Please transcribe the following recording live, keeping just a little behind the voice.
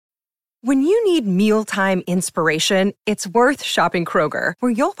When you need mealtime inspiration, it's worth shopping Kroger,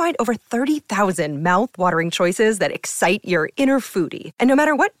 where you'll find over 30,000 mouth-watering choices that excite your inner foodie. And no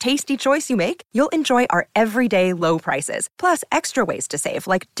matter what tasty choice you make, you'll enjoy our everyday low prices, plus extra ways to save,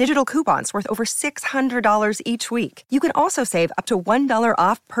 like digital coupons worth over $600 each week. You can also save up to $1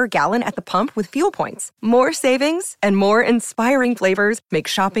 off per gallon at the pump with fuel points. More savings and more inspiring flavors make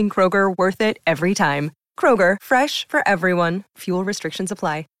shopping Kroger worth it every time. Kroger, fresh for everyone. Fuel restrictions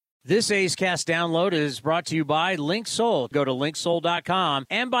apply. This A's Cast download is brought to you by LinkSoul. Go to linksoul.com,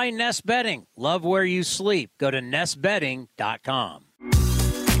 and by Nest Bedding. Love where you sleep. Go to nestbedding.com.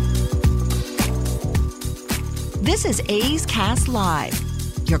 This is A's Cast Live,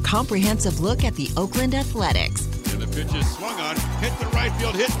 your comprehensive look at the Oakland Athletics. And the pitch is swung on, hit the right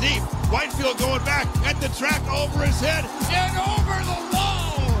field, hit deep. Whitefield going back at the track, over his head, and over the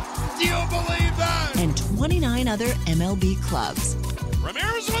wall. Do you believe that? And 29 other MLB clubs.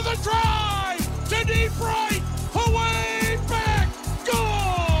 Ramirez with a drive to deep right, away back,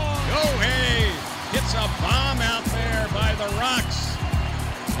 gone! Gohei hits a bomb out there by the Rocks.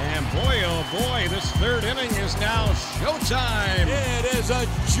 And boy, oh boy, this third inning is now showtime. It is a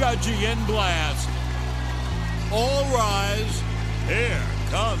Judgian blast. All rise. Here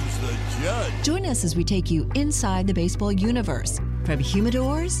comes the judge. Join us as we take you inside the baseball universe, from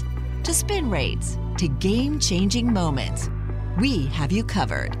humidors to spin rates to game-changing moments. We have you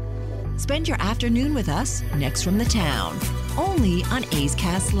covered. Spend your afternoon with us next from the town, only on A's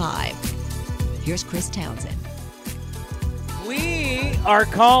Cast Live. Here's Chris Townsend. We are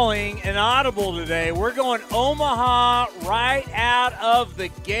calling an audible today. We're going Omaha right out of the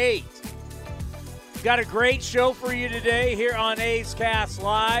gate. Got a great show for you today here on A's Cast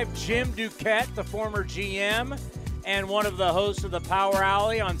Live. Jim Duquette, the former GM and one of the hosts of the Power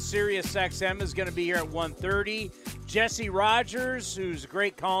Alley on Sirius XM, is going to be here at 1:30. Jesse Rogers, who's a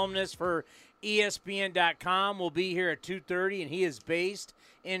great columnist for ESPN.com, will be here at 2:30, and he is based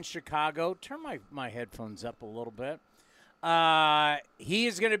in Chicago. Turn my headphones up a little bit. He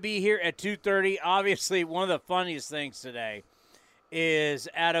is going to be here at 2:30. Obviously, one of the funniest things today is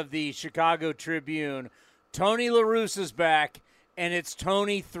out of the Chicago Tribune, Tony La Russa's back, and it's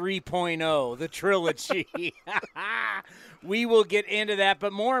Tony 3.0, the trilogy. We will get into that.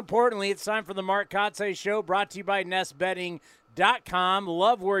 But more importantly, it's time for the Mark Kotsay Show, brought to you by NestBedding.com.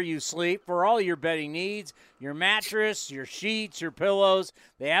 Love where you sleep for all your bedding needs, your mattress, your sheets, your pillows.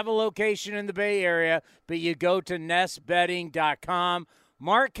 They have a location in the Bay Area, but you go to NestBedding.com.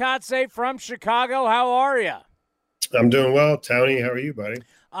 Mark Kotsay from Chicago, how are you? I'm doing well. Tony, how are you, buddy?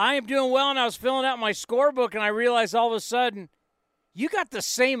 I am doing well, and I was filling out my scorebook, and I realized all of a sudden you got the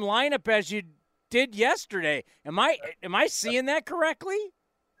same lineup as you did yesterday. Am I seeing that correctly?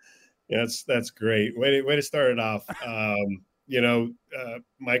 Yeah, that's great. Way to start it off.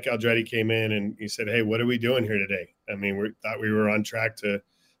 Mike Aldretti came in and he said, "Hey, what are we doing here today?" I mean, we thought we were on track to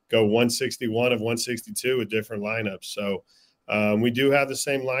go 161 of 162 with different lineups. So we do have the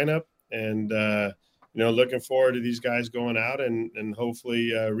same lineup, and looking forward to these guys going out and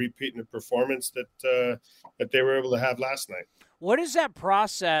hopefully repeating the performance that they were able to have last night. What is that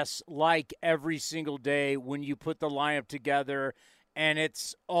process like every single day when you put the lineup together and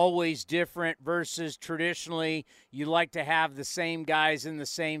it's always different versus traditionally you like to have the same guys in the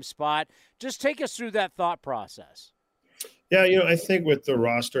same spot? Just take us through that thought process. Yeah, I think with the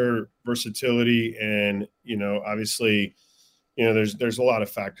roster versatility and, obviously, there's a lot of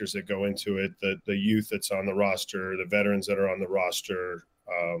factors that go into it. The youth that's on the roster, the veterans that are on the roster,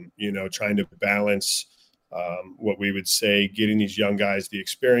 trying to balance what we would say, getting these young guys the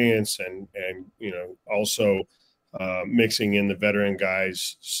experience and also mixing in the veteran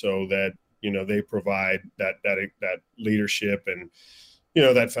guys so that, they provide that leadership and,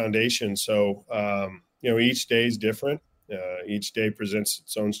 that foundation. So, each day is different. Each day presents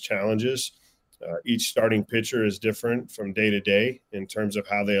its own challenges. Each starting pitcher is different from day to day in terms of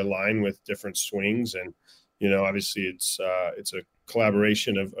how they align with different swings. And, obviously it's a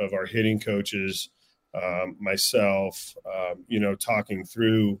collaboration of our hitting coaches, myself, talking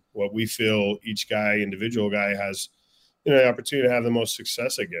through what we feel each individual guy has, the opportunity to have the most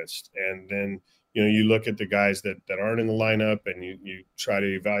success against. And then, you look at the guys that aren't in the lineup and you try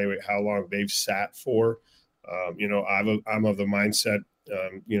to evaluate how long they've sat for. I'm of the mindset,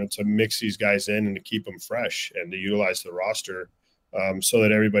 to mix these guys in and to keep them fresh and to utilize the roster so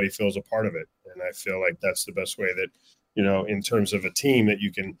that everybody feels a part of it. And I feel like that's the best way that, in terms of a team that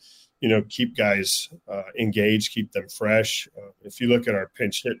you can, keep guys engaged, keep them fresh. If you look at our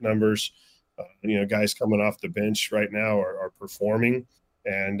pinch hit numbers, guys coming off the bench right now are performing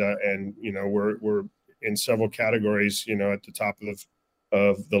and we're in several categories, at the top of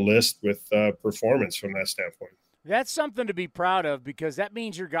of the list with performance from that standpoint. That's something to be proud of, because that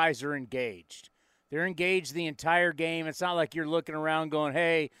means your guys are engaged. They're engaged the entire game. It's not like you're looking around going,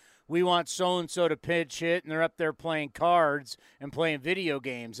 hey, we want so-and-so to pitch hit, and they're up there playing cards and playing video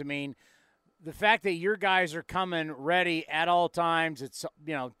games. I mean, the fact that your guys are coming ready at all times, it's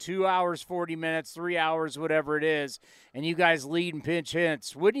 2 hours, 40 minutes, 3 hours, whatever it is, and you guys lead and pinch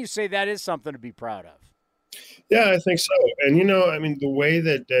hits. Wouldn't you say that is something to be proud of? Yeah, I think so. And, the way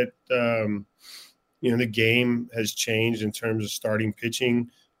that the game has changed in terms of starting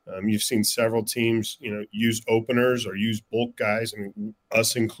pitching, you've seen several teams, use openers or use bulk guys,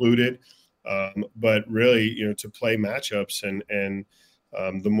 us included. But really, to play matchups and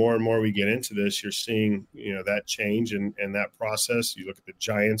the more and more we get into this, you're seeing, that change and that process. You look at the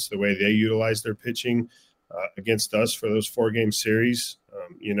Giants, the way they utilize their pitching against us for those 4-game series,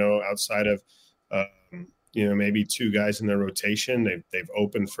 outside of, maybe 2 guys in their rotation, they've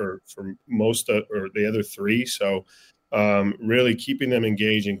opened for most of, or the other 3. So really keeping them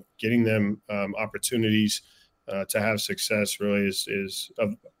engaged and getting them opportunities to have success really is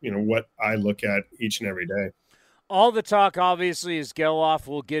what I look at each and every day. All the talk, obviously, is Gelof.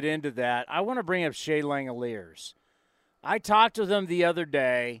 We'll get into that. I want to bring up Shea Langeliers. I talked with him the other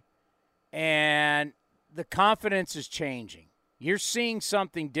day, and the confidence is changing. You're seeing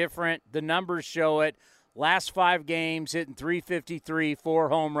something different. The numbers show it. Last 5 games, hitting .353, 4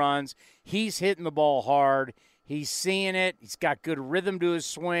 home runs. He's hitting the ball hard. He's seeing it. He's got good rhythm to his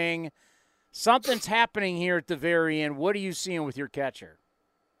swing. Something's happening here at the very end. What are you seeing with your catcher?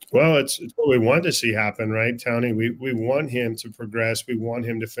 Well, it's what we want to see happen, right, Tony? We want him to progress. We want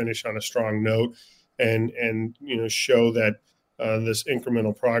him to finish on a strong note and show that this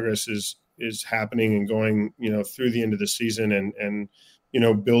incremental progress is happening and going, through the end of the season and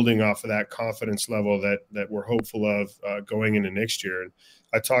building off of that confidence level that we're hopeful of going into next year. And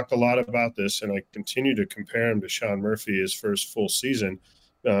I talked a lot about this, and I continue to compare him to Sean Murphy, his first full season,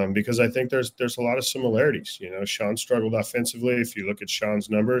 because I think there's a lot of similarities. Sean struggled offensively. If you look at Sean's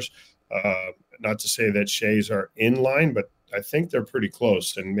numbers, not to say that Shea's are in line, but I think they're pretty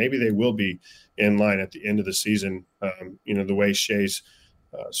close, and maybe they will be in line at the end of the season, the way Shea's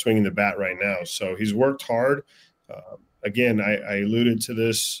swinging the bat right now. So he's worked hard. Again, I alluded to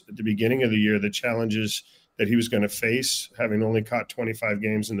this at the beginning of the year, the challenges that he was going to face, having only caught 25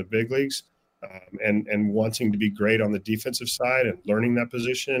 games in the big leagues, and wanting to be great on the defensive side and learning that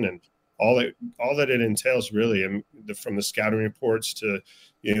position and all that it entails, really, and from the scouting reports to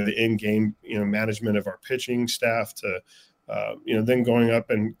the in-game management of our pitching staff to then going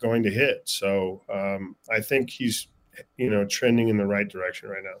up and going to hit. So I think he's trending in the right direction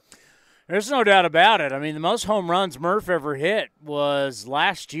right now. There's no doubt about it. I mean, the most home runs Murph ever hit was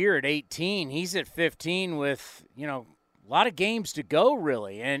last year at 18. He's at 15 with, a lot of games to go,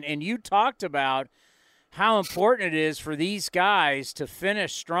 really. And you talked about how important it is for these guys to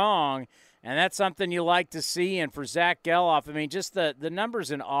finish strong, and that's something you like to see. And for Zach Gelof, I mean, just the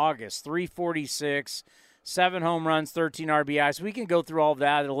numbers in August, 346, 7 home runs, 13 RBIs. We can go through all of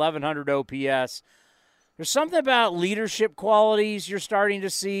that at 1,100 OPS. There's something about leadership qualities you're starting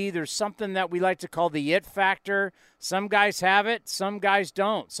to see. There's something that we like to call the it factor. Some guys have it, some guys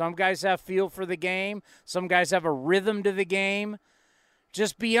don't. Some guys have feel for the game. Some guys have a rhythm to the game.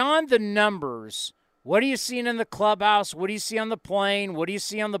 Just beyond the numbers, what are you seeing in the clubhouse? What do you see on the plane? What do you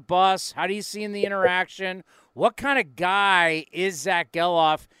see on the bus? How do you see in the interaction? What kind of guy is Zach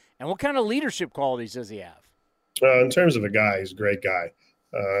Gelof, and what kind of leadership qualities does he have? In terms of a guy, he's a great guy.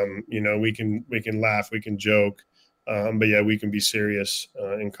 We can laugh, we can joke, but yeah, we can be serious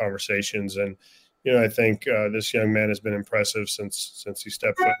in conversations. And I think this young man has been impressive since he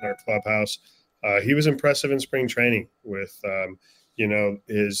stepped foot in our clubhouse. He was impressive in spring training with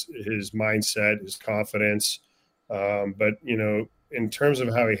his mindset, his confidence. But in terms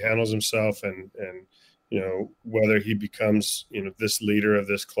of how he handles himself and whether he becomes this leader of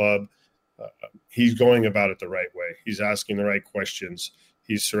this club, he's going about it the right way. He's asking the right questions.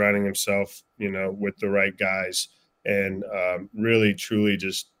 He's surrounding himself, with the right guys, and really, truly,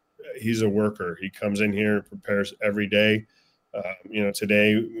 just he's a worker. He comes in here, prepares every day.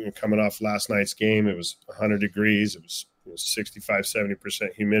 Today, coming off last night's game, it was 100 degrees. It was 65,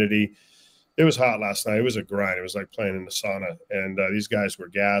 70% humidity. It was hot last night. It was a grind. It was like playing in the sauna, and these guys were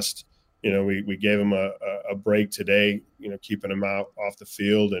gassed. We gave him a break today, keeping him out off the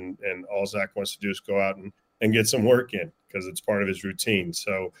field, and all Zach wants to do is go out and get some work in because it's part of his routine.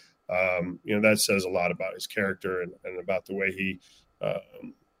 So, that says a lot about his character and about the way he,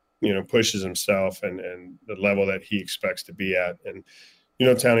 pushes himself and the level that he expects to be at. And,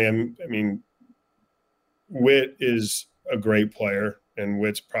 Tony, Whit is a great player, and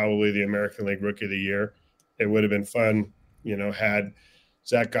Witt's probably the American League Rookie of the Year. It would have been fun, had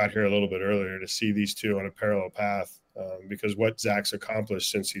Zach got here a little bit earlier to see these two on a parallel path, because what Zach's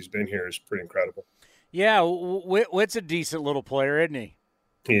accomplished since he's been here is pretty incredible. Yeah, Witt's a decent little player, isn't he?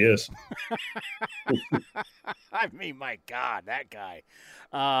 He is. I mean, my God, that guy.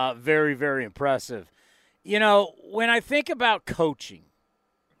 Very, very impressive. When I think about coaching,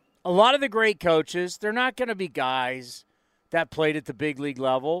 a lot of the great coaches, they're not going to be guys that played at the big league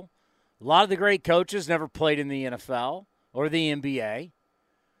level. A lot of the great coaches never played in the NFL or the NBA.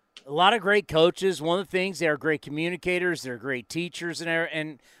 A lot of great coaches, one of the things, they're great communicators, they're great teachers,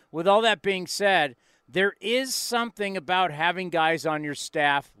 and with all that being said, there is something about having guys on your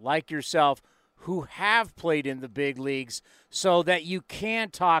staff like yourself who have played in the big leagues so that you can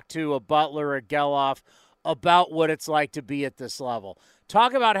talk to a Butler or a Geloff about what it's like to be at this level.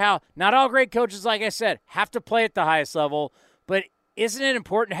 Talk about how not all great coaches, like I said, have to play at the highest level, but isn't it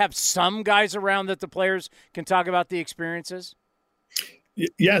important to have some guys around that the players can talk about the experiences?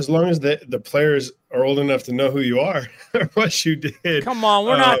 Yeah, as long as the players are old enough to know who you are or what you did. Come on,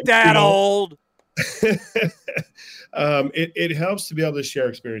 we're not that old. It helps to be able to share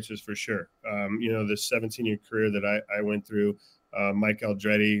experiences for sure. The 17-year career that I went through, Mike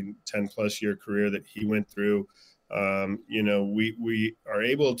Aldretti, 10-plus year career that he went through. We are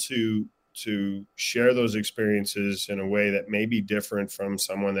able to share those experiences in a way that may be different from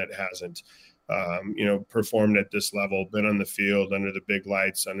someone that hasn't, performed at this level, been on the field under the big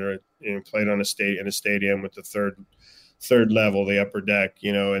lights, played on in a stadium with the third level, the upper deck,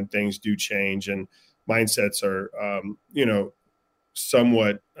 and things do change, and mindsets are,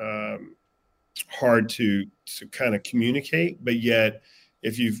 somewhat hard to kind of communicate. But yet,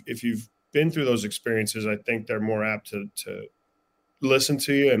 if you've been through those experiences, I think they're more apt to listen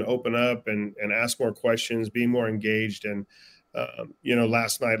to you and open up and ask more questions, be more engaged. And,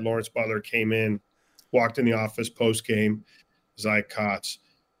 last night, Lawrence Butler came in, walked in the office post-game. Was like, Kotz,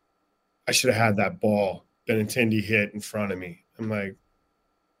 I should have had that ball Benintendi hit in front of me. I'm like,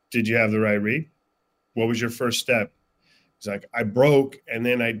 did you have the right read? What was your first step? He's like, I broke, and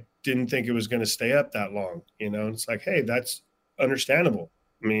then I didn't think it was going to stay up that long. It's like, hey, that's understandable.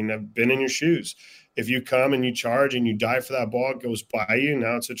 I mean, I've been in your shoes. If you come and you charge and you dive for that ball, it goes by you.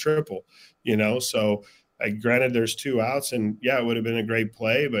 Now it's a triple, So granted, there's 2 outs, and yeah, it would have been a great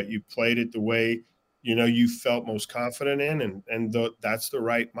play, but you played it the way, you felt most confident in, and that's the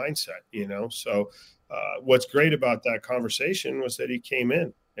right mindset, So what's great about that conversation was that he came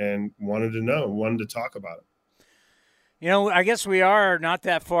in and wanted to talk about it. I guess we are not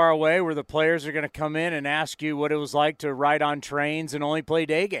that far away where the players are going to come in and ask you what it was like to ride on trains and only play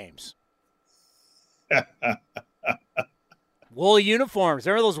day games. Wool uniforms.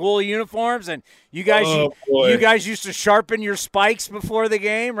 Remember those wool uniforms? And you guys used to sharpen your spikes before the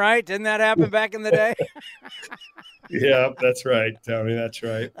game, right? Didn't that happen back in the day? Yeah, that's right, Tony. That's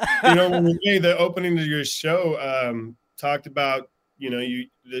right. When we made the opening to your show, talked about,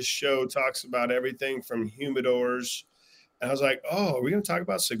 this show talks about everything from humidors. And I was like, oh, are we going to talk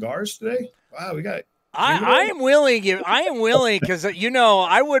about cigars today? Wow, we got I am willing because,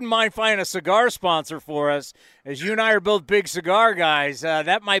 I wouldn't mind finding a cigar sponsor for us. As you and I are both big cigar guys,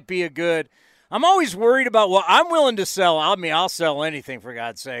 that might be a good – I'm always worried about what I'm willing to sell. I'll sell anything, for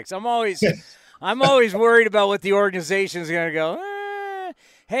God's sakes. I'm always worried about what the organization is going to go.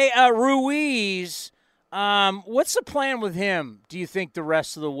 Hey, Ruiz, what's the plan with him, do you think, the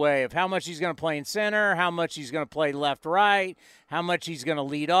rest of the way, of how much he's going to play in center, how much he's going to play left, right, how much he's going to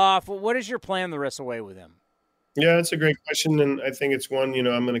lead off? What is your plan the rest of the way with him? Yeah, that's a great question, and I think it's one,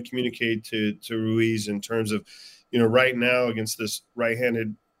 I'm going to communicate to Ruiz in terms of, right now against this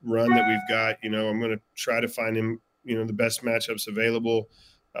right-handed run that we've got, I'm going to try to find him, the best matchups available.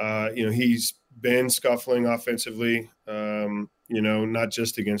 He's been scuffling offensively, not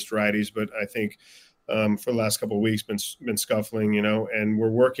just against righties, but I think for the last couple of weeks been scuffling, and we're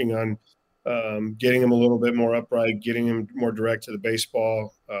working on getting him a little bit more upright, getting him more direct to the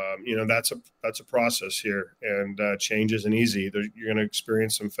baseball. That's a process here, and change isn't easy. You're going to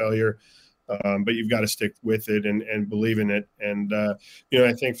experience some failure, but you've got to stick with it and believe in it. And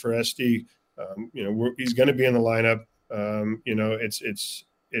I think for SD, he's going to be in the lineup.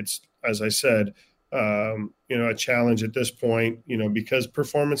 It's as I said, a challenge at this point, because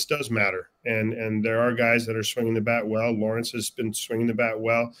performance does matter, and there are guys that are swinging the bat well. Lawrence has been swinging the bat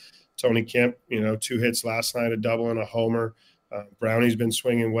well. Tony Kemp, 2 hits last night, a double and a homer. Brownie's been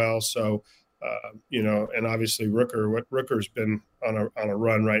swinging well. So, and obviously Rooker's been on a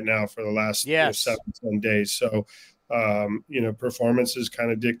run right now for the last 7-10 days. So, performance is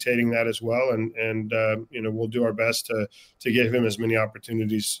kind of dictating that as well. And we'll do our best to give him as many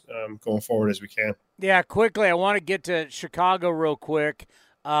opportunities going forward as we can. Yeah, quickly, I want to get to Chicago real quick.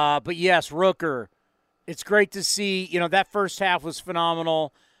 But yes, Rooker, it's great to see, that first half was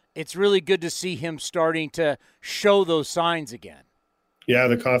phenomenal. It's really good to see him starting to show those signs again. Yeah,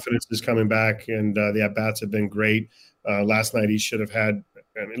 the confidence is coming back, and the at-bats have been great. Last night he should have had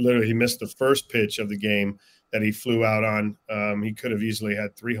literally he missed the first pitch of the game that he flew out on. He could have easily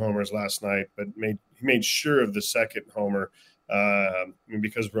had 3 homers last night, but he made sure of the second homer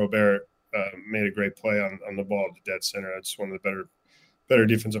because Robert made a great play on the ball to dead center. That's one of the better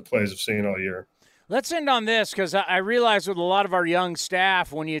defensive plays I've seen all year. Let's end on this because I realize with a lot of our young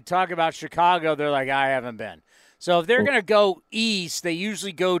staff, when you talk about Chicago, they're like, I haven't been. So if they're going to go east, they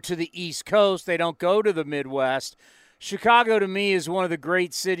usually go to the East Coast. They don't go to the Midwest. Chicago, to me, is one of the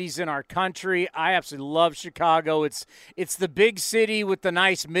great cities in our country. I absolutely love Chicago. It's the big city with the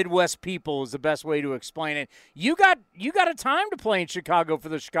nice Midwest people is the best way to explain it. You got a time to play in Chicago for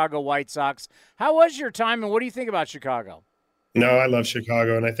the Chicago White Sox. How was your time, and what do you think about Chicago? No, I love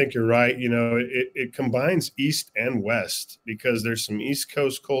Chicago, and I think you're right. It combines East and West because there's some East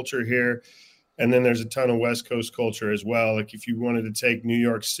Coast culture here, and then there's a ton of West Coast culture as well. Like if you wanted to take New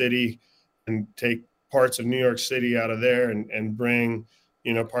York City and take parts of New York City out of there and bring,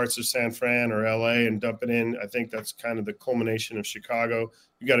 parts of San Fran or LA and dump it in, I think that's kind of the culmination of Chicago.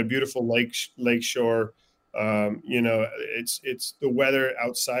 You got a beautiful lake shore. It's the weather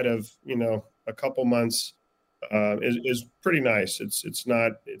outside of, a couple months is pretty nice. It's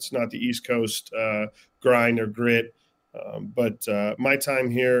not the East Coast grind or grit. But my time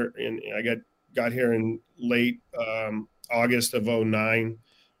here, I got here in late August of 2009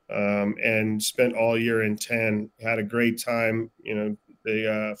 and spent all year in 10. Had a great time.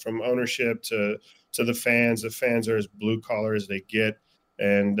 From ownership to the fans. The fans are as blue collar as they get.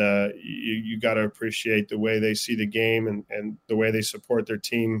 And you got to appreciate the way they see the game and the way they support their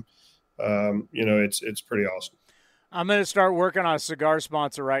team. It's pretty awesome. I'm going to start working on a cigar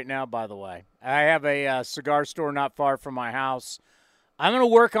sponsor right now, by the way. I have a cigar store not far from my house. I'm going to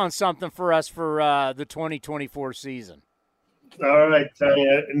work on something for us for the 2024 season. All right,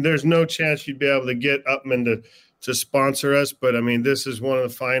 Tanya. And there's no chance you'd be able to get Upman to sponsor us, but, this is one of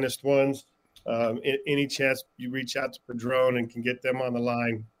the finest ones. Any chance you reach out to Padron and can get them on the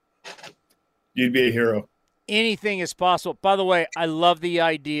line, you'd be a hero. Anything is possible. By the way, I love the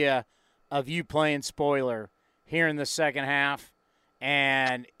idea of you playing spoiler here in the second half,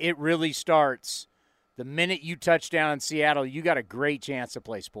 and it really starts the minute you touch down in Seattle. You got a great chance to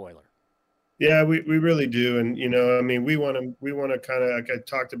play spoiler. Yeah, we really do. And, we want to kind of, like I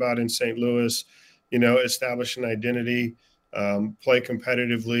talked about in St. Louis, establish an identity, play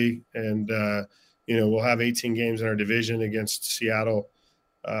competitively. And, we'll have 18 games in our division against Seattle,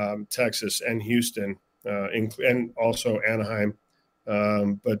 Texas, and Houston, and also Anaheim.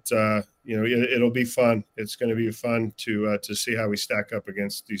 It'll be fun. It's going to be fun to see how we stack up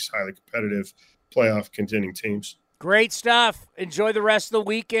against these highly competitive playoff contending teams. Great stuff. Enjoy the rest of the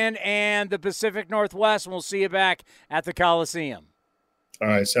weekend and the Pacific Northwest, and we'll see you back at the Coliseum. All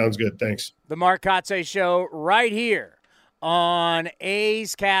right. Sounds good. Thanks. The Mark Kotsay Show right here on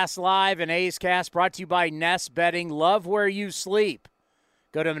A's Cast Live, and A's Cast brought to you by Nest Bedding. Love where you sleep.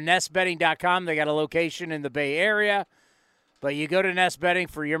 Go to nestbedding.com. They got a location in the Bay Area. But you go to Nest Bedding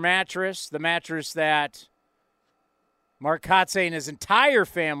for your mattress, the mattress that Mark Kotsay and his entire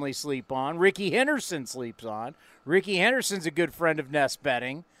family sleep on. Ricky Henderson sleeps on. Ricky Henderson's a good friend of Nest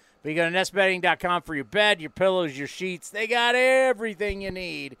Bedding. But you go to nestbedding.com for your bed, your pillows, your sheets. They got everything you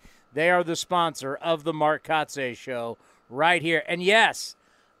need. They are the sponsor of the Mark Kotsay Show right here. And yes,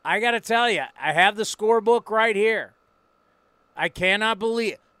 I got to tell you, I have the scorebook right here. I cannot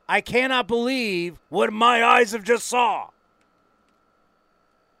believe what my eyes have just saw.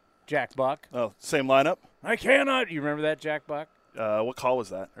 Jack Buck. Oh, same lineup? I cannot. You remember that, Jack Buck? What call was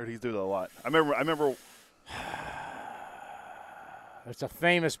that? Or did he do that a lot? I remember. It's a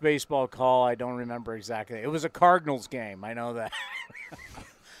famous baseball call. I don't remember exactly. It was a Cardinals game. I know that.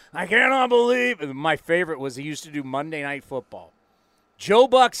 I cannot believe. My favorite was he used to do Monday Night Football. Joe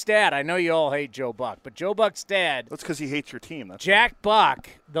Buck's dad. I know you all hate Joe Buck, but Joe Buck's dad. That's because he hates your team. That's Jack Buck,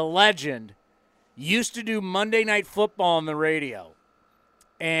 the legend, used to do Monday Night Football on the radio.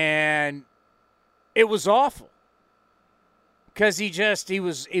 And it was awful because he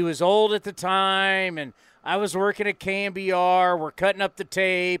was old at the time, and I was working at KMBR. We're cutting up the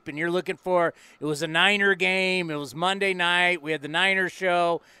tape, and you're looking for – it was a Niner game. It was Monday night. We had the Niner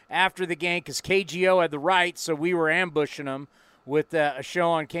show after the game because KGO had the rights, so we were ambushing them with a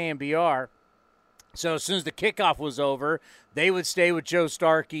show on KMBR. So as soon as the kickoff was over, they would stay with Joe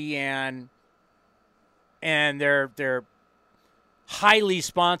Starkey and their highly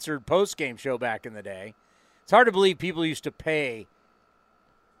sponsored post-game show back in the day. It's hard to believe people used to pay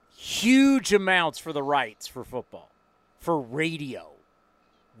huge amounts for the rights for football, for radio.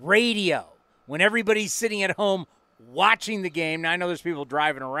 Radio. When everybody's sitting at home watching the game. Now, I know there's people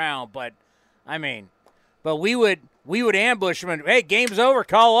driving around, but, we would ambush them and, hey, game's over,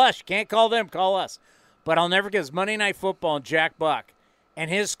 call us. You can't call them, call us. But I'll never forget, it was Monday Night Football and Jack Buck and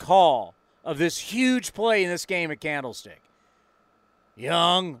his call of this huge play in this game at Candlestick.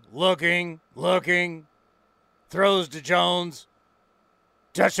 Young, looking, throws to Jones,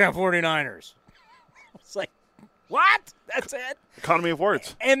 touchdown 49ers. It's like, what? That's it? Economy of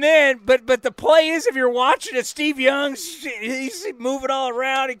words. And then, but the play is, if you're watching it, Steve Young, he's moving all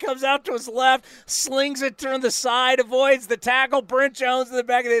around. He comes out to his left, slings it to the side, avoids the tackle. Brent Jones in the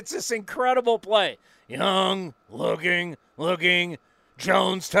back of it. It's this incredible play. Young, looking,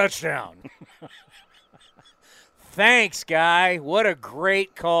 Jones touchdown. Thanks, Guy. What a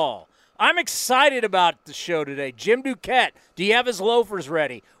great call. I'm excited about the show today. Jim Duquette, do you have his loafers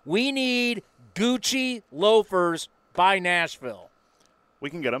ready? We need Gucci loafers by Nashville. We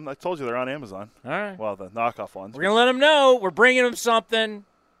can get them. I told you they're on Amazon. All right. Well, the knockoff ones. We're going to let them know we're bringing them something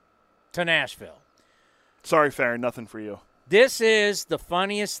to Nashville. Sorry, Farron, nothing for you. This is the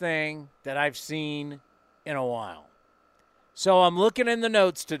funniest thing that I've seen in a while. So I'm looking in the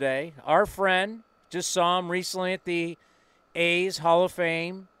notes today. Our friend, just saw him recently at the A's Hall of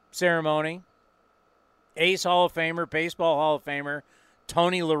Fame ceremony. A's Hall of Famer, Baseball Hall of Famer,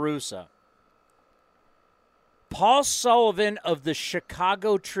 Tony La Russa. Paul Sullivan of the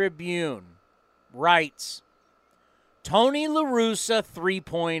Chicago Tribune writes, Tony La Russa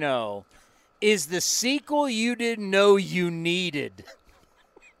 3.0 is the sequel you didn't know you needed.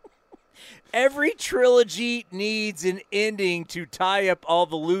 Every trilogy needs an ending to tie up all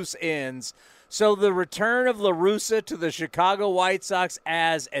the loose ends, so the return of La Russa to the Chicago White Sox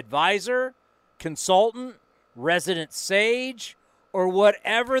as advisor, consultant, resident sage, or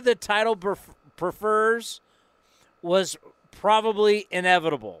whatever the title prefers was probably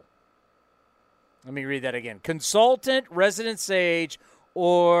inevitable. Let me read that again. Consultant, resident sage,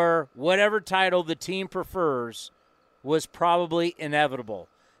 or whatever title the team prefers was probably inevitable.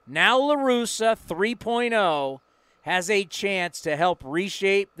 Now La Russa 3.0 has a chance to help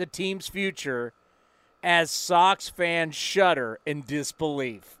reshape the team's future as Sox fans shudder in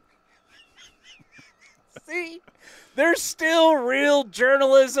disbelief. See? There's still real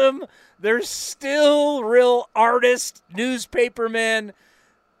journalism. There's still real artists, newspapermen.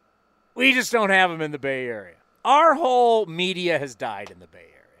 We just don't have them in the Bay Area. Our whole media has died in the Bay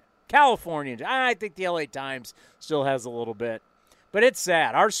Area. California, I think the LA Times still has a little bit. But it's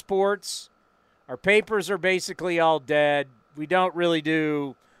sad. Our sports, our papers are basically all dead. We don't really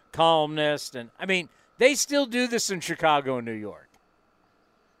do columnists. And they still do this in Chicago and New York.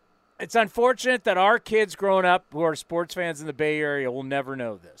 It's unfortunate that our kids growing up who are sports fans in the Bay Area will never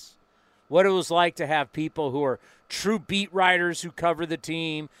know this. What it was like to have people who are true beat writers who cover the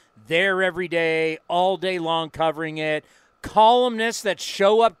team, there every day, all day long covering it, columnists that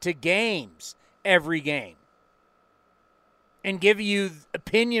show up to games every game and give you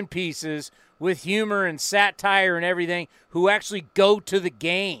opinion pieces with humor and satire and everything, who actually go to the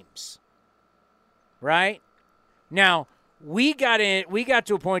games, right? Now, we got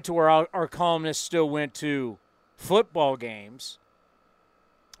to a point to where our columnists still went to football games,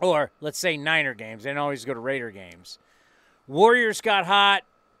 or let's say Niner games. They didn't always go to Raider games. Warriors got hot,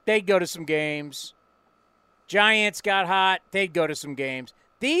 they'd go to some games. Giants got hot, they'd go to some games.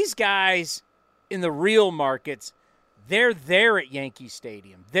 These guys in the real markets, they're there at Yankee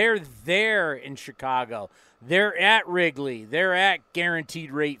Stadium. They're there in Chicago. They're at Wrigley. They're at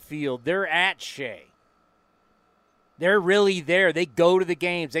Guaranteed Rate Field. They're at Shea. They're really there. They go to the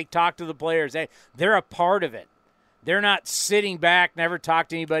games. They talk to the players. They're a part of it. They're not sitting back, never talk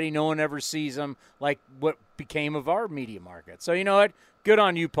to anybody. No one ever sees them, like what became of our media market. So you know what? Good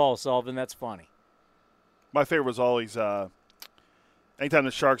on you, Paul Sullivan. That's funny. My favorite was always anytime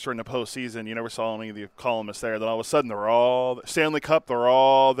the Sharks were in the postseason, you never saw any of the columnists there. Then all of a sudden, they're all Stanley Cup. They're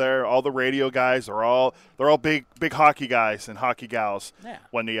all there. All the radio guys. They're all big hockey guys and hockey gals. Yeah.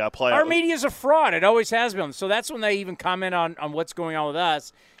 When the playoffs. Our media's a fraud. It always has been. So that's when they even comment on what's going on with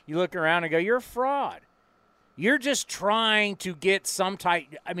us. You look around and go, "You're a fraud. You're just trying to get some type."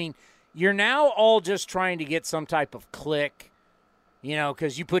 You're now all just trying to get some type of click.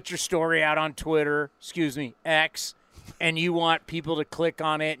 Because you put your story out on Twitter, X, and you want people to click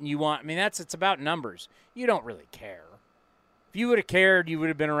on it, and it's about numbers. You don't really care. If you would have cared, you would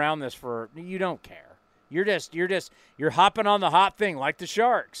have been around this for. You don't care. You're hopping on the hot thing like the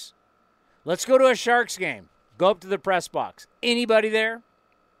Sharks. Let's go to a Sharks game. Go up to the press box. Anybody there?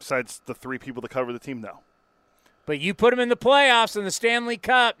 Besides the 3 people that cover the team, no. But you put them in the playoffs and the Stanley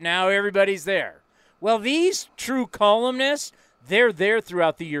Cup, now everybody's there. Well, these true columnists, they're there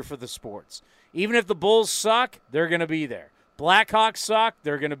throughout the year for the sports. Even if the Bulls suck, they're going to be there. Blackhawks suck,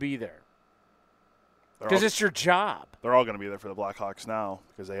 they're going to be there. Because it's your job. They're all going to be there for the Blackhawks now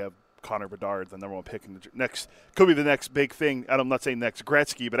because they have Connor Bedard, the number 1 pick in the next. Could be the next big thing. I'm not saying next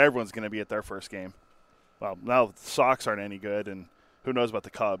Gretzky, but everyone's going to be at their first game. Well, now the Sox aren't any good, and who knows about the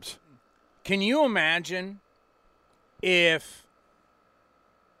Cubs. Can you imagine if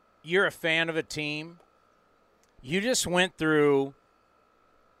you're a fan of a team, you just went through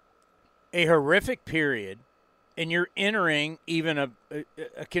a horrific period, and you're entering even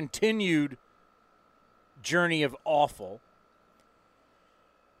a continued journey of awful.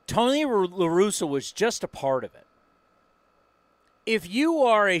 Tony La Russa was just a part of it. If you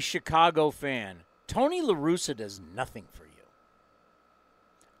are a Chicago fan, Tony La Russa does nothing for you.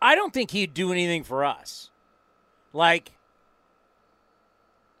 I don't think he'd do anything for us. Like,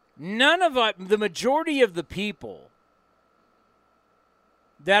 none of us, the majority of the people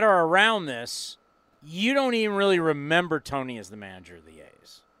that are around this, you don't even really remember Tony as the manager of the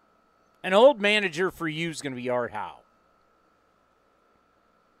A's. An old manager for you is going to be Art Howe.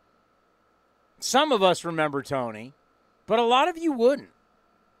 Some of us remember Tony, but a lot of you wouldn't.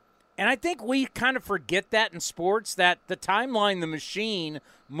 And I think we kind of forget that in sports, that the timeline, the machine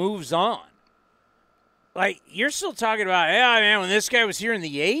moves on. Like, you're still talking about, yeah, man, when this guy was here in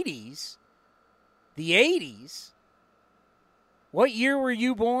the 80s, what year were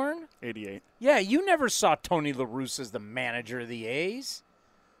you born? 88. Yeah, you never saw Tony La Russa as the manager of the A's.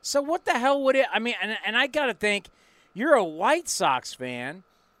 So what the hell would it, I mean, and I got to think, you're a White Sox fan.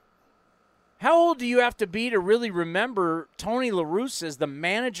 How old do you have to be to really remember Tony La Russa as the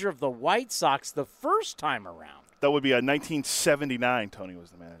manager of the White Sox the first time around? That would be 1979 Tony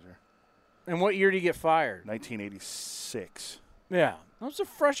was the manager. And what year did he get fired? 1986. Yeah. I was a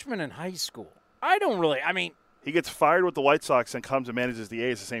freshman in high school. He gets fired with the White Sox and comes and manages the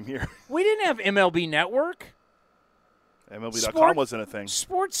A's the same year. We didn't have MLB Network. MLB.com wasn't a thing.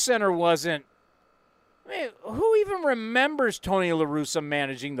 Sports Center wasn't. I mean, who even remembers Tony La Russa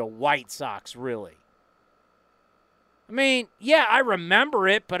managing the White Sox, really? I mean, yeah, I remember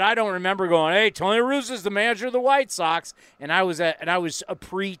it, but I don't remember going, hey, Tony La Russa's the manager of the White Sox, and I was a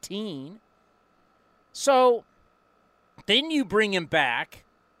preteen. So then you bring him back,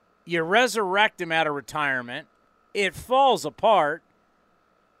 you resurrect him out of retirement, it falls apart,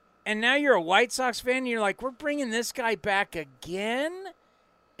 and now you're a White Sox fan, and you're like, we're bringing this guy back again?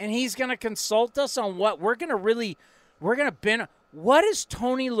 And he's going to consult us on what what is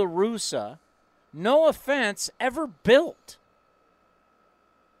Tony La Russa, no offense, ever built?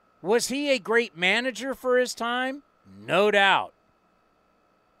 Was he a great manager for his time? No doubt.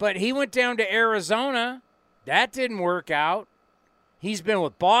 But he went down to Arizona. That didn't work out. He's been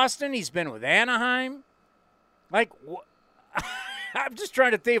with Boston. He's been with Anaheim. Like, I'm just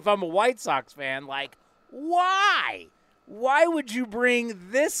trying to think if I'm a White Sox fan. Like, why? Why would you bring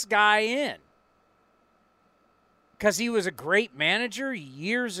this guy in? Because he was a great manager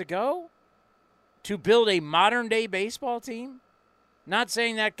years ago to build a modern-day baseball team? Not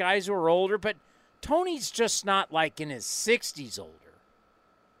saying that guys who are older, but Tony's just not like in his 60s older.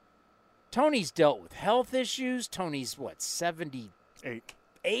 Tony's dealt with health issues. Tony's,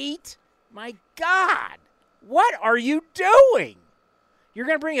 78? My God. What are you doing? You're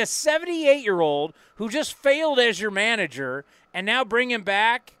going to bring a 78-year-old who just failed as your manager and now bring him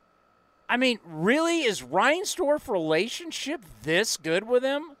back? I mean, really? Is Reinsdorf relationship this good with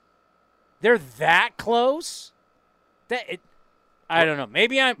him? They're that close? I don't know.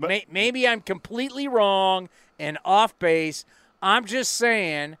 Maybe I'm completely wrong and off base. I'm just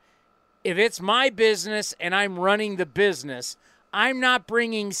saying, if it's my business and I'm running the business, I'm not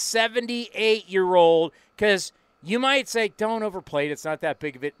bringing 78-year-old because you might say, don't overplay it. It's not that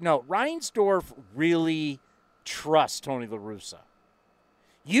big of it. No, Reinsdorf really trusts Tony La Russa.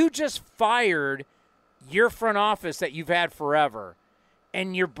 You just fired your front office that you've had forever,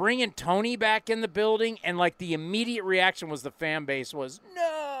 and you're bringing Tony back in the building, and like the immediate reaction was the fan base was,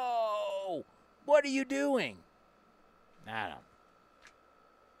 no, what are you doing? I don't know.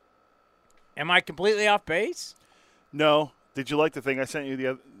 Am I completely off base? No. Did you like the thing I sent you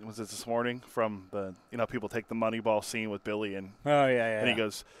this morning from the people take the Moneyball scene with Billy and and he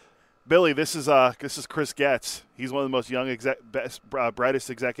goes, Billy, this is Chris Getz. He's one of the most young brightest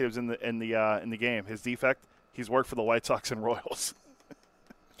executives in the game. His defect, he's worked for the White Sox and Royals.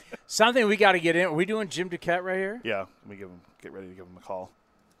 Something we got to get in. Are we doing Jim Duquette right here? Yeah, let me get ready to give him a call.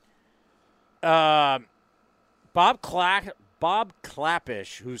 Bob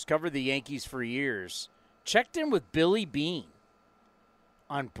Clappish, who's covered the Yankees for years, checked in with Billy Beane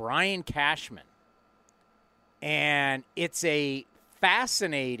on Brian Cashman. And it's a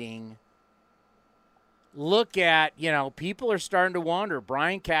fascinating look at, people are starting to wonder,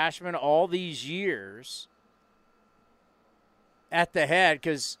 Brian Cashman all these years at the head,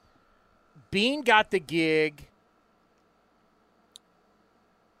 because Beane got the gig.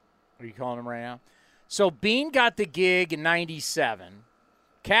 Are you calling him right now? So Beane got the gig in 97.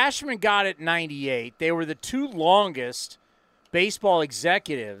 Cashman got it in 98. They were the two longest baseball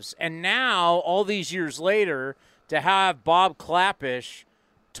executives. And now, all these years later, to have Bob Clappish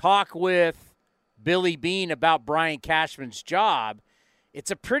talk with Billy Beane about Brian Cashman's job,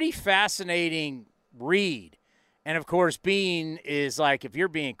 it's a pretty fascinating read. And, of course, Beane is like, if you're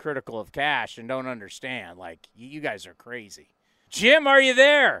being critical of Cash and don't understand, like, you guys are crazy. Jim, are you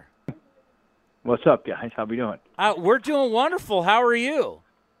there? What's up, guys? How we doing? We're doing wonderful. How are you?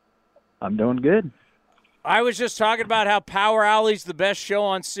 I'm doing good. I was just talking about how Power Alley's the best show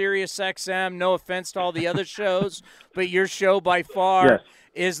on Sirius XM. No offense to all the other shows, but your show by far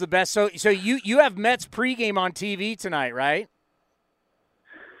is the best. So you have Mets pregame on TV tonight, right?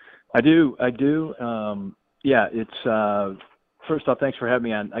 I do. Yeah, it's first off, thanks for having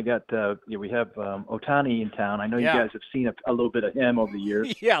me on. I got we have Ohtani in town. I know you guys have seen a little bit of him over the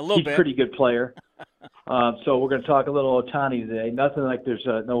years. Yeah, a little bit. He's a pretty good player. So we're going to talk a little Ohtani today. Nothing like there's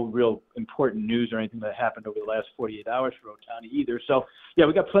no real important news or anything that happened over the last 48 hours for Ohtani either. So, yeah,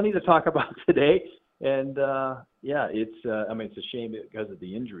 we got plenty to talk about today. And, it's it's a shame because of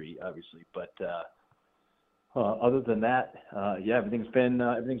the injury, obviously. But other than that, everything's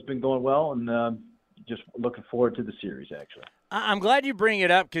been going well, and just looking forward to the series, actually. I'm glad you bring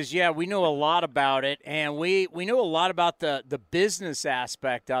it up because, we know a lot about it, and we know a lot about the business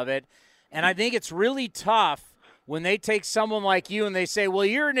aspect of it. And I think it's really tough when they take someone like you and they say, well,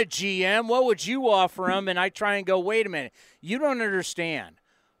 you're in a GM. What would you offer him? And I try and go, wait a minute. You don't understand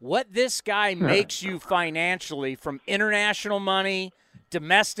what this guy makes you financially from international money,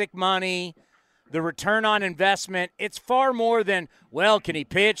 domestic money, the return on investment. It's far more than, well, can he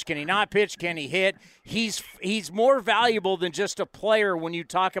pitch? Can he not pitch? Can he hit? He's more valuable than just a player when you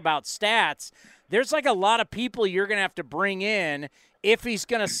talk about stats. There's like a lot of people you're going to have to bring in if he's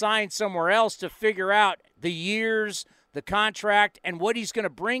going to sign somewhere else to figure out the years, the contract, and what he's going to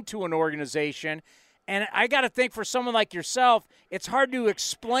bring to an organization. And I got to think for someone like yourself, it's hard to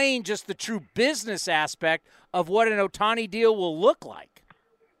explain just the true business aspect of what an Ohtani deal will look like.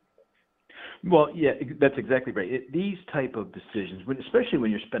 Well, yeah, that's exactly right. These type of decisions, especially when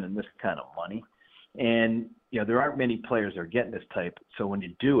you're spending this kind of money, and there aren't many players that are getting this type. So when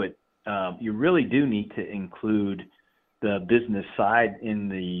you do it, you really do need to include the business side in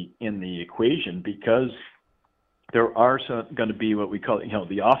the equation, because there are going to be what we call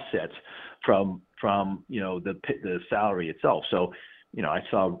the offsets from the salary itself. So I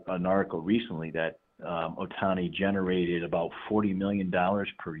saw an article recently that Ohtani generated about $40 million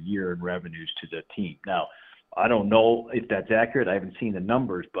per year in revenues to the team. Now, I don't know if that's accurate. I haven't seen the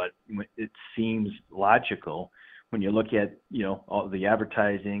numbers, but it seems logical when you look at all the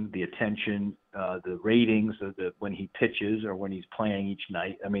advertising, the attention, the ratings of when he pitches or when he's playing each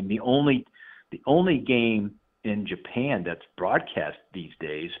night. I mean, the only game in Japan that's broadcast these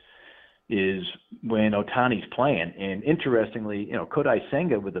days is when Ohtani's playing. And interestingly, Kodai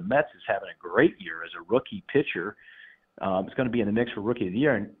Senga with the Mets is having a great year as a rookie pitcher. It's going to be in the mix for Rookie of the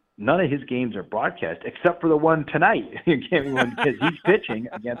Year, and none of his games are broadcast except for the one tonight because he's pitching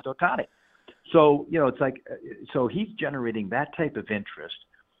against Ohtani. So, it's like, so he's generating that type of interest.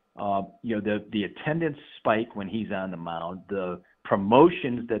 The attendance spike when he's on the mound, the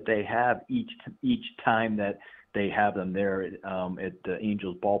promotions that they have each time that they have them there at the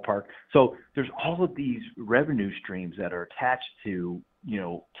Angels ballpark. So there's all of these revenue streams that are attached to,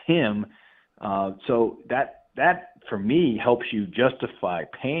 him. So that for me helps you justify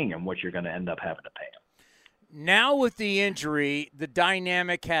paying him what you're going to end up having to pay him. Now with the injury, the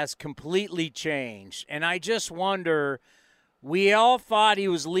dynamic has completely changed. And I just wonder, we all thought he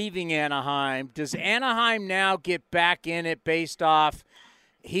was leaving Anaheim. Does Anaheim now get back in it based off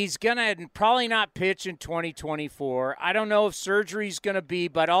he's going to probably not pitch in 2024? I don't know if surgery's going to be,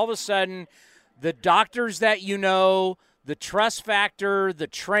 but all of a sudden the doctors that the trust factor, the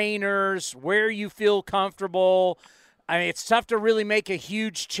trainers, where you feel comfortable – I mean, it's tough to really make a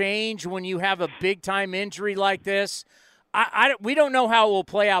huge change when you have a big-time injury like this. We don't know how it will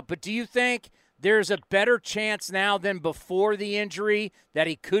play out, but do you think there's a better chance now than before the injury that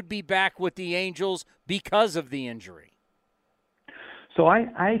he could be back with the Angels because of the injury? So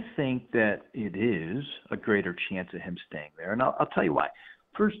I think that it is a greater chance of him staying there, and I'll tell you why.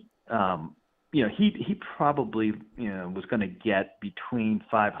 First, he probably was going to get between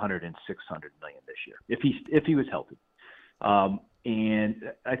 $500 and $600 million this year if he was healthy. And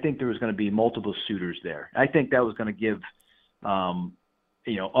I think there was going to be multiple suitors there. I think that was going to give some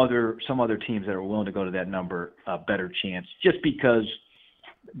other teams that are willing to go to that number a better chance, just because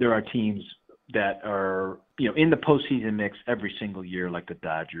there are teams that are in the postseason mix every single year, like the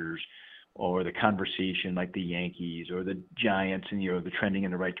Dodgers, or the conversation like the Yankees or the Giants, and the trending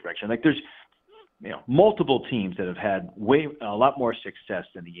in the right direction. Like there's multiple teams that have had a lot more success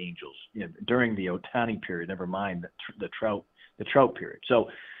than the Angels during the Ohtani period. Never mind the Trout period. So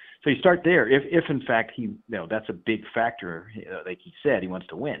you start there. If in fact that's a big factor. Like he said, he wants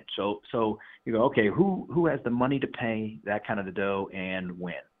to win. So you go, okay, who has the money to pay that kind of the dough and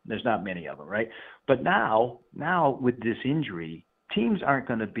win? There's not many of them, right? But now with this injury, teams aren't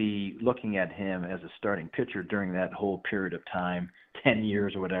going to be looking at him as a starting pitcher during that whole period of time, 10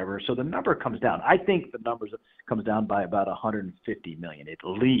 years or whatever. So the number comes down. I think the number comes down by about $150 million at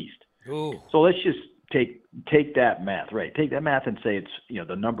least. Ooh. So let's just take that math, right? Take that math and say it's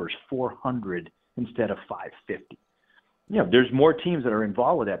the number's 400 instead of 550. There's more teams that are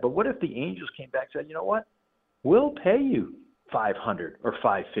involved with that. But what if the Angels came back and said, you know what, we'll pay you $500 or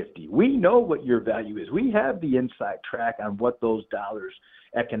 $550. We know what your value is. We have the inside track on what those dollars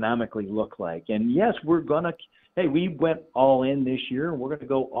economically look like. And yes, we went all in this year, and we're gonna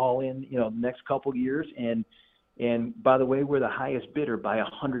go all in, the next couple years. And by the way, we're the highest bidder by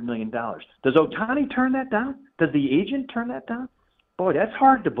 $100 million. Does Ohtani turn that down? Does the agent turn that down? Boy, that's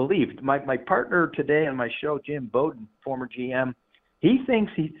hard to believe. My partner today on my show, Jim Bowden, former GM, he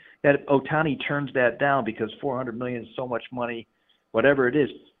thinks that Ohtani turns that down because $400 million is so much money, whatever it is.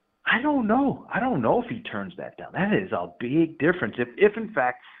 I don't know. I don't know if he turns that down. That is a big difference. If in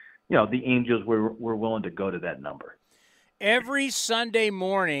fact, the Angels were willing to go to that number. Every Sunday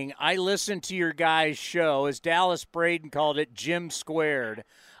morning, I listen to your guys' show, as Dallas Braden called it, Jim Squared.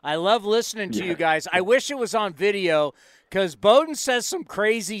 I love listening to you guys. I wish it was on video because Bowden says some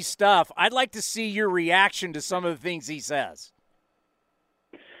crazy stuff. I'd like to see your reaction to some of the things he says.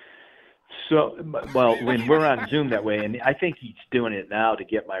 So, when we're on Zoom that way, and I think he's doing it now to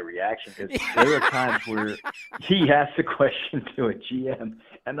get my reaction, because there are times where he asks a question to a GM,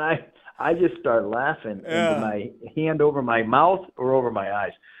 and I just start laughing into my hand over my mouth or over my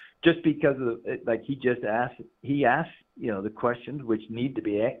eyes, just because of he asks the questions which need to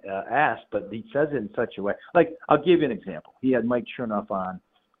be asked, but he says it in such a way. Like, I'll give you an example. He had Mike Chernoff on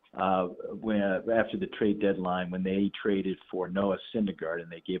after the trade deadline when they traded for Noah Syndergaard and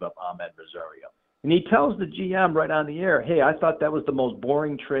they gave up Ahmed Rosario. And he tells the GM right on the air, hey, I thought that was the most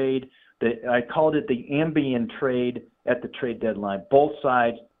boring trade. I called it the Ambien trade at the trade deadline. Both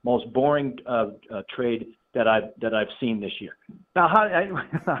sides, most boring trade that I've seen this year. Now,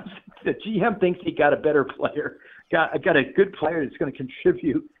 the GM thinks he got a better player, got a good player that's going to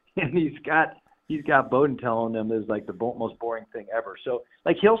contribute, and he's got Bowden telling him is like the most boring thing ever. So,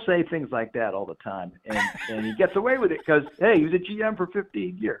 he'll say things like that all the time, and he gets away with it because, hey, he was a GM for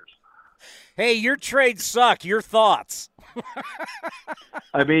 15 years. Hey, your trades suck. Your thoughts?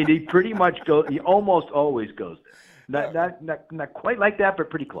 I mean, he almost always goes there. Not quite like that, but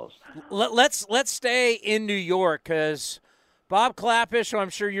pretty close. Let's stay in New York because Bob Klapisch, who I'm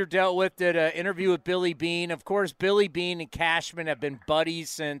sure you're dealt with, did an interview with Billy Beane. Of course, Billy Beane and Cashman have been buddies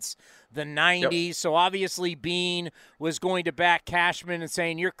since the 90s. Yep. So obviously Beane was going to back Cashman and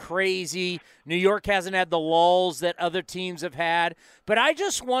saying, you're crazy. New York hasn't had the lulls that other teams have had. But I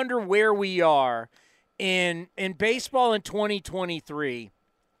just wonder where we are in baseball in 2023.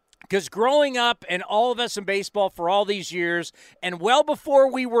 Because growing up, and all of us in baseball for all these years, and well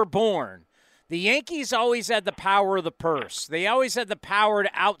before we were born, the Yankees always had the power of the purse. They always had the power to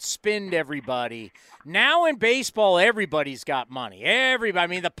outspend everybody. Now in baseball, everybody's got money. Everybody. I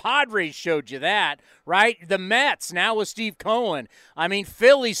mean, the Padres showed you that, right? The Mets, now with Steve Cohen. I mean,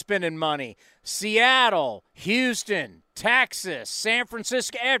 Philly spending money. Seattle, Houston, Texas, San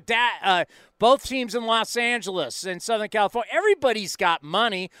Francisco, both teams in Los Angeles and Southern California. Everybody's got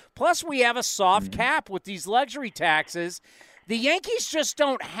money. Plus, we have a soft cap with these luxury taxes. The Yankees just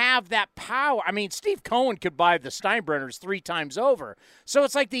don't have that power. I mean, Steve Cohen could buy the Steinbrenners 3 times over. So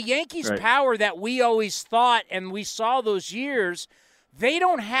it's like the Yankees' power that we always thought and we saw those years, they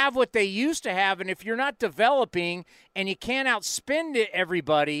don't have what they used to have. And if you're not developing and you can't outspend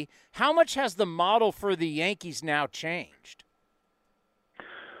everybody, how much has the model for the Yankees now changed?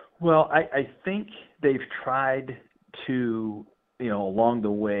 Well, I think they've tried to, along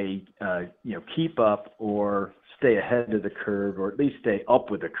the way, keep up or stay ahead of the curve, or at least stay up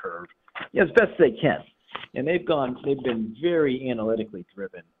with the curve, as best they can. And they've been very analytically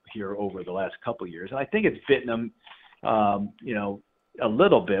driven here over the last couple of years. And I think it's bitten them, a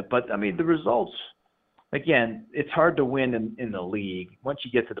little bit. But, I mean, the results, again, it's hard to win in the league. Once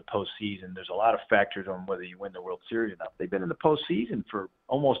you get to the postseason, there's a lot of factors on whether you win the World Series or not. They've been in the postseason for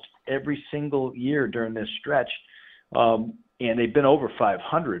almost every single year during this stretch. And they've been over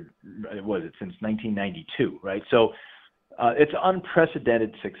 500, since 1992, right? So it's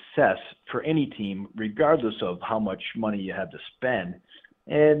unprecedented success for any team, regardless of how much money you have to spend.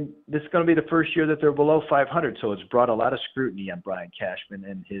 And this is going to be the first year that they're below 500, so it's brought a lot of scrutiny on Brian Cashman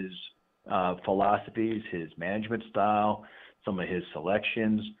and his philosophies, his management style, some of his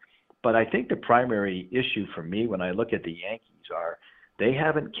selections. But I think the primary issue for me when I look at the Yankees are they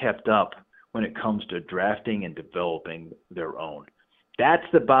haven't kept up when it comes to drafting and developing their own. That's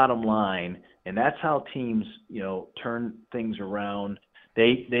the bottom line, and that's how teams, turn things around.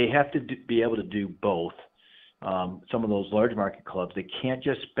 They have to be able to do both. Some of those large market clubs, they can't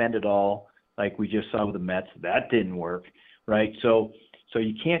just spend it all like we just saw with the Mets. That didn't work, right? So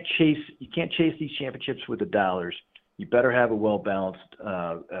you can't chase these championships with the dollars. You better have a well-balanced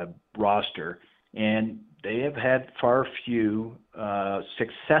roster, and they have had far few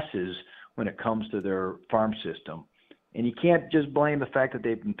successes when it comes to their farm system. And you can't just blame the fact that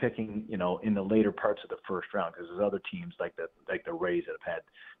they've been picking, in the later parts of the first round, because there's other teams like the Rays that have had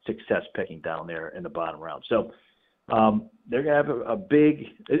success picking down there in the bottom round. So they're going to have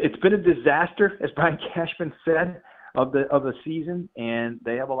it's been a disaster, as Brian Cashman said, of the season, and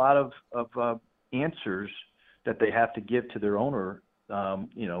they have a lot of answers that they have to give to their owner,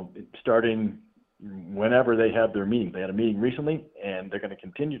 starting whenever they have their meeting. They had a meeting recently, and they're going to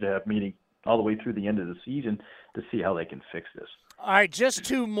continue to have meetings all the way through the end of the season to see how they can fix this. All right, just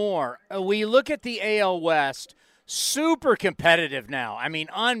two more. We look at the AL West, super competitive now. I mean,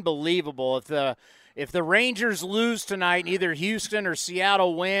 unbelievable. If the Rangers lose tonight, either Houston or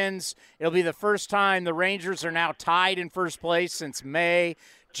Seattle wins, it'll be the first time the Rangers are now tied in first place since May.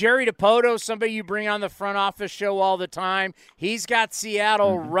 Jerry DiPoto, somebody you bring on the front office show all the time, he's got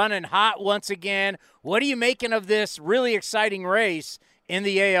Seattle running hot once again. What are you making of this really exciting race in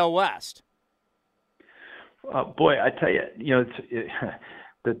the AL West? Boy, I tell you,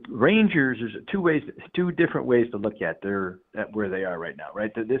 the Rangers. There's two different ways to look at where they are right now.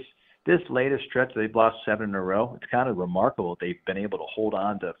 Right, this latest stretch, they've lost 7 in a row. It's kind of remarkable they've been able to hold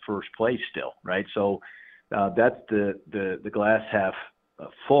on to first place still. Right, so that's the glass half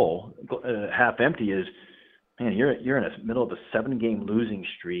full. Half empty is, man, you're in the middle of a 7-game losing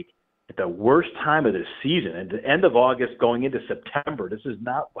streak at the worst time of the season, at the end of August going into September. This is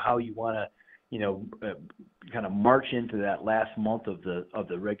not how you want to, kind of march into that last month of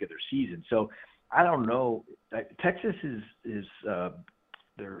the regular season. So I don't know. Texas is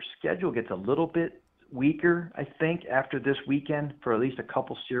their schedule gets a little bit weaker, I think, after this weekend for at least a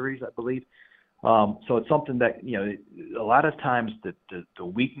couple series, I believe. So it's something that, a lot of times the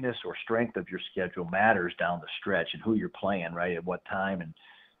weakness or strength of your schedule matters down the stretch and who you're playing, right, at what time.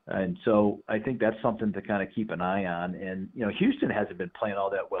 And so I think that's something to kind of keep an eye on. And, Houston hasn't been playing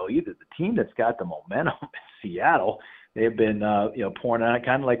all that well either. The team that's got the momentum is Seattle. They've been, pouring on it,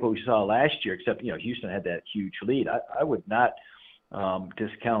 kind of like what we saw last year, except, Houston had that huge lead. I would not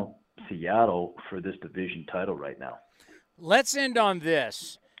discount Seattle for this division title right now. Let's end on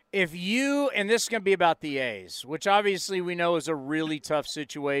this. If you, and this is going to be about the A's, which obviously we know is a really tough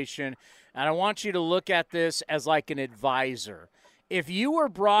situation, and I want you to look at this as like an advisor. If you were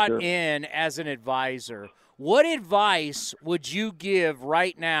brought in as an advisor, what advice would you give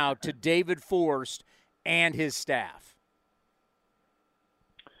right now to David Forst and his staff?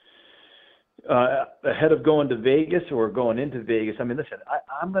 Ahead of going to Vegas or going into Vegas, I mean, listen,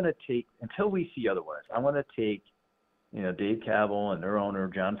 I'm going to take, until we see otherwise, I want to take, Dave Kaval and their owner,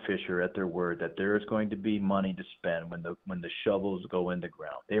 John Fisher, at their word that there is going to be money to spend when the shovels go in the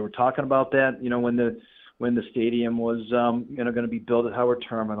ground. They were talking about that, when the stadium was, going to be built at Howard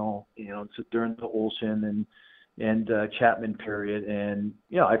Terminal, during the Olsen and Chapman period. And,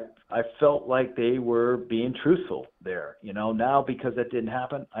 I felt like they were being truthful there. Now because that didn't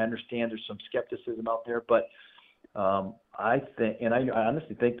happen, I understand there's some skepticism out there, but I think, and I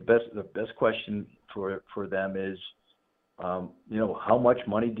honestly think the best question for them is, how much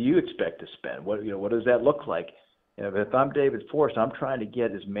money do you expect to spend? What does that look like? If I'm David Forst, I'm trying to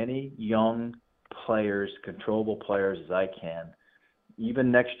get as many young players, controllable players as I can,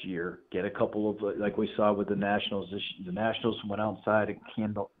 even next year, get a couple of, like we saw with the Nationals. The Nationals went outside of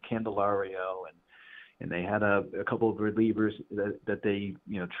Candelario, and they had a couple of relievers that they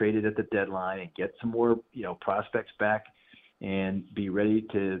traded at the deadline, and get some more prospects back, and be ready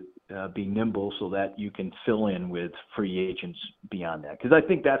to be nimble so that you can fill in with free agents beyond that. Because I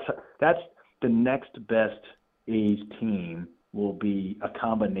think that's the next best A's team will be a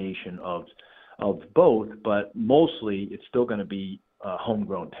combination of both, but mostly it's still going to be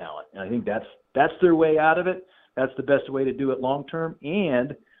homegrown talent. And I think that's their way out of it. That's the best way to do it long term.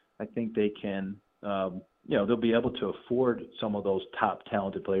 And I think they can, they'll be able to afford some of those top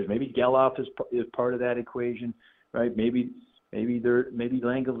talented players. Maybe Geloff is part of that equation, right? Maybe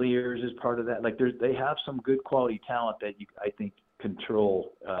Langoliers is part of that. Like they have some good quality talent that I think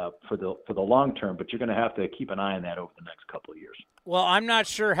control for the long term, but you're going to have to keep an eye on that over the next couple of years. Well, I'm not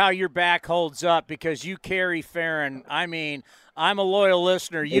sure how your back holds up because you carry Farron. I mean, I'm a loyal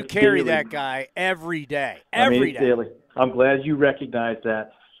listener. You carry daily. That guy every day. Every day. Daily. I'm glad you recognize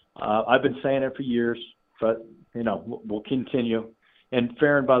that. I've been saying it for years, but, we'll continue. And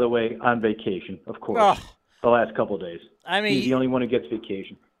Farron, by the way, on vacation, of course, the last couple of days. I mean, he's the only one who gets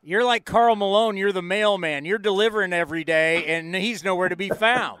vacation. You're like Karl Malone. You're the mailman. You're delivering every day, and he's nowhere to be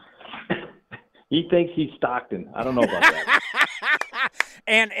found. He thinks he's Stockton. I don't know about that.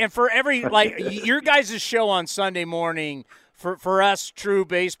 And for every your guys' show on Sunday morning, for us true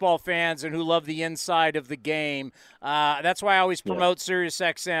baseball fans and who love the inside of the game, that's why I always promote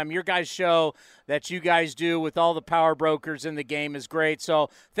SiriusXM. Your guys' show that you guys do with all the power brokers in the game is great. So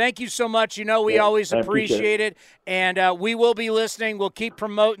thank you so much. We always appreciate it. And we will be listening. We'll keep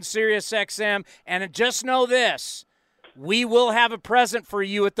promoting SiriusXM. And just know this, we will have a present for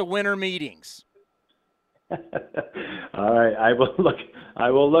you at the winter meetings. All right. I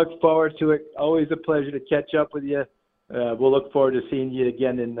will look forward to it. Always a pleasure to catch up with you. We'll look forward to seeing you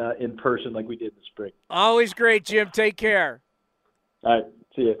again in person like we did in the spring. Always great, Jim. Take care. All right.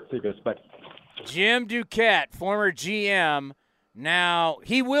 See you. See you guys. Bye. Jim Duquette, former GM. Now,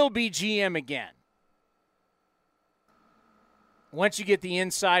 he will be GM again. Once you get the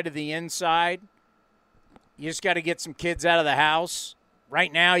inside of the inside, you just got to get some kids out of the house.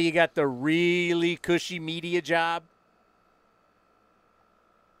 Right now, you got the really cushy media job.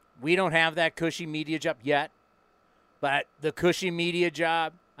 We don't have that cushy media job yet. But the cushy media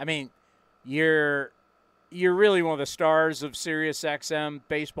job, I mean, you're really one of the stars of SiriusXM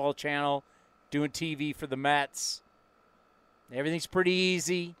baseball channel, doing TV for the Mets. Everything's pretty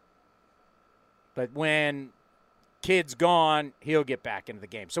easy. But when kid's gone, he'll get back into the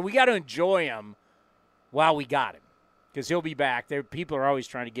game. So we got to enjoy him while we got him, because he'll be back. People are always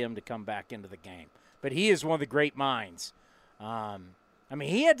trying to get him to come back into the game. But he is one of the great minds.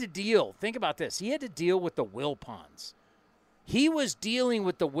 He had to deal. Think about this. He had to deal with the Wilpons. He was dealing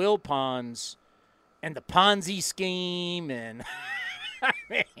with the Wilpons and the Ponzi scheme, and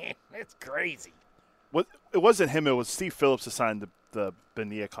it's crazy. It wasn't him. It was Steve Phillips who signed the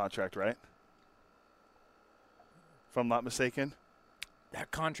Bonilla contract, right? If I'm not mistaken. That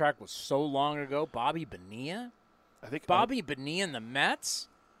contract was so long ago. Bobby Bonilla? I think Bobby Bonilla and the Mets?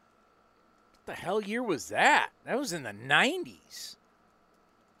 What the hell year was that? That was in the 90s.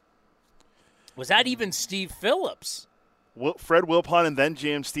 Was that even Steve Phillips? Fred Wilpon and then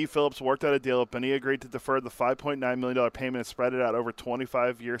GM Steve Phillips worked out a deal. Bonilla agreed to defer the $5.9 million payment and spread it out over a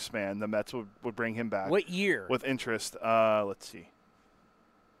 25-year span. The Mets would bring him back. What year? With interest. Let's see.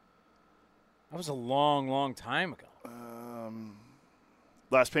 That was a long, long time ago.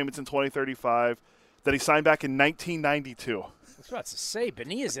 Last payment's in 2035. That he signed back in 1992. I was about to say,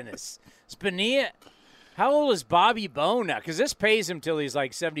 Bonilla's in his – is Bonilla – how old is Bobby Bone now? Because this pays him till he's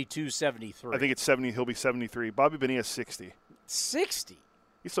like 72, 73. I think it's 70. He'll be 73. Bobby Bonilla's 60. 60?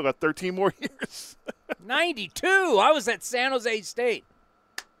 He's still got 13 more years. 92. I was at San Jose State.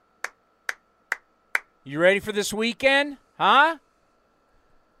 You ready for this weekend? Huh?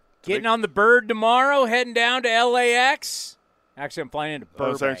 Getting on the Bird tomorrow, heading down to LAX. Actually, I'm flying into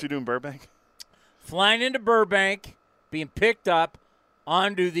Burbank. Aren't you doing Burbank? Flying into Burbank, being picked up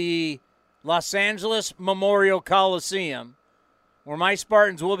onto the Los Angeles Memorial Coliseum, where my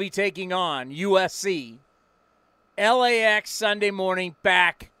Spartans will be taking on USC. LAX Sunday morning,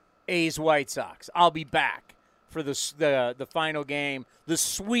 back A's White Sox. I'll be back for the final game, the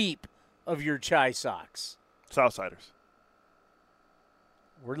sweep of your Chi Sox. Southsiders.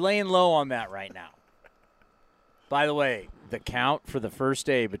 We're laying low on that right now. By the way, the count for the first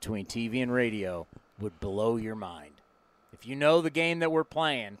day between TV and radio would blow your mind. If you know the game that we're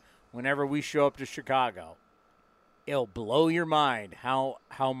playing, whenever we show up to Chicago, it'll blow your mind how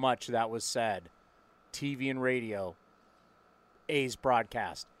much that was said, TV and radio, A's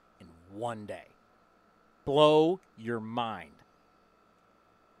broadcast in one day. Blow your mind.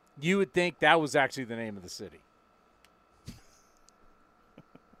 You would think that was actually the name of the city.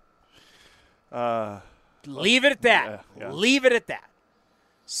 Leave it at that. Yeah. Leave it at that.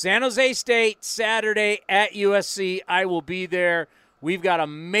 San Jose State, Saturday at USC. I will be there. We've got a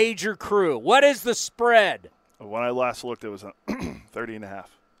major crew. What is the spread? When I last looked, it was 30.5.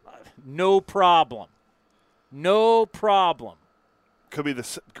 No problem. No problem. Could be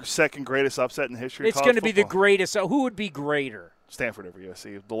the second greatest upset in the history of It's college going to be the football. greatest. Who would be greater? Stanford over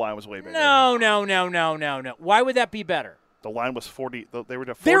USC. The line was way bigger. No. Why would that be better? The line was 40. They were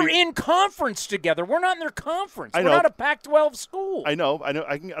to 40. They're in conference together. We're not in their conference. I We're know. not a Pac-12 school. I know.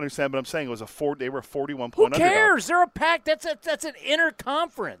 I can understand, but I'm saying it was they were a 41 Who point underdog. cares? They're a Pac. That's an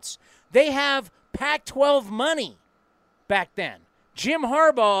interconference. They have Pac-12 money back then. Jim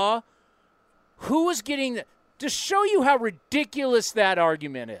Harbaugh, who was getting to show you how ridiculous that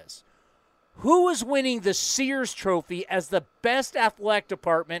argument is. Who was winning the Sears Trophy as the best athletic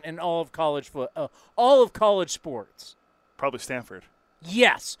department in all of college sports? Probably Stanford.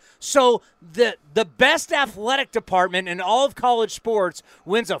 Yes. So the best athletic department in all of college sports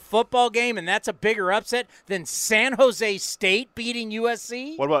wins a football game, and that's a bigger upset than San Jose State beating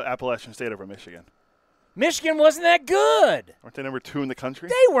USC? What about Appalachian State over Michigan? Michigan wasn't that good. Aren't they number 2 in the country?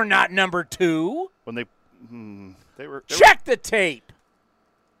 They were not number 2. When they were Check the tape.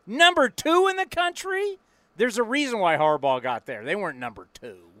 Number 2 in the country? There's a reason why Harbaugh got there. They weren't number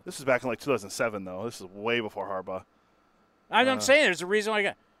 2. This is back in like 2007, though. This is way before Harbaugh. I'm saying there's a reason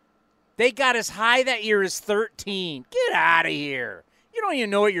why they got as high that year as 13. Get out of here. You don't even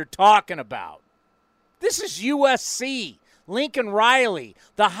know what you're talking about. This is USC. Lincoln Riley,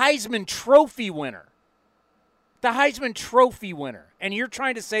 the Heisman Trophy winner. The Heisman Trophy winner. And you're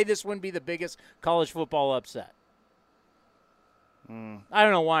trying to say this wouldn't be the biggest college football upset. I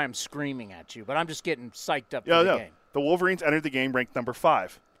don't know why I'm screaming at you, but I'm just getting psyched up for the game. The Wolverines entered the game ranked number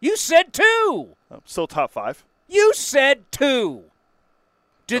 5. You said 2. Still top 5. You said 2.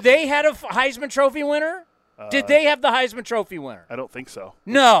 Did they have a Heisman Trophy winner? Did they have the Heisman Trophy winner? I don't think so.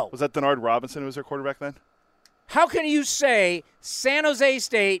 No. Was that Denard Robinson who was their quarterback then? How can you say San Jose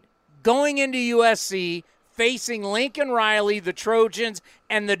State going into USC facing Lincoln Riley, the Trojans,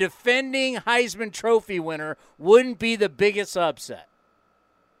 and the defending Heisman Trophy winner wouldn't be the biggest upset?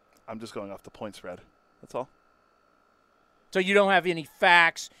 I'm just going off the point spread. That's all. So you don't have any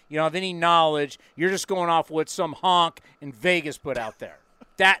facts, you don't have any knowledge. You're just going off what some honk in Vegas put out there.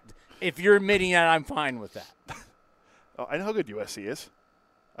 That, if you're admitting that, I'm fine with that. Oh, I know how good USC is.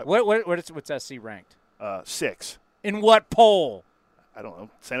 What's SC ranked? 6. In what poll? I don't know.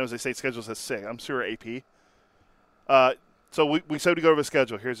 San Jose State schedule says 6. I'm sure AP. So we said to go over the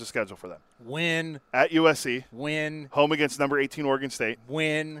schedule. Here's the schedule for them. Win. At USC. Win. Home against number 18 Oregon State.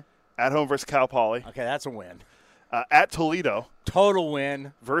 Win. At home versus Cal Poly. Okay, that's a win. At Toledo. Total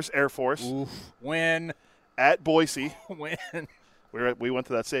win. Versus Air Force. Oof. Win. At Boise. Win. We went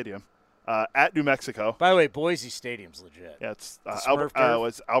to that stadium. At New Mexico. By the way, Boise Stadium's legit. Yeah, it's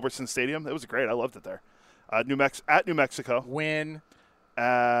was Albertson Stadium. It was great. I loved it there. At New Mexico. Win.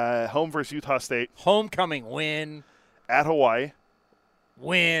 Home versus Utah State. Homecoming. Win. At Hawaii.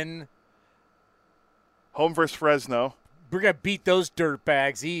 Win. Home versus Fresno. We're going to beat those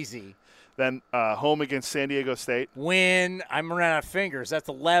dirtbags easy. Then home against San Diego State. Win. I'm running out of fingers. That's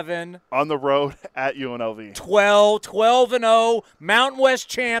 11. On the road at UNLV. 12-0. Mountain West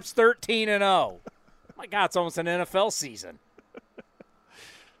champs, 13-0. My God, it's almost an NFL season.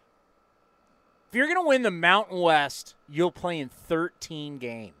 If you're going to win the Mountain West, you'll play in 13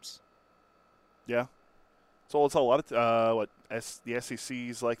 games. Yeah. So it's a lot of the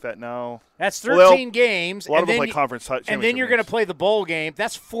SEC's like that now. That's 13 games. A lot of them play conference championship and then you're going to games. play the bowl game.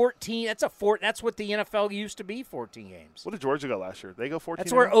 That's 14. That's what the NFL used to be, 14 games. What did Georgia go last year? They go 14.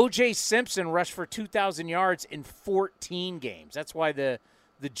 That's where O.J. Simpson rushed for 2,000 yards in 14 games. That's why the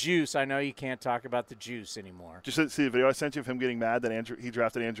juice. I know you can't talk about the juice anymore. Just see the video I sent you of him getting mad that he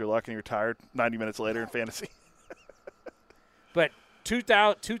drafted Andrew Luck and he retired 90 minutes later in fantasy. But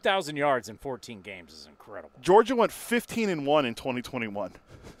 2,000 yards in 14 games is incredible. Georgia went 15-1 in 2021.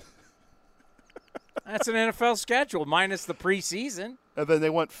 That's an NFL schedule minus the preseason. And then they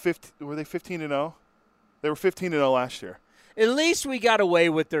went 15. Were they 15-0? They were 15-0 last year. At least we got away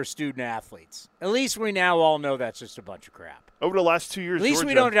with their student athletes. At least we now all know that's just a bunch of crap. Over the last 2 years, At least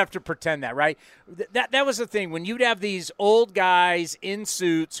we don't have to pretend that, right? That was the thing. When you'd have these old guys in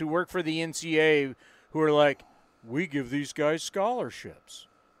suits who work for the NCAA who are like, we give these guys scholarships.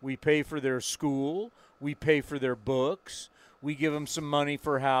 We pay for their school. We pay for their books. We give them some money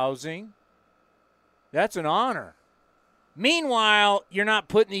for housing. That's an honor. Meanwhile, you're not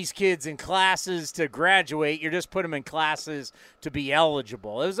putting these kids in classes to graduate. You're just putting them in classes to be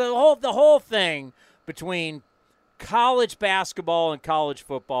eligible. It was the whole thing between college basketball and college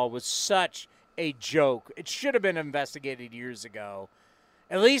football was such a joke. It should have been investigated years ago.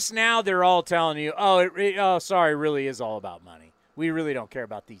 At least now they're all telling you, sorry, it really is all about money. We really don't care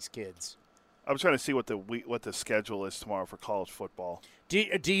about these kids. I'm trying to see what the schedule is tomorrow for college football.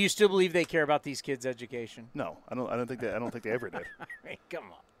 Do you still believe they care about these kids' education? No, I don't think they ever did. I mean, come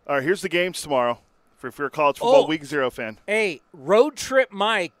on. All right, here's the games tomorrow if you're a college football Week 0 fan. Hey, Road Trip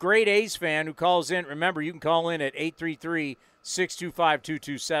Mike, great A's fan who calls in. Remember, you can call in at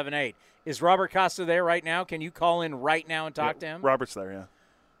 833-625-2278. Is Robert Costa there right now? Can you call in right now and talk to him? Robert's there, yeah.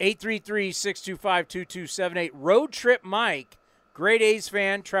 833-625-2278. Road Trip Mike, great A's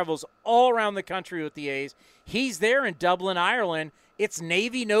fan, travels all around the country with the A's. He's there in Dublin, Ireland. It's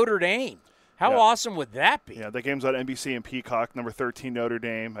Navy Notre Dame. How awesome would that be? Yeah, that game's on NBC and Peacock, number 13 Notre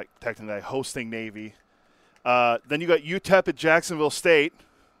Dame, technically hosting Navy. Then you got UTEP at Jacksonville State.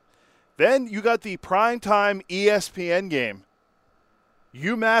 Then you got the primetime ESPN game,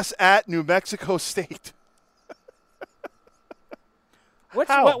 UMass at New Mexico State.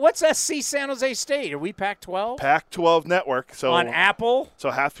 What's SC San Jose State? Are we Pac-12? Pac-12 network. So on Apple?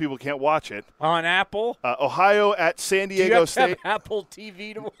 So half people can't watch it. On Apple? Ohio at San Diego State. Do you have Apple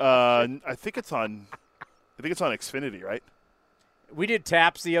TV to watch I think it's on Xfinity, right? We did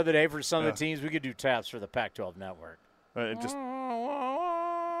taps the other day for some of the teams. We could do taps for the Pac-12 network. I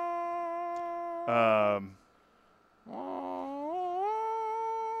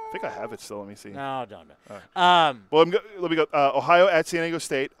think I have it still. Let me see. No, don't. Right. Let me go. Ohio at San Diego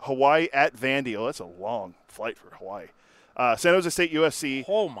State. Hawaii at Vandy. Oh, that's a long flight for Hawaii. San Jose State, USC.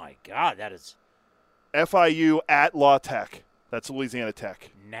 Oh, my God. That is. FIU at La Tech. That's Louisiana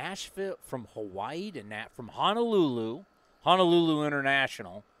Tech. Nashville from Hawaii to from Honolulu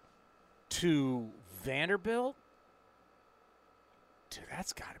International to Vanderbilt. Dude,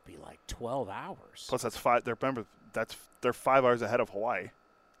 that's got to be like 12 hours. Plus, that's 5. They're 5 hours ahead of Hawaii.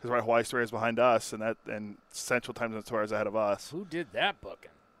 Because Hawaii's 3 hours behind us, and Central Time is 2 hours ahead of us. Who did that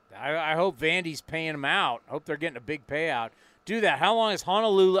booking? I hope Vandy's paying them out. I hope they're getting a big payout. Do that. How long is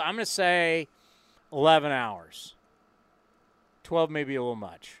Honolulu? I'm going to say 11 hours. 12 may be a little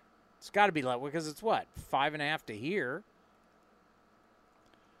much. It's got to be like, because it's what, 5.5 to here?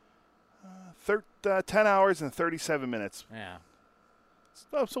 10 hours and 37 minutes. Yeah.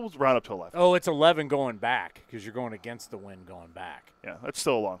 So we'll round up to 11. Oh, it's 11 going back because you're going against the wind going back. Yeah, that's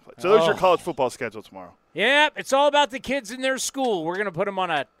still a long flight. So there's your college football schedule tomorrow. Yep, it's all about the kids in their school. We're going to put them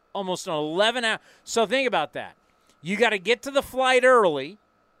on almost an 11-hour. So think about that. You got to get to the flight early.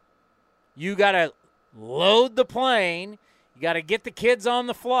 You got to load the plane. You got to get the kids on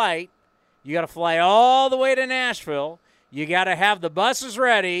the flight. You got to fly all the way to Nashville. You got to have the buses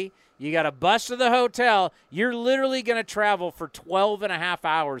ready. You got a bus to the hotel. You're literally going to travel for 12 and a half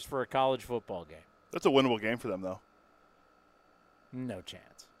hours for a college football game. That's a winnable game for them, though. No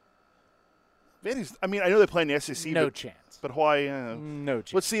chance. Vandy's, I know they play in the SEC. No chance. But Hawaii, no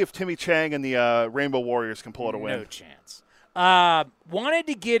chance. Let's see if Timmy Chang and the Rainbow Warriors can pull out a win. No chance. Wanted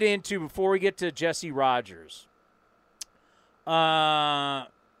to get into, before we get to Jesse Rogers, I'll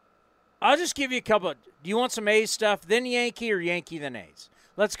just give you a couple. Do you want some A's stuff, then Yankee, or Yankee, then A's?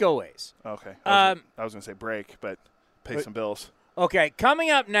 Let's go A's. Okay. I was going to say break, but pay some bills. Okay, coming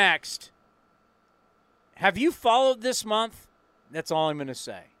up next, have you followed this month? That's all I'm going to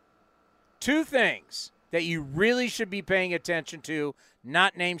say. 2 things that you really should be paying attention to,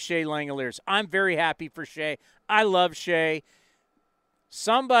 not named Shea Langoliers. I'm very happy for Shea. I love Shea.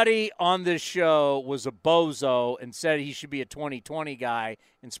 Somebody on this show was a bozo and said he should be a 2020 guy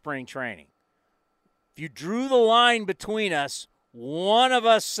in spring training. If you drew the line between us, one of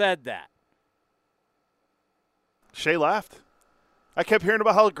us said that. Shea laughed. I kept hearing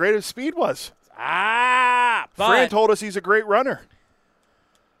about how great his speed was. But Fran told us he's a great runner.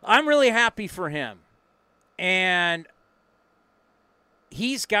 I'm really happy for him. And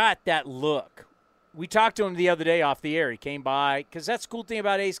he's got that look. We talked to him the other day off the air. He came by, because that's the cool thing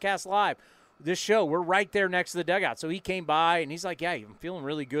about A's Cast Live. This show, we're right there next to the dugout. So he came by, and he's like, yeah, I'm feeling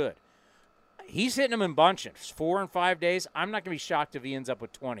really good. He's hitting them in bunches, 4 and 5 days. I'm not going to be shocked if he ends up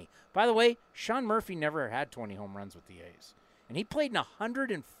with 20. By the way, Sean Murphy never had 20 home runs with the A's. And he played in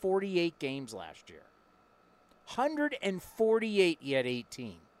 148 games last year. 148, he had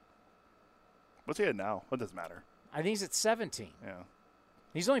 18. What's he at now? What does matter? I think he's at 17. Yeah.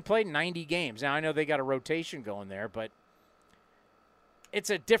 He's only played 90 games. Now, I know they got a rotation going there, but it's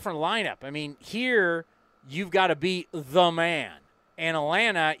a different lineup. I mean, here you've got to be the man. And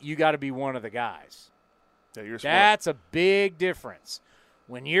Atlanta, you got to be one of the guys. Yeah, you're smart. That's a big difference.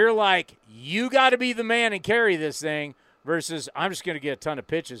 When you're like, you got to be the man and carry this thing versus I'm just going to get a ton of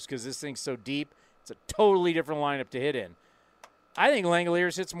pitches because this thing's so deep. It's a totally different lineup to hit in. I think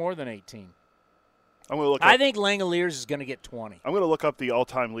Langoliers hits more than 18. I think Langoliers is going to get 20. I'm going to look up the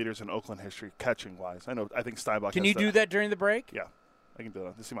all-time leaders in Oakland history catching-wise. I think Steinbach Can you do that during the break? Yeah, I can do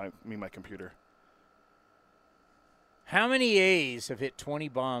that. This is my computer. How many A's have hit 20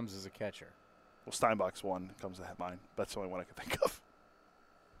 bombs as a catcher? Well, Steinbach's one comes to mind. That's the only one I can think of.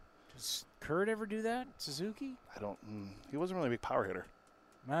 Does Kurt ever do that? Suzuki? He wasn't really a big power hitter.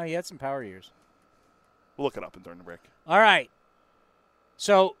 No, he had some power years. We'll look it up during the break. All right.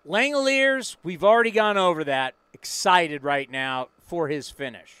 So, Langoliers, we've already gone over that. Excited right now for his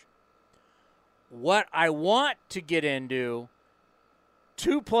finish. What I want to get into,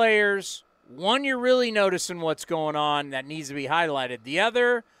 2 players. One, you're really noticing what's going on that needs to be highlighted. The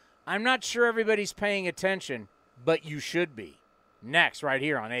other, I'm not sure everybody's paying attention, but you should be. Next, right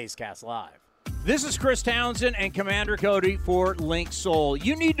here on A's Cast Live. This is Chris Townsend and Commander Cody for Link Soul.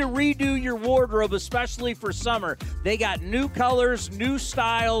 You need to redo your wardrobe, especially for summer. They got new colors, new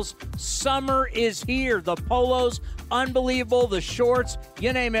styles. Summer is here. The polos, unbelievable. The shorts,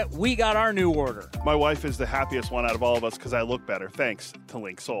 you name it, we got our new order. My wife is the happiest one out of all of us because I look better, thanks to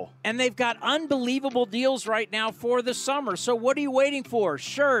Link Soul. And they've got unbelievable deals right now for the summer. So what are you waiting for?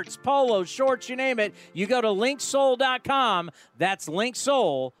 Shirts, polos, shorts, you name it. You go to linksoul.com. That's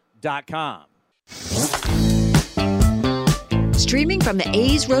linksoul.com. Streaming from the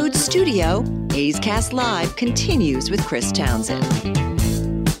A's Road studio, A's Cast Live continues with Chris Townsend.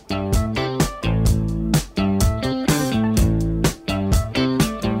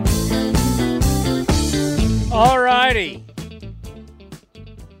 All righty.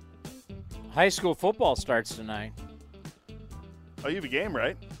 High school football starts tonight. Oh, you have a game,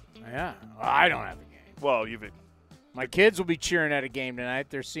 right? Yeah. I don't have a game. Well, My kids will be cheering at a game tonight.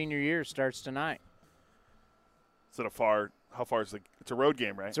 Their senior year starts tonight. Is it how far is it's a road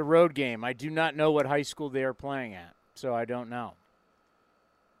game, right? It's a road game. I do not know what high school they are playing at, so I don't know.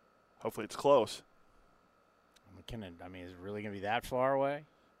 Hopefully it's close. Is it really going to be that far away?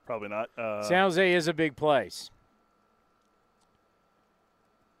 Probably not. San Jose is a big place.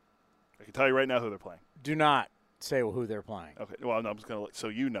 I can tell you right now who they're playing. Do not say who they're playing. Okay. Well, no, I'm just going to so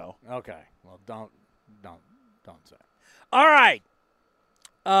you know. Okay. Well, don't say. All right.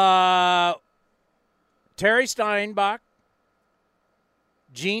 Terry Steinbach,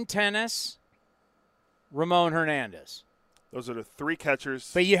 Gene Tennis, Ramon Hernandez. Those are the 3 catchers.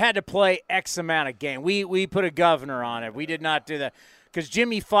 But you had to play X amount of game. We put a governor on it. We did not do that because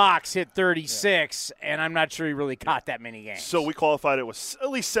Jimmy Fox hit 36, and I'm not sure he really caught that many games. So we qualified it with at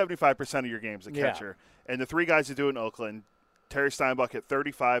least 75% of your games a catcher. And the 3 guys that do it in Oakland, Terry Steinbach hit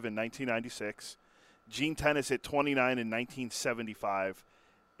 35 in 1996. Gene Tennis hit 29 in 1975,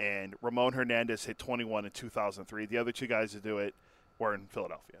 and Ramon Hernandez hit 21 in 2003. The other 2 guys that do it were in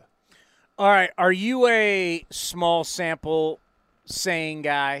Philadelphia. All right. Are you a small sample saying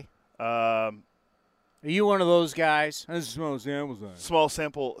guy? Are you one of those guys? This is small sample size. Small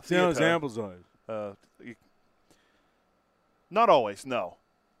sample. Small sample size. Not always, no.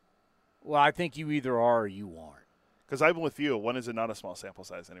 Well, I think you either are or you aren't. Because I'm with you. When is it not a small sample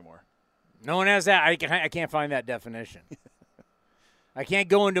size anymore? No one has that. I can't find that definition. I can't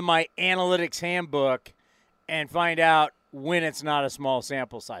go into my analytics handbook and find out when it's not a small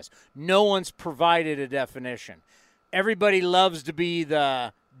sample size. No one's provided a definition. Everybody loves to be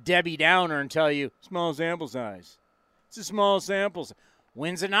the Debbie Downer and tell you, small sample size. It's a small sample size.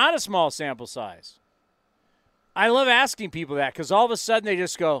 When's it not a small sample size? I love asking people that because all of a sudden they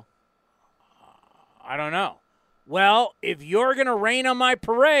just go, I don't know. Well, if you're going to rain on my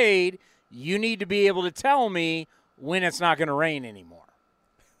parade, you need to be able to tell me when it's not going to rain anymore.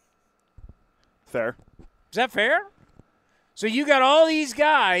 Fair. Is that fair? So you got all these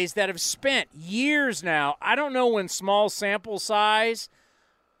guys that have spent years now. I don't know when small sample size.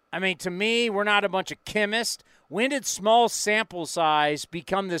 I mean, to me, we're not a bunch of chemists. When did small sample size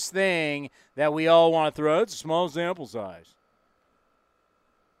become this thing that we all want to throw? It's a small sample size.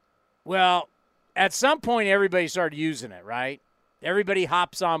 Well, at some point, everybody started using it, right? Everybody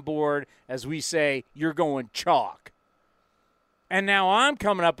hops on board as we say, you're going chalk. And now I'm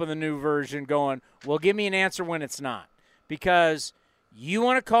coming up with a new version going, well, give me an answer when it's not. Because you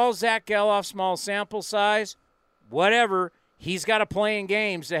want to call Zach Geloff small sample size, whatever. He's got to play in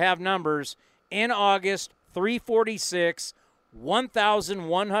games to have numbers. In August, 346,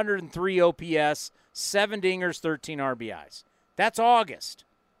 1,103 OPS, 7 dingers, 13 RBIs. That's August.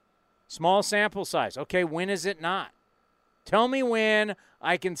 Small sample size. Okay, when is it not? Tell me when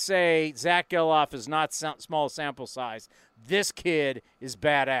I can say Zach Geloff is not small sample size. This kid is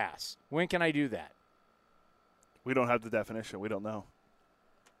badass. When can I do that? We don't have the definition. We don't know.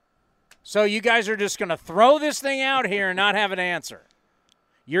 So you guys are just going to throw this thing out here and not have an answer.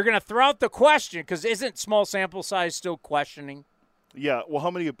 You're going to throw out the question because isn't small sample size still questioning? Yeah. Well, how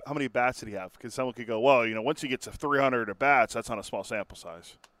many bats did he have? Because someone could go, well, once he gets to 300 at bats, that's not a small sample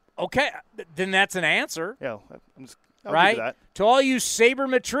size. Okay, then that's an answer. Yeah, I'll right? give you that. To all you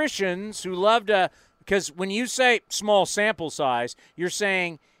sabermetricians who love to, because when you say small sample size, you're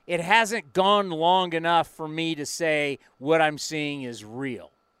saying it hasn't gone long enough for me to say what I'm seeing is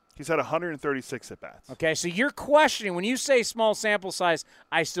real. He's had 136 at-bats. Okay, so you're questioning. When you say small sample size,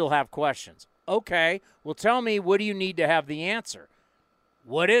 I still have questions. Okay, well, tell me, what do you need to have the answer?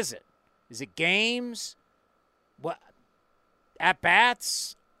 What is it? Is it games? What?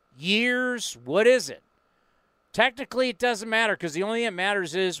 At-bats? Years? What is it? Technically, it doesn't matter because the only thing that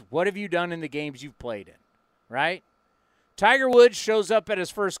matters is what have you done in the games you've played in, right? Tiger Woods shows up at his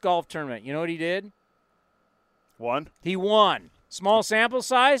first golf tournament. You know what he did? Won? He won. Small sample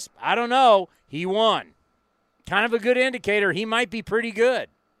size? I don't know. He won. Kind of a good indicator. He might be pretty good.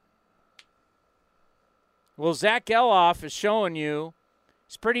 Well, Zach Geloff is showing you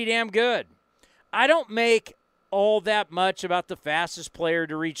he's pretty damn good. I don't make all that much about the fastest player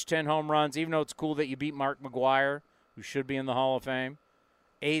to reach 10 home runs, even though it's cool that you beat Mark McGwire, who should be in the Hall of Fame.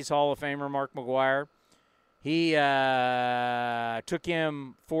 A's Hall of Famer Mark McGwire. He took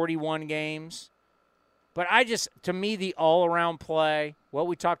him 41 games. But to me, the all-around play, what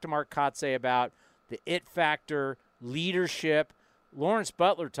we talked to Mark Kotsay about, the it factor, leadership, Lawrence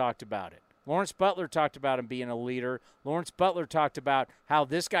Butler talked about it. Lawrence Butler talked about him being a leader. Lawrence Butler talked about how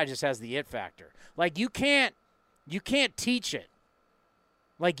this guy just has the it factor. Like, you can't teach it.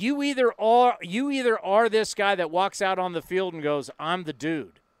 Like, you either are this guy that walks out on the field and goes, I'm the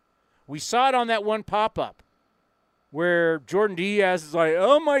dude. We saw it on that one pop-up where Jordan Diaz is like,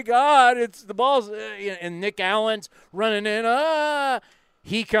 oh, my God, it's the ball's and Nick Allen's running in.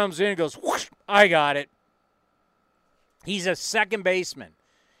 He comes in and goes, whoosh, I got it. He's a second baseman.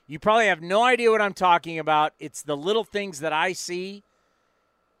 You probably have no idea what I'm talking about. It's the little things that I see.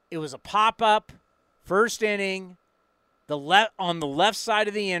 It was a pop-up, first inning, on the left side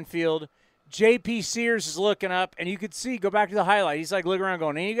of the infield. J.P. Sears is looking up, and you could see, go back to the highlight. He's like looking around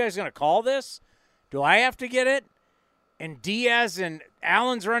going, are you guys going to call this? Do I have to get it? And Diaz and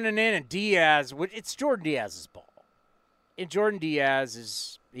Allen's running in, and Diaz, it's Jordan Diaz's ball. And Jordan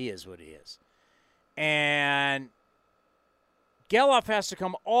Diaz he is what he is. And Geloff has to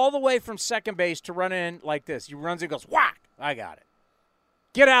come all the way from second base to run in like this. He runs and goes, whack, I got it.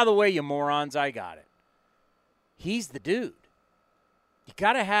 Get out of the way, you morons, I got it. He's the dude. You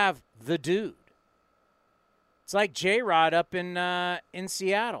got to have the dude. It's like J-Rod up in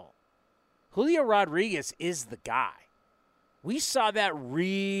Seattle. Julio Rodriguez is the guy. We saw that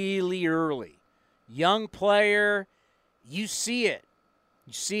really early. Young player, you see it.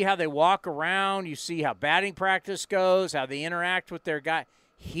 You see how they walk around. You see how batting practice goes, how they interact with their guy.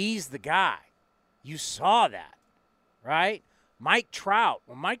 He's the guy. You saw that, right? Mike Trout.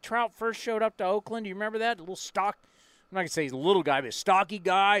 When Mike Trout first showed up to Oakland, do you remember that? A little stock, I'm not going to say he's a little guy, but a stocky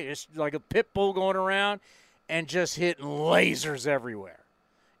guy, just like a pit bull going around and just hitting lasers everywhere.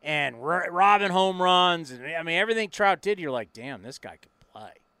 And robbing home runs. And I mean, everything Trout did, you're like, damn, this guy could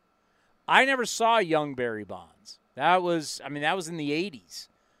play. I never saw young Barry Bonds. That was in the 80s.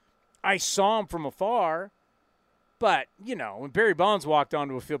 I saw him from afar. But, when Barry Bonds walked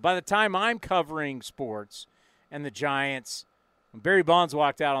onto a field, by the time I'm covering sports and the Giants, when Barry Bonds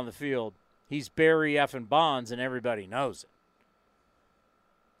walked out on the field, he's Barry effing Bonds, and everybody knows it.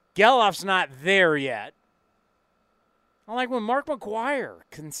 Geloff's not there yet. I like when Mark McGwire,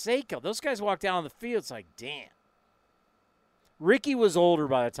 Canseco, those guys walked out on the field, it's like, damn. Ricky was older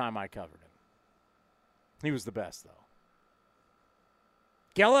by the time I covered him. He was the best, though.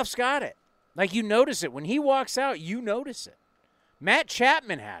 Geloff's got it. Like, you notice it. When he walks out, you notice it. Matt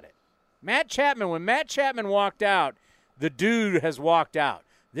Chapman had it. When Matt Chapman walked out, the dude has walked out.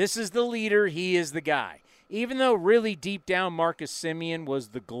 This is the leader. He is the guy. Even though really deep down Marcus Semien was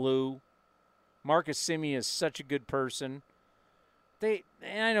the glue. Marcus Semien is such a good person. I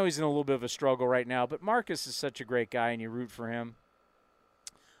know he's in a little bit of a struggle right now, but Marcus is such a great guy, and you root for him.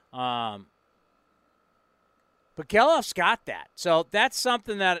 But Geloff's got that. So that's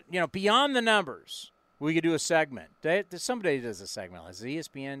something that, beyond the numbers, we could do a segment. Somebody does a segment. Like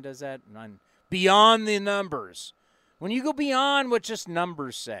ESPN does that. Beyond the numbers. When you go beyond what just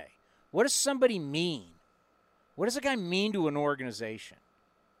numbers say, what does somebody mean? What does a guy mean to an organization?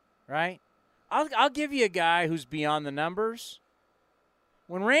 Right? I'll give you a guy who's beyond the numbers.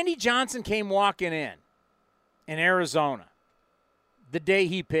 When Randy Johnson came walking in Arizona, the day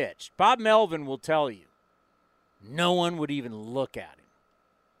he pitched, Bob Melvin will tell you, no one would even look at him.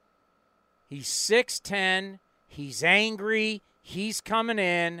 He's 6'10", he's angry, he's coming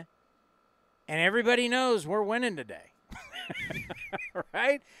in, and everybody knows we're winning today.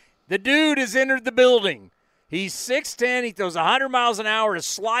 Right? The dude has entered the building. He's 6'10", he throws 100 miles an hour, his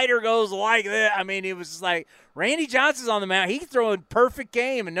slider goes like that. I mean, it was just like, Randy Johnson's on the mound. He's throwing perfect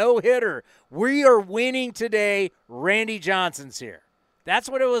game, a no-hitter. We are winning today. Randy Johnson's here. That's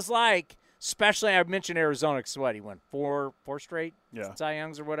what it was like, especially I mentioned Arizona because what, he won four straight Cy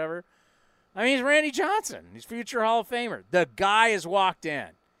Youngs or whatever. I mean, he's Randy Johnson. He's future Hall of Famer. The guy has walked in.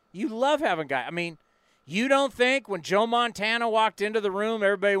 You love having guys. I mean, you don't think when Joe Montana walked into the room,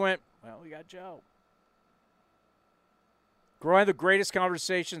 everybody went, well, we got Joe. One of the greatest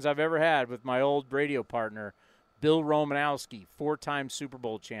conversations I've ever had with my old radio partner, Bill Romanowski, 4-time Super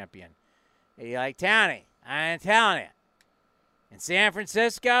Bowl champion. He's like, Tony, I'm telling you, in San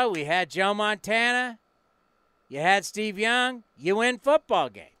Francisco, we had Joe Montana, you had Steve Young, you win football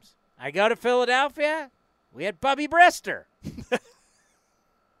games. I go to Philadelphia, we had Bubby Brister.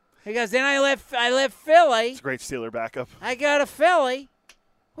 He goes, then I left Philly. It's a great Steeler backup. I go to Philly,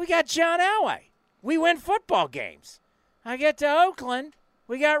 we got John Elway. We win football games. I get to Oakland,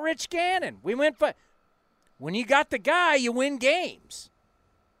 we got Rich Gannon. We win when you got the guy, you win games,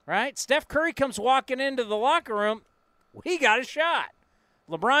 right? Steph Curry comes walking into the locker room, we got a shot.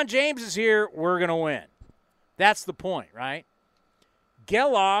 LeBron James is here, we're going to win. That's the point, right?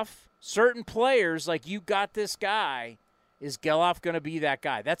 Geloff, certain players, like you got this guy, is Geloff going to be that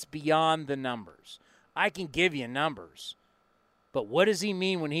guy? That's beyond the numbers. I can give you numbers, but what does he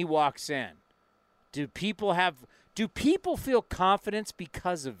mean when he walks in? Do people feel confidence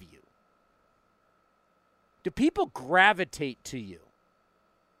because of you? Do people gravitate to you?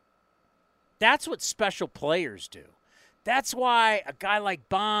 That's what special players do. That's why a guy like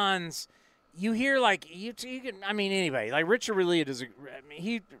Bonds, you hear like you can. I mean, anybody like Richard really does.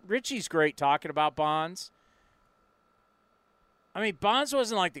 Richie's great talking about Bonds. I mean, Bonds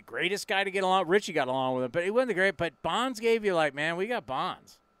wasn't like the greatest guy to get along. Richie got along with him, but he wasn't the great. But Bonds gave you like, man, we got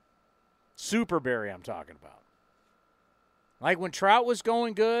Bonds. Superberry, I'm talking about. Like when Trout was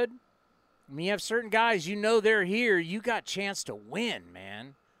going good, I mean, you have certain guys, you know they're here. You got a chance to win,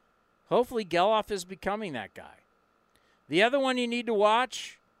 man. Hopefully Geloff is becoming that guy. The other one you need to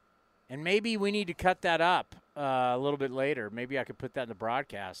watch, and maybe we need to cut that up a little bit later. Maybe I could put that in the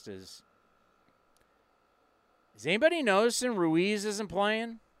broadcast, is anybody noticing Ruiz isn't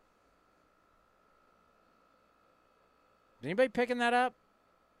playing? Is anybody picking that up?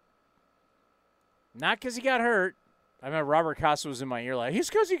 Not because he got hurt. I remember Robert Costa was in my ear like, he's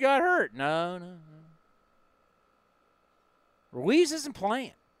because he got hurt. No. Ruiz isn't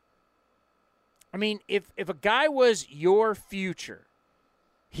playing. I mean, if a guy was your future,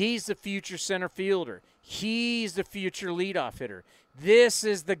 he's the future center fielder. He's the future leadoff hitter. This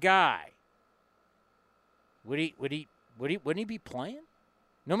is the guy. Wouldn't he be playing?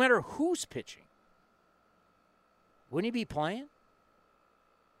 No matter who's pitching. Wouldn't he be playing?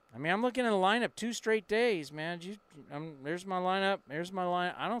 I mean, I'm looking at the lineup 2 straight days, man. There's my lineup. There's my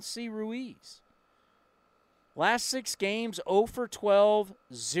lineup. I don't see Ruiz. Last 6 games, 0 for 12,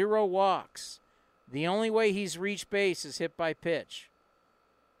 0 walks. The only way he's reached base is hit by pitch.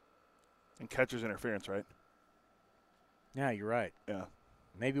 And catcher's interference, right? Yeah, you're right. Yeah.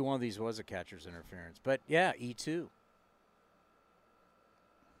 Maybe one of these was a catcher's interference. But, yeah, E2.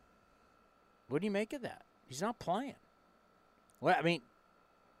 What do you make of that? He's not playing. Well, I mean,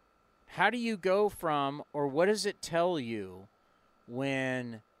 how do you go from, or what does it tell you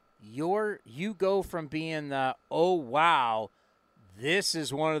when you go from being the, oh, wow, this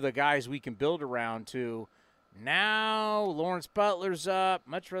is one of the guys we can build around to, now Lawrence Butler's up.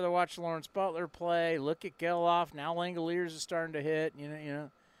 Much rather watch Lawrence Butler play. Look at Geloff. Now Langoliers is starting to hit. You know.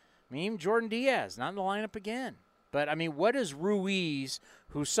 I mean, even Jordan Diaz, not in the lineup again. But, I mean, what is Ruiz,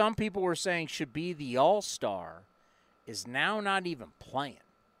 who some people were saying should be the all-star, is now not even playing?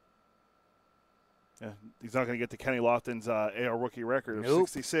 Yeah, he's not going to get to Kenny Lofton's AL rookie record of Nope.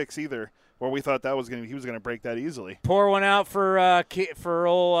 66 either, where we thought he was going to break that easily. Pour one out for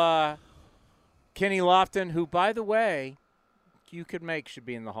old Kenny Lofton, who, by the way, you could make should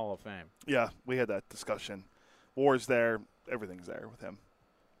be in the Hall of Fame. Yeah, we had that discussion. War's there. Everything's there with him.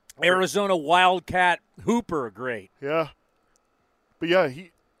 Arizona Wildcat Hooper, great. Yeah. But, yeah,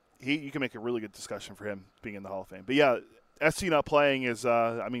 you can make a really good discussion for him being in the Hall of Fame. But, yeah, SC not playing is,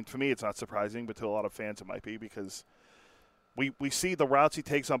 I mean, for me it's not surprising, but to a lot of fans it might be because We see the routes he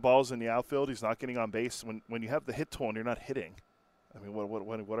takes on balls in the outfield. He's not getting on base. When you have the hit tool and you're not hitting, I mean,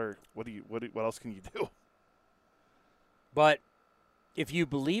 what else can you do? But if you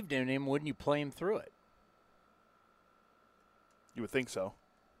believed in him, wouldn't you play him through it? You would think so.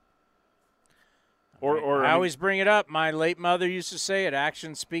 I always bring it up. My late mother used to say it,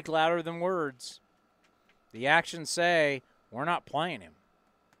 actions speak louder than words. The actions say, we're not playing him.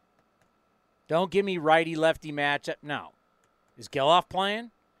 Don't give me righty-lefty matchup. No. Is Geloff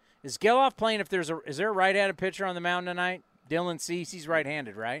playing? Is Geloff playing if is there a right-handed pitcher on the mound tonight? Dylan Cease, he's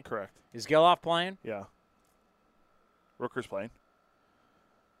right-handed, right? Correct. Is Geloff playing? Yeah. Rooker's playing.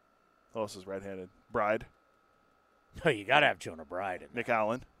 Who else is right-handed? Bride. No, you got to have Jonah Bride in there. Nick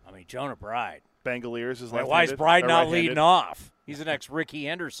Allen. I mean, Jonah Bride. Bangaliers is left-handed. Why is Bride not leading off? He's the next Ricky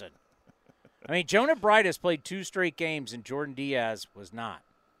Henderson. I mean, Jonah Bride has played 2 straight games, and Jordan Diaz was not.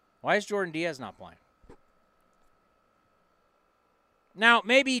 Why is Jordan Diaz not playing? Now,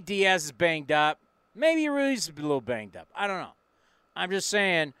 maybe Diaz is banged up. Maybe Ruiz is a little banged up. I don't know. I'm just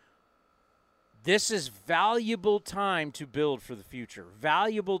saying this is valuable time to build for the future.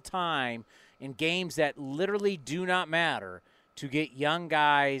 Valuable time in games that literally do not matter to get young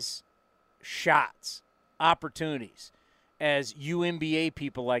guys shots, opportunities. As you NBA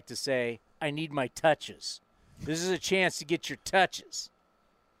people like to say, I need my touches. This is a chance to get your touches.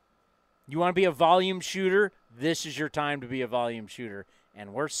 You want to be a volume shooter? This is your time to be a volume shooter.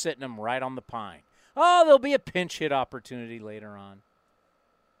 And we're sitting them right on the pine. Oh, there'll be a pinch hit opportunity later on.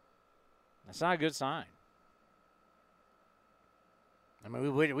 That's not a good sign. I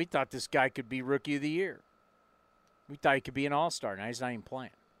mean, we thought this guy could be Rookie of the Year. We thought he could be an all-star. Now he's not even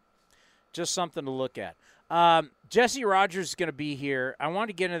playing. Just something to look at. Jesse Rogers is going to be here. I want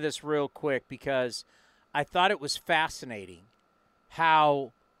to get into this real quick because I thought it was fascinating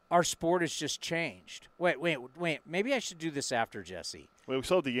how our sport has just changed. Wait. Maybe I should do this after Jesse. Wait, we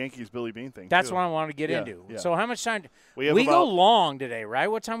still have the Yankees Billy Bean thing. That's too. what I want to get into. Yeah. So how much time? We go long today, right?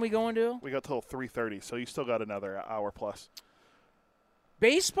 What time we going to? We got till 3:30, so you still got another hour plus.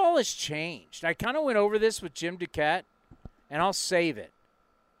 Baseball has changed. I kind of went over this with Jim Duquette, and I'll save it.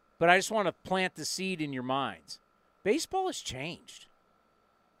 But I just want to plant the seed in your minds. Baseball has changed.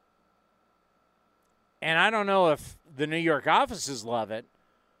 And I don't know if the New York offices love it,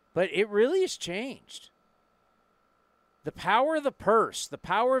 but it really has changed. The power of the purse, the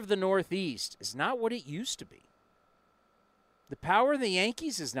power of the Northeast is not what it used to be. The power of the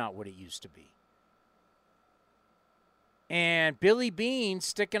Yankees is not what it used to be. And Billy Bean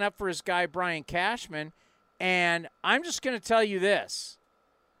sticking up for his guy Brian Cashman. And I'm just going to tell you this.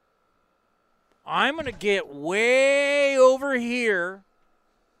 I'm going to get way over here.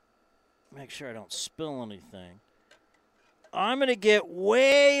 Make sure I don't spill anything. I'm going to get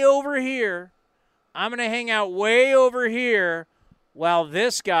way over here. I'm going to hang out way over here while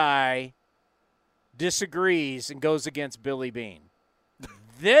this guy disagrees and goes against Billy Bean.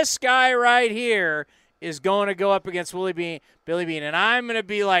 This guy right here is going to go up against Billy Bean, and I'm going to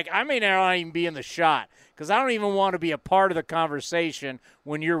be like, I may not even be in the shot because I don't even want to be a part of the conversation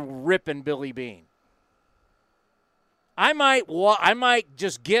when you're ripping Billy Bean. I might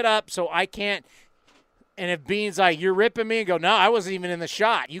just get up so I can't, and if Bean's like, you're ripping me, and go, no, I wasn't even in the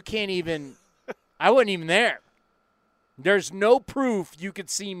shot. You can't even, I wasn't even there. There's no proof you could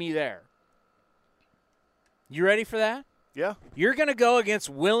see me there. You ready for that? Yeah. You're going to go against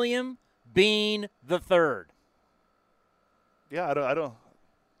William Bean III. Yeah, I don't.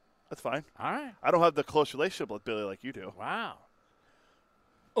 That's fine. All right. I don't have the close relationship with Billy like you do. Wow.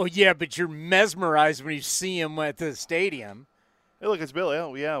 Oh, yeah, but you're mesmerized when you see him at the stadium. Hey, look, it's Billy.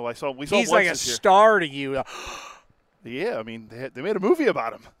 Oh, yeah, we saw him He's once like a this year. star to you. Yeah, I mean, they made a movie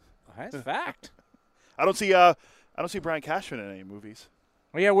about him. That's a fact. I don't see Brian Cashman in any movies.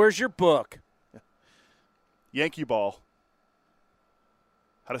 Well, yeah, where's your book? Yankee Ball.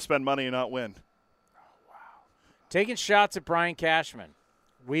 How to spend money and not win. Taking shots at Brian Cashman.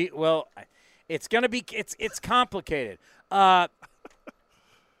 It's going to be it's complicated.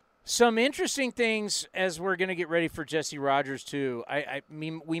 Some interesting things as we're going to get ready for Jesse Rogers too. I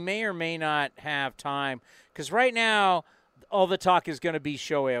mean, we may or may not have time because right now all the talk is going to be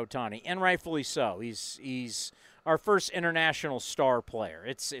Shohei Ohtani, and rightfully so. He's our first international star player.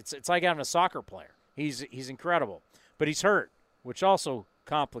 It's like having a soccer player. He's incredible, but he's hurt, which also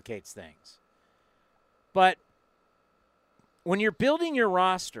complicates things. But when you're building your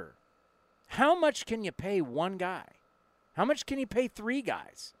roster, how much can you pay one guy? How much can you pay 3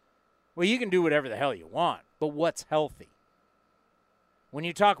 guys? Well, you can do whatever the hell you want, but what's healthy? When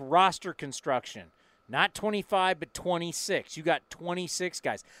you talk roster construction, Not 25, but 26. You got 26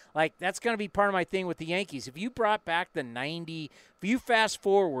 guys. Like, that's going to be part of my thing with the Yankees. If you brought back the 90, if you fast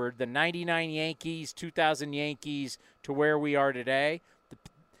forward the 99 Yankees, 2000 Yankees to where we are today,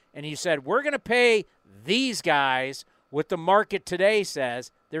 and you said, we're going to pay these guys what the market today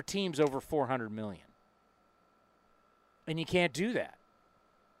says, their team's over $400 million. And you can't do that.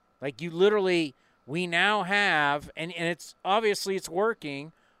 Like, you literally, we now have, and it's obviously it's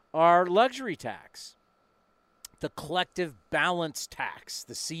working, our luxury tax. The collective balance tax,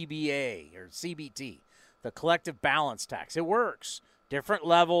 the CBA or CBT, the collective balance tax. It works. Different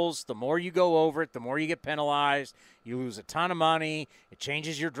levels. The more you go over it, the more you get penalized. You lose a ton of money. It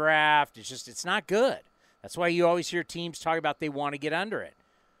changes your draft. It's not good. That's why you always hear teams talk about they want to get under it.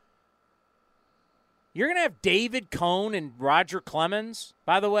 You're going to have David Cone and Roger Clemens,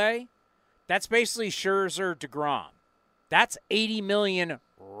 by the way. That's basically Scherzer, DeGrom. That's $80 million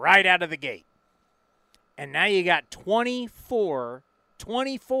right out of the gate. And now you got 24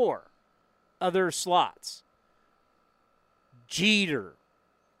 other slots. Jeter,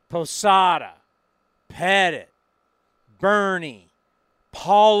 Posada, Pettit, Bernie,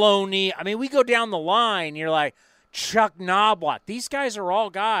 Paul O'Neill. I mean, we go down the line. You're like Chuck Knobloch. These guys are all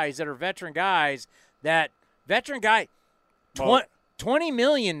guys that are veteran guys. That veteran guy, $20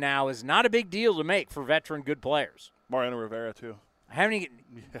 million now is not a big deal to make for veteran good players. Mariano Rivera too.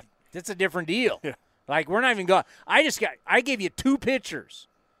 That's a different deal. Yeah. Like, we're not even going. I gave you 2 pitchers.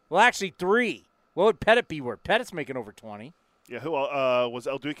 Well, actually 3. What would Pettit be worth? Pettit's making over 20. Yeah, who was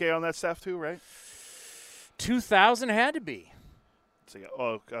El Duque on that staff too, right? 2000 had to be.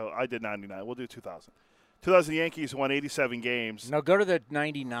 I did 99. We'll do 2000. 2000 Yankees won 87 games. No, go to the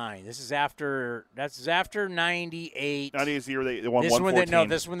 99. That's after 98. 98 is the year they won this 114.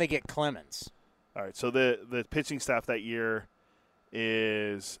 This one they get Clemens. All right, so the pitching staff that year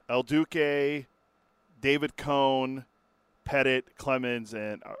is El Duque, David Cone, Pettit, Clemens,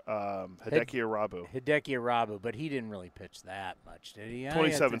 and Hideki Irabu. Hideki Irabu, but he didn't really pitch that much, did he?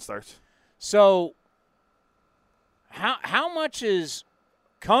 27 starts. So how much is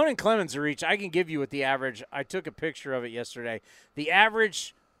Cone and Clemens are each? I can give you what the average. I took a picture of it yesterday. The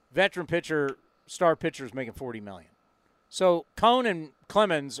average veteran pitcher, star pitcher, is making $40 million. So Cone and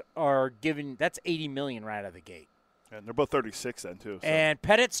Clemens are giving, that's $80 million right out of the gate. And they're both 36 then, too. So. And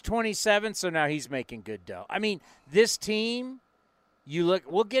Pettit's 27, so now he's making good dough. I mean, this team,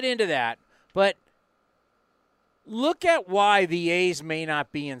 we'll get into that, but look at why the A's may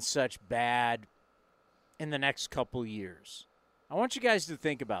not be in such bad in the next couple years. I want you guys to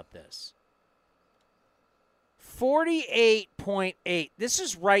think about this. 48.8. This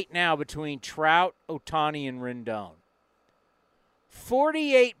is right now between Trout, Ohtani, and Rendon.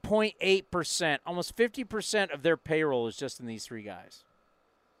 48.8%, almost 50% of their payroll is just in these 3 guys.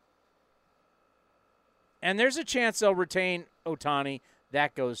 And there's a chance they'll retain Ohtani.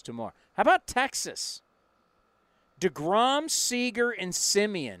 That goes to more. How about Texas? DeGrom, Seager, and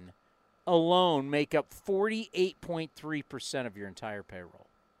Simeon alone make up 48.3% of your entire payroll.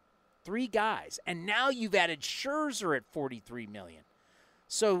 3 guys. And now you've added Scherzer at $43 million.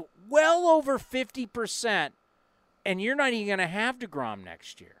 So well over 50%. And you're not even going to have DeGrom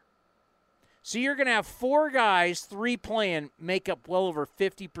next year. So you're going to have 4 guys, 3 playing, make up well over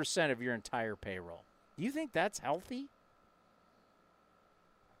 50% of your entire payroll. Do you think that's healthy?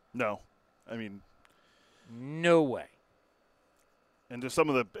 No. I mean, no way. And there's so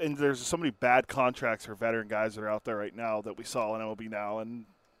many bad contracts for veteran guys that are out there right now that we saw in MLB now, and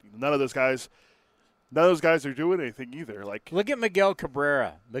none of those guys are doing anything either. Like, look at Miguel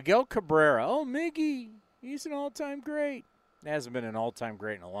Cabrera. Oh, Miggy. He's an all-time great. He hasn't been an all-time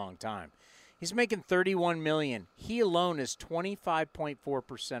great in a long time. He's making $31 million. He alone is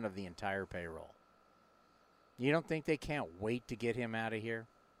 25.4% of the entire payroll. You don't think they can't wait to get him out of here?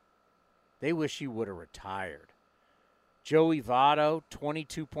 They wish he would have retired. Joey Votto,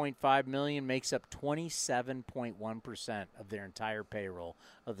 $22.5 million, makes up 27.1% of their entire payroll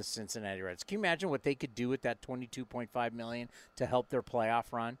of the Cincinnati Reds. Can you imagine what they could do with that $22.5 million to help their playoff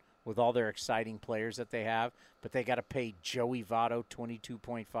run? With all their exciting players that they have, but they got to pay Joey Votto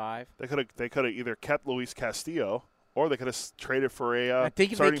 $22.5. They could have either kept Luis Castillo or they could have traded for a I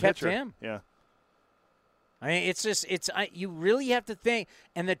think if they kept pitcher. him. Yeah. I mean, you really have to think.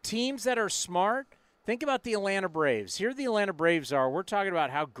 And the teams that are smart, think about the Atlanta Braves. Here the Atlanta Braves are. We're talking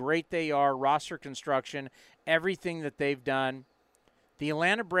about how great they are, roster construction, everything that they've done. The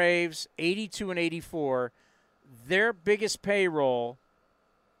Atlanta Braves, 82 and 84, their biggest payroll,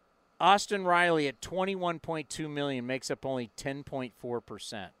 Austin Riley at $21.2 million, makes up only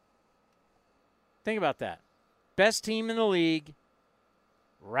 10.4%. Think about that. Best team in the league,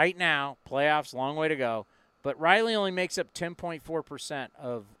 right now. Playoffs, long way to go. But Riley only makes up 10.4%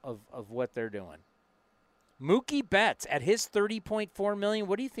 of what they're doing. Mookie Betts, at his $30.4 million,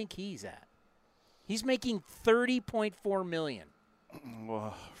 what do you think he's at? He's making $30.4 million.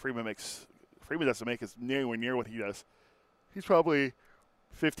 Well, Freeman doesn't make as nowhere near what he does. He's probably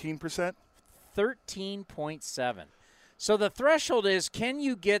 15%. 13.7. So the threshold is, can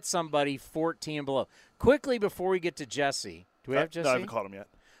you get somebody 14 and below? Quickly before we get to Jesse. Do we have Jesse? No, I haven't called him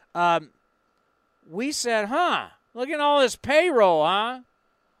yet. We said, look at all this payroll, huh?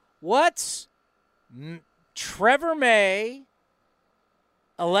 What's Trevor May,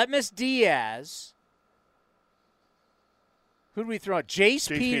 Aledmus Diaz, who did we throw out? Jace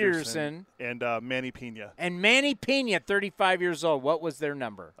Peterson. And Manny Pena. And Manny Pena, 35 years old. What was their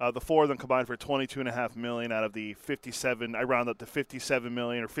number? The four of them combined for $22.5 million out of the 57. I round up to $57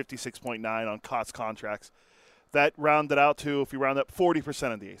 million or 56.9 on Cott's contracts. That rounded out to, if you round up,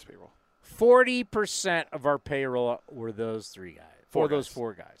 40% of the A's payroll. 40% of our payroll were those three guys. Those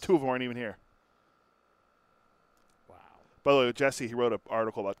four guys. Two of them weren't even here. Wow. By the way, with Jesse, he wrote an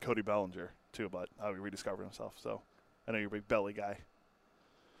article about Cody Bellinger, too, about how he rediscovered himself. So I know you're a big belly guy.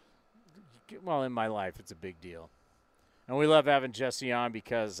 Well, in my life, it's a big deal. And we love having Jesse on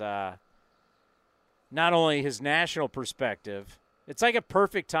because not only his national perspective, it's like a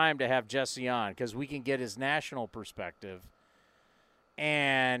perfect time to have Jesse on because we can get his national perspective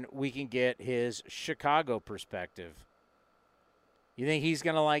and we can get his Chicago perspective. You think he's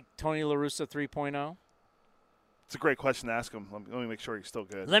going to like Tony La Russa 3.0? It's a great question to ask him. Let me make sure he's still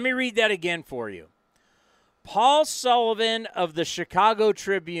good. Let me read that again for you. Paul Sullivan of the Chicago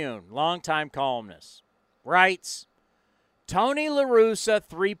Tribune, longtime columnist, writes, Tony La Russa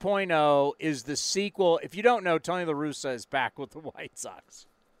 3.0 is the sequel. If you don't know, Tony La Russa is back with the White Sox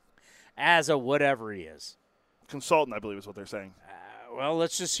as a whatever he is. Consultant, I believe is what they're saying. Well,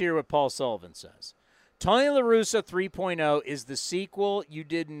 let's just hear what Paul Sullivan says. Tony La Russa 3.0 is the sequel you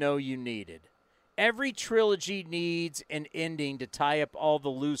didn't know you needed. Every trilogy needs an ending to tie up all the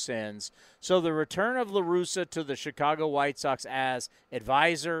loose ends, so the return of La Russa to the Chicago White Sox as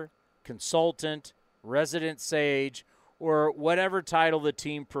advisor, consultant, resident sage, or whatever title the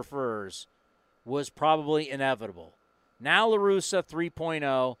team prefers was probably inevitable. Now La Russa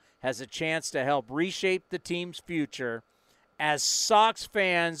 3.0 has a chance to help reshape the team's future as Sox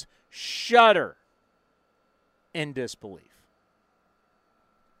fans shudder in disbelief.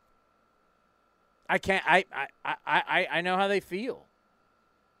 I know how they feel.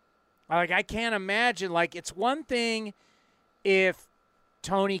 I can't imagine. It's one thing if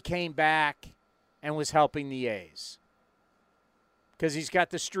Tony came back and was helping the A's because he's got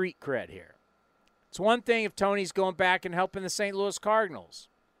the street cred here. It's one thing if Tony's going back and helping the St. Louis Cardinals.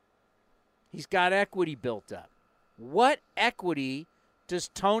 He's got equity built up. What equity does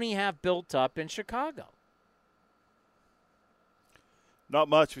Tony have built up in Chicago? Not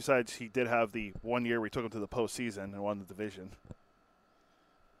much, besides he did have the 1 year we took him to the postseason and won the division.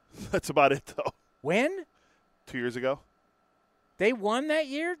 That's about it, though. When? 2 years ago. They won that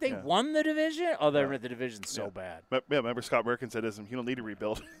year? They won the division? Oh, the division's so bad. Yeah, remember Scott Merkin said, you don't need to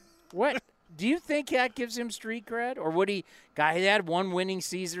rebuild. What? Do you think that gives him street cred? Or would he had one winning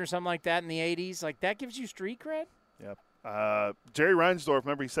season or something like that in the 80s? That gives you street cred? Yeah. Jerry Reinsdorf,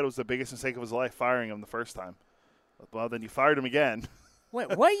 remember, he said it was the biggest mistake of his life firing him the first time. Well, then you fired him again.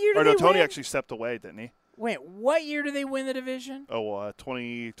 Wait, what year did they Tony win? Actually stepped away, didn't he? Wait, what year did they win the division?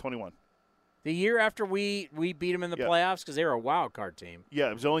 2021. The year after we beat them in the playoffs because they were a wild card team. Yeah,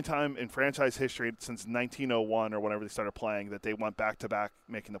 it was the only time in franchise history since 1901 or whenever they started playing that they went back-to-back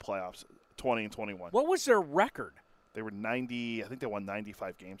making the playoffs, 20 and 21. What was their record? They were 90 – I think they won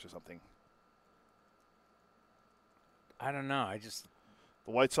 95 games or something. I don't know.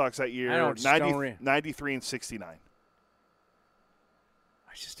 The White Sox that year, 93 and 69.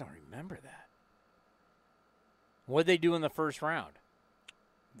 I just don't remember that. What did they do in the first round?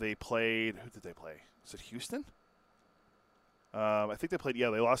 They played – who did they play? Was it Houston? I think they played – they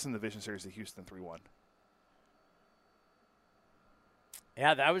lost in the division series to Houston 3-1.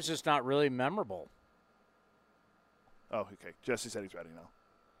 Yeah, that was just not really memorable. Oh, okay. Jesse said he's ready now.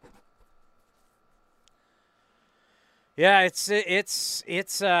 Yeah,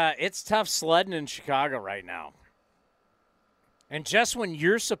 it's tough sledding in Chicago right now. And just when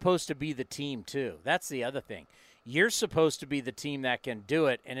you're supposed to be the team, too. That's the other thing. You're supposed to be the team that can do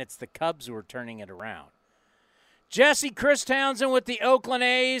it, and it's the Cubs who are turning it around. Jesse, Chris Townsend with the Oakland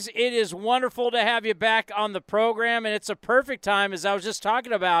A's. It is wonderful to have you back on the program, and it's a perfect time, as I was just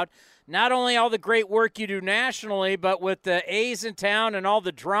talking about, not only all the great work you do nationally, but with the A's in town and all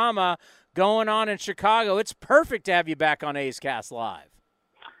the drama going on in Chicago. It's perfect to have you back on A's Cast Live.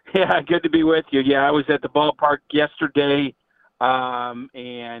 Yeah, good to be with you. Yeah, I was at the ballpark yesterday,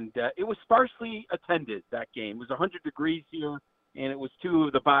 and it was sparsely attended, that game. It was 100 degrees here, and it was two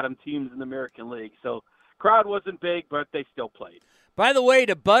of the bottom teams in the American League. So crowd wasn't big, but they still played. By the way,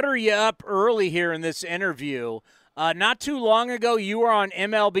 to butter you up early here in this interview, not too long ago you were on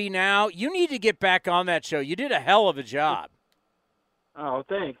MLB Now. You need to get back on that show. You did a hell of a job. Oh,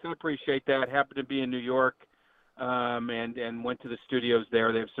 thanks. I appreciate that. Happened to be in New York, and went to the studios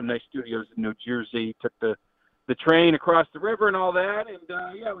there. They have some nice studios in New Jersey. Took the train across the river and all that, and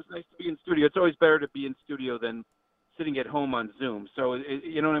yeah, it was nice to be in studio. It's always better to be in studio than sitting at home on Zoom. So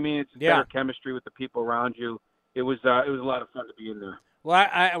you know what I mean? It's better chemistry with the people around you. It was a lot of fun to be in there.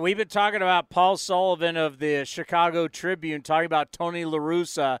 Well, we've been talking about Paul Sullivan of the Chicago Tribune, talking about Tony La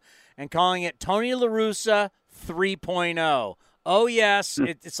Russa and calling it Tony La Russa 3.0. Oh, yes,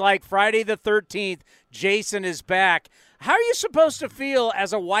 it's like Friday the 13th. Jason is back. How are you supposed to feel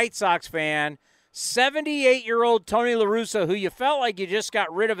as a White Sox fan, 78-year-old Tony La Russa, who you felt like you just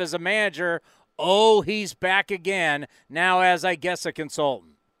got rid of as a manager? Oh, he's back again, now as, I guess, a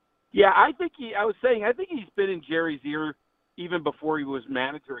consultant. Yeah, I think he's been in Jerry's ear even before he was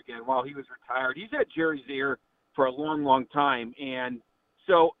manager again, while he was retired. He's had Jerry's ear for a long, long time. And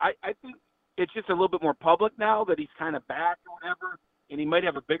so I think it's just a little bit more public now that he's kind of back or whatever, and he might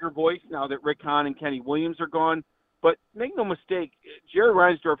have a bigger voice now that Rick Hahn and Kenny Williams are gone. But make no mistake, Jerry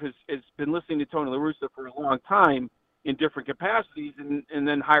Reinsdorf has been listening to Tony La Russa for a long time in different capacities, and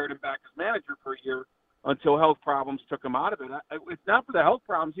then hired him back as manager for a year until health problems took him out of it. If not for the health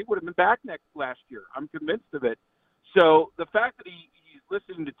problems, he would have been back last year. I'm convinced of it. So the fact that he's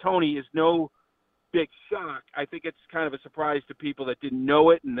listening to Tony is no big shock. I think it's kind of a surprise to people that didn't know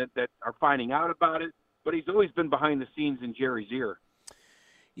it and that are finding out about it. But he's always been behind the scenes in Jerry's ear.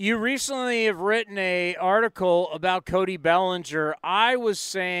 You recently have written an article about Cody Bellinger. I was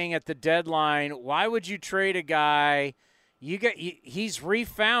saying at the deadline, why would you trade a guy? He's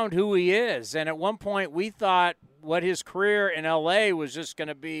refound who he is. And at one point we thought what his career in L.A. was just going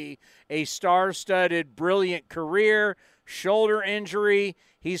to be a star-studded, brilliant career, shoulder injury.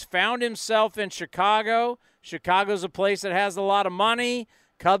 He's found himself in Chicago. Chicago's a place that has a lot of money.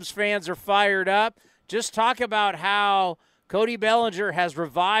 Cubs fans are fired up. Just talk about how Cody Bellinger has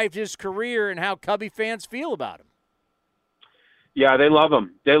revived his career and how Cubby fans feel about him. Yeah, they love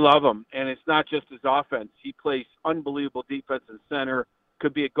him. They love him. And it's not just his offense. He plays unbelievable defense in center.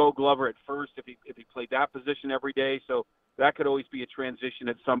 Could be a Gold Glover at first if he played that position every day. So that could always be a transition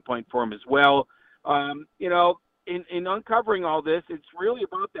at some point for him as well. In uncovering all this, it's really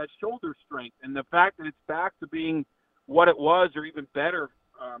about that shoulder strength and the fact that it's back to being what it was or even better,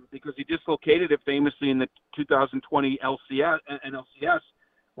 because he dislocated it famously in the 2020 NLCS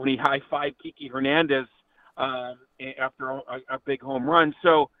when he high-fived Kiki Hernandez after a big home run.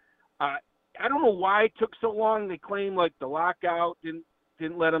 So I don't know why it took so long. They claim like the lockout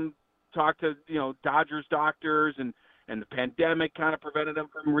didn't let him talk to Dodgers doctors, and the pandemic kind of prevented him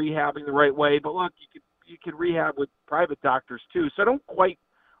from rehabbing the right way. But look, you could rehab with private doctors too. So I don't quite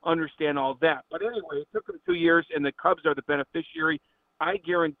understand all that. But anyway, it took them 2 years, and the Cubs are the beneficiary. I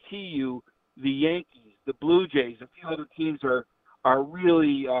guarantee you the Yankees, the Blue Jays, a few other teams are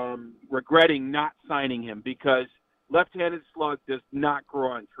really regretting not signing him, because left-handed slug does not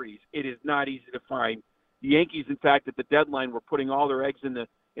grow on trees. It is not easy to find. The Yankees, in fact, at the deadline were putting all their eggs in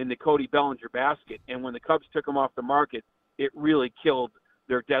the Cody Bellinger basket, and when the Cubs took him off the market, it really killed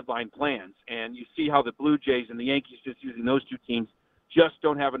their deadline plans. And you see how the Blue Jays and the Yankees, just using those two teams, just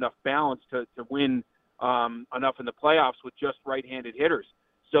don't have enough balance to win enough in the playoffs with just right-handed hitters.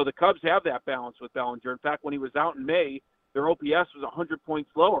 So the Cubs have that balance with Bellinger. In fact, when he was out in May, their OPS was 100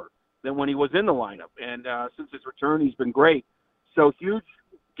 points lower than when he was in the lineup. And since his return, he's been great. So huge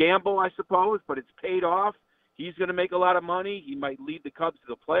gamble, I suppose, but it's paid off. He's going to make a lot of money. He might lead the Cubs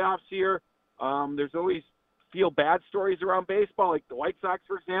to the playoffs here. There's always feel-bad stories around baseball, like the White Sox,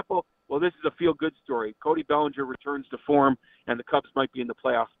 for example. Well, this is a feel-good story. Cody Bellinger returns to form, and the Cubs might be in the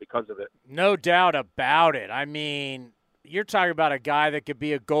playoffs because of it. No doubt about it. I mean, you're talking about a guy that could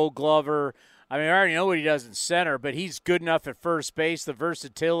be a Gold Glover. I mean, I already know what he does in center, but he's good enough at first base, the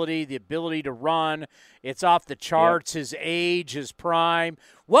versatility, the ability to run. It's off the charts, His age, his prime.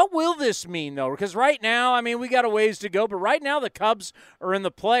 What will this mean, though? Because right now, I mean, we got a ways to go, but right now the Cubs are in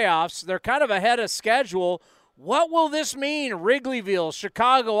the playoffs. They're kind of ahead of schedule. What will this mean? Wrigleyville,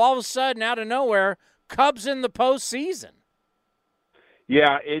 Chicago, all of a sudden, out of nowhere, Cubs in the postseason.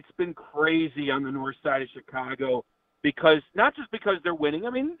 Yeah, it's been crazy on the north side of Chicago, because not just because they're winning.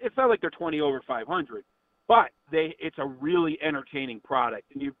 I mean, it's not like they're 20 over 500, but it's a really entertaining product,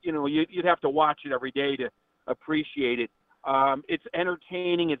 and you'd have to watch it every day to appreciate it. It's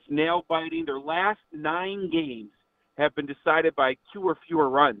entertaining. It's nail-biting. Their last 9 games have been decided by 2 or fewer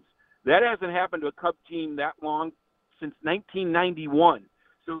runs. That hasn't happened to a Cub team that long since 1991.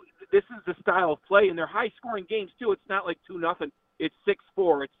 So this is the style of play, and they're high-scoring games, too. It's not like 2-0. It's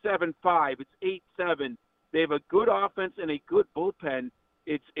 6-4. It's 7-5. It's 8-7. They have a good offense and a good bullpen.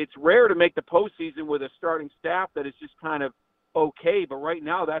 It's rare to make the postseason with a starting staff that is just kind of okay, but right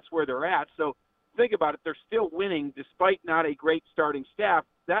now that's where they're at. So think about it. They're still winning despite not a great starting staff.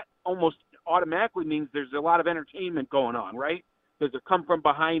 That almost automatically means there's a lot of entertainment going on, right? Because they're come from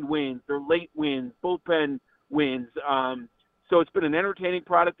behind wins, they're late wins, bullpen wins. So it's been an entertaining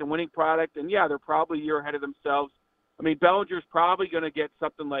product, a winning product, and yeah, they're probably a year ahead of themselves. I mean, Bellinger's probably going to get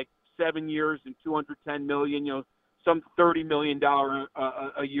something like 7 years and $210 million, some $30 million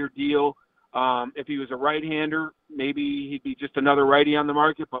a year deal. If he was a right-hander, maybe he'd be just another righty on the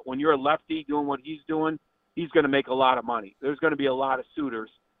market. But when you're a lefty doing what he's doing, he's going to make a lot of money. There's going to be a lot of suitors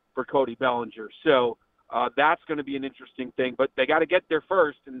for Cody Bellinger. So that's going to be an interesting thing. But they got to get there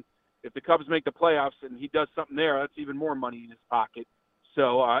first. And if the Cubs make the playoffs and he does something there, that's even more money in his pocket.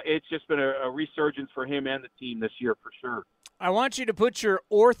 So it's just been a resurgence for him and the team this year for sure. I want you to put your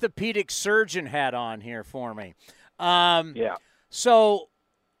orthopedic surgeon hat on here for me. Yeah. So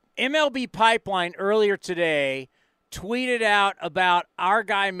MLB Pipeline earlier today tweeted out about our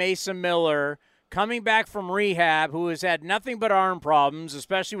guy Mason Miller coming back from rehab, who has had nothing but arm problems,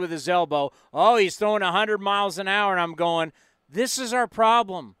 especially with his elbow. Oh, he's throwing 100 miles an hour, and I'm going, this is our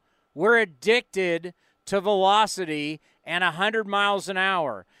problem. We're addicted to velocity and 100 miles an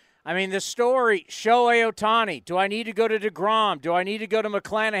hour. I mean, the story, Shohei Ohtani, do I need to go to DeGrom? Do I need to go to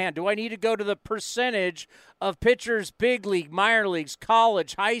McClanahan? Do I need to go to the percentage of pitchers, big league, minor leagues,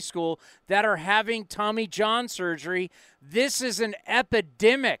 college, high school, that are having Tommy John surgery? This is an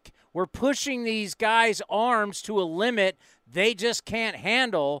epidemic. We're pushing these guys' arms to a limit they just can't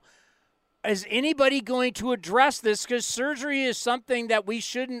handle. Is anybody going to address this? Because surgery is something that we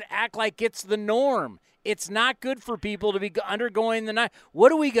shouldn't act like it's the norm. It's not good for people to be undergoing the night.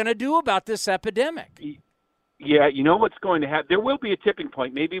 What are we going to do about this epidemic? Yeah, you know what's going to happen? There will be a tipping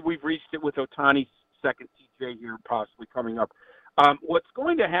point. Maybe we've reached it with Ohtani's second TJ here possibly coming up. What's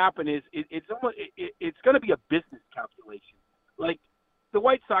going to happen is it's going to be a business calculation. Like the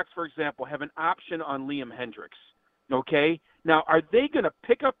White Sox, for example, have an option on Liam Hendricks. Okay? Now, are they going to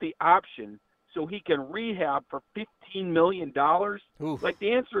pick up the option so he can rehab for $15 million? Oof. Like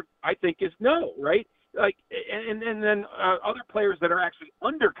the answer, I think, is no, right? Like, and then other players that are actually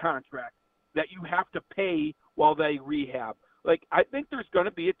under contract that you have to pay while they rehab. Like, I think there's going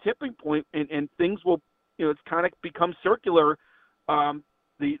to be a tipping point, and things will, it's kind of become circular.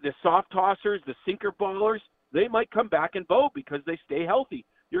 The soft tossers, the sinker ballers, they might come back and vote because they stay healthy.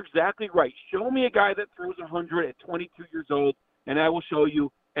 You're exactly right. Show me a guy that throws 100 at 22 years old, and I will show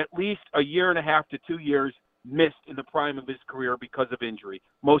you at least a year and a half to 2 years missed in the prime of his career because of injury,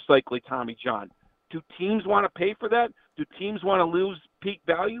 most likely Tommy John. Do teams want to pay for that? Do teams want to lose peak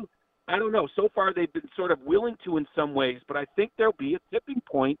value? I don't know. So far, they've been sort of willing to in some ways, but I think there'll be a tipping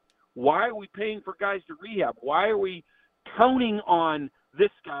point. Why are we paying for guys to rehab? Why are we counting on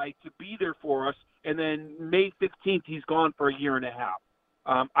this guy to be there for us, and then May 15th, he's gone for a year and a half?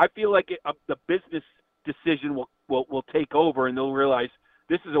 I feel like the business decision will take over, and they'll realize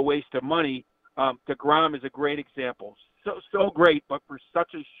this is a waste of money. DeGrom is a great example. So great, but for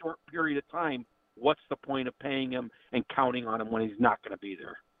such a short period of time, what's the point of paying him and counting on him when he's not going to be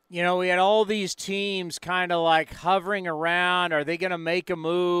there? You know, we had all these teams kind of like hovering around. Are they going to make a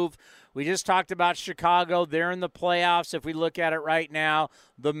move? We just talked about Chicago. They're in the playoffs if we look at it right now.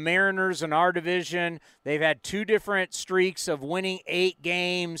 The Mariners in our division, they've had 2 different streaks of winning 8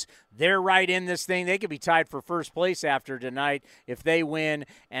 games. They're right in this thing. They could be tied for first place after tonight if they win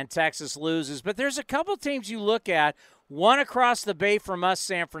and Texas loses. But there's a couple teams you look at, one across the bay from us,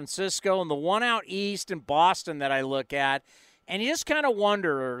 San Francisco, and the one out east in Boston that I look at. And you just kind of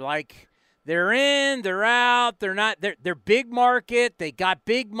wonder, like, they're in, they're out, they're big market, they got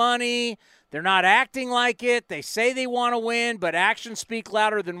big money, they're not acting like it, they say they want to win, but actions speak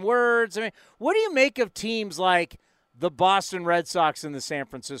louder than words. I mean, what do you make of teams like the Boston Red Sox and the San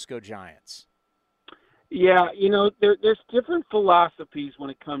Francisco Giants? Yeah, there's different philosophies when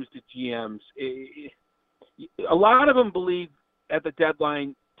it comes to GMs. A lot of them believe at the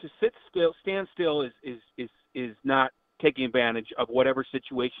deadline to stand still is not taking advantage of whatever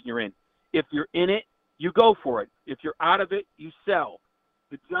situation you're in. If you're in it, you go for it. If you're out of it, you sell.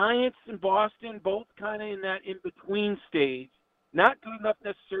 The Giants and Boston both kind of in that in-between stage, not good enough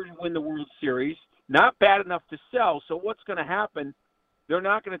necessarily to win the World Series, not bad enough to sell. So what's going to happen? They're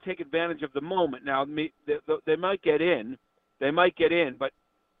not going to take advantage of the moment. Now, they might get in, They might get in, but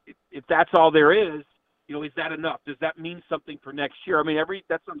if that's all there is, is that enough? Does that mean something for next year? I mean,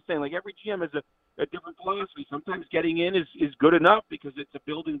 that's what I'm saying. Like, every GM has a different philosophy. Sometimes getting in is good enough because it's a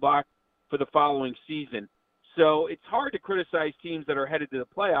building block for the following season. So it's hard to criticize teams that are headed to the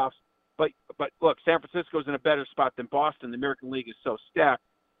playoffs. But look, San Francisco's in a better spot than Boston. The American League is so stacked.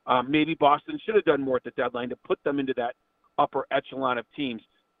 Maybe Boston should have done more at the deadline to put them into that upper echelon of teams.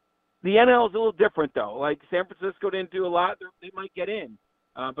 The NL is a little different, though. Like, San Francisco didn't do a lot. They might get in,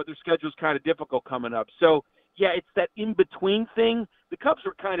 but their schedule's kind of difficult coming up. So, yeah, it's that in-between thing. The Cubs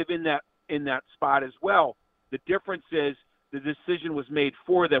were kind of in that spot as well. The difference is the decision was made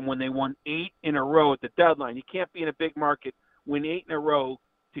for them when they won 8 in a row at the deadline. You can't be in a big market, win 8 in a row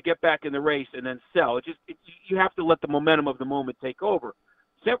to get back in the race and then sell. You have to let the momentum of the moment take over.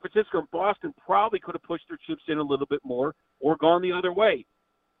 San Francisco and Boston probably could have pushed their chips in a little bit more or gone the other way.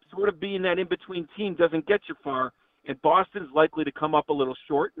 Sort of being that in-between team doesn't get you far, and Boston's likely to come up a little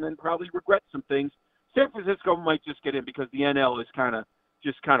short and then probably regret some things. San Francisco might just get in because the NL is kind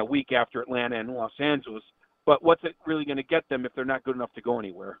of weak after Atlanta and Los Angeles. But what's it really going to get them if they're not good enough to go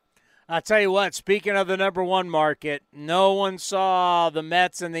anywhere? I'll tell you what, speaking of the number one market, no one saw the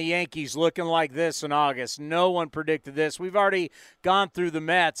Mets and the Yankees looking like this in August. No one predicted this. We've already gone through the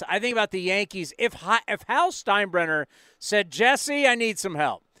Mets. I think about the Yankees. If Hal Steinbrenner said, Jesse, I need some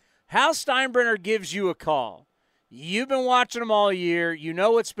help. Hal Steinbrenner gives you a call. You've been watching them all year. You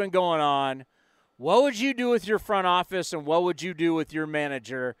know what's been going on. What would you do with your front office, and what would you do with your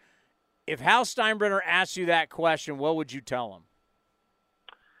manager? If Hal Steinbrenner asks you that question, what would you tell him?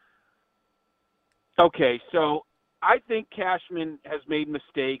 Okay, so I think Cashman has made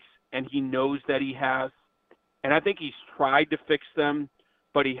mistakes, and he knows that he has. And I think he's tried to fix them,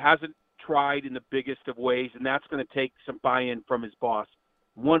 but he hasn't tried in the biggest of ways, and that's going to take some buy-in from his boss.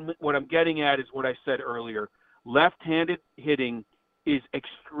 What I'm getting at is what I said earlier. Left-handed hitting is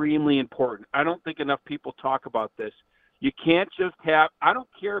extremely important. I don't think enough people talk about this. You can't just have – I don't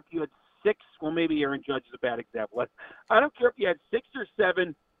care if you had 6 – well, maybe Aaron Judge is a bad example. I don't care if you had 6 or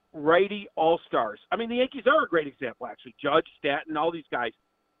 7 – righty all-stars. I mean, the Yankees are a great example, actually. Judge, Stanton, all these guys.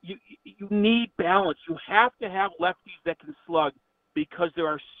 You need balance. You have to have lefties that can slug because there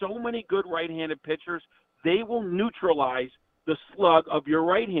are so many good right-handed pitchers. They will neutralize the slug of your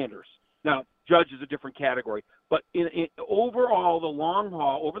right-handers. Now, Judge is a different category. But over the long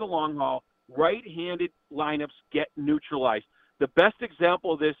haul, right-handed lineups get neutralized. The best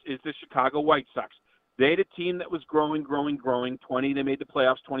example of this is the Chicago White Sox. They had a team that was growing. 20, they made the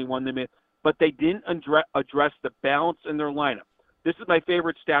playoffs. 21, but they didn't address the balance in their lineup. This is my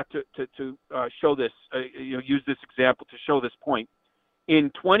favorite stat to show this. Use this example to show this point. In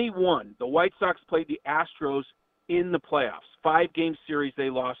 21, the White Sox played the Astros in the playoffs. 5-game series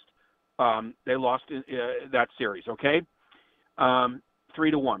they lost. They lost in that series. Okay,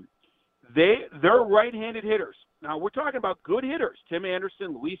 3-1. They're right-handed hitters. Now, we're talking about good hitters. Tim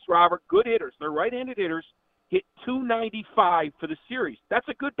Anderson, Luis Robert, good hitters. They're right-handed hitters, hit .295 for the series. That's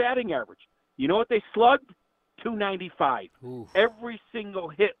a good batting average. You know what they slugged? .295. Oof. Every single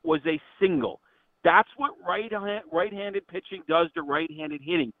hit was a single. That's what right-handed pitching does to right-handed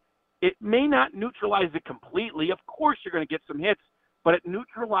hitting. It may not neutralize it completely. Of course you're going to get some hits, but it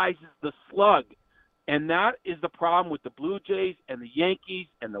neutralizes the slug. And that is the problem with the Blue Jays and the Yankees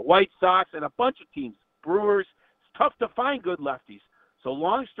and the White Sox and a bunch of teams, Brewers. Tough to find good lefties. So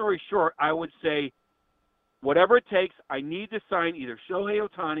long story short, I would say whatever it takes, I need to sign either Shohei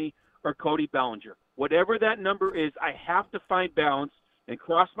Ohtani or Cody Bellinger. Whatever that number is, I have to find balance and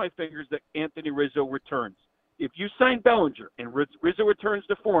cross my fingers that Anthony Rizzo returns. If you sign Bellinger and Rizzo returns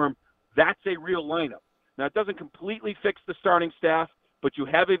to form, that's a real lineup. Now, it doesn't completely fix the starting staff, but you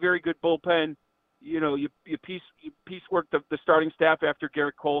have a very good bullpen. You piecework the starting staff after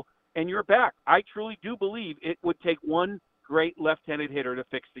Garrett Cole, and you're back. I truly do believe it would take one great left-handed hitter to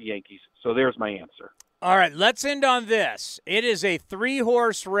fix the Yankees. So there's my answer. All right, let's end on this. It is a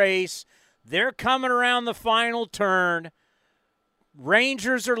 3-horse race. They're coming around the final turn.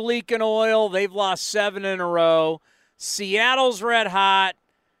 Rangers are leaking oil. They've lost 7 in a row. Seattle's red hot.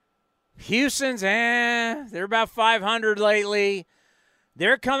 Houston's, they're about 500 lately.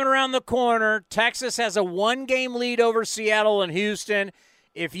 They're coming around the corner. Texas has a 1-game lead over Seattle and Houston.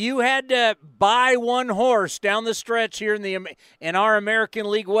 If you had to buy one horse down the stretch here in our American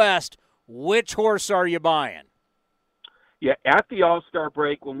League West, which horse are you buying? Yeah, at the All-Star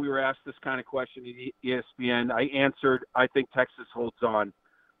break, when we were asked this kind of question at ESPN, I answered, I think Texas holds on.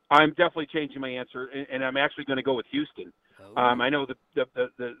 I'm definitely changing my answer, and I'm actually going to go with Houston. Oh. I know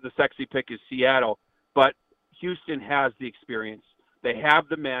the sexy pick is Seattle, but Houston has the experience. They have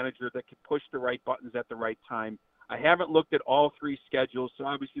the manager that can push the right buttons at the right time. I haven't looked at all three schedules, so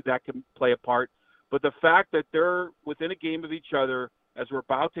obviously that can play a part. But the fact that they're within a game of each other as we're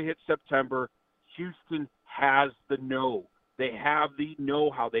about to hit September, Houston has the know. They have the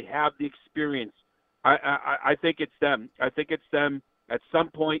know-how. They have the experience. I think it's them. I think it's them. At some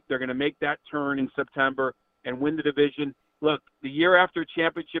point, they're going to make that turn in September and win the division. Look, the year after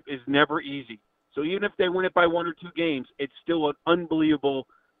championship is never easy. So even if they win it by 1 or 2 games, it's still an unbelievable,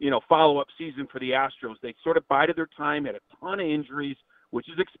 follow-up season for the Astros. They sort of bided their time, had a ton of injuries, which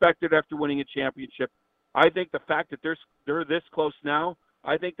is expected after winning a championship. I think the fact that they're this close now,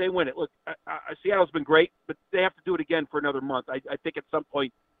 I think they win it. Look, Seattle's been great, but they have to do it again for another month. I think at some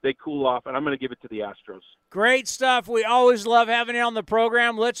point they cool off, and I'm going to give it to the Astros. Great stuff. We always love having you on the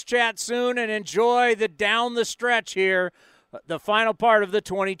program. Let's chat soon and enjoy the down the stretch here, the final part of the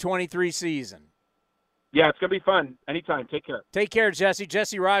 2023 season. Yeah, it's going to be fun. Anytime. Take care. Take care, Jesse.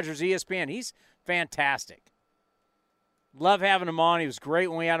 Jesse Rogers, ESPN. He's fantastic. Love having him on. He was great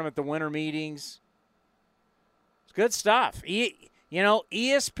when we had him at the winter meetings. It's good stuff.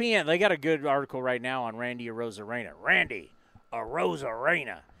 ESPN, they got a good article right now on Randy Arozarena. Randy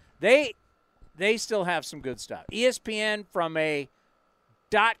Arozarena. They still have some good stuff. ESPN from a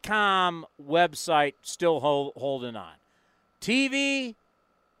 .com website still holding on. TV,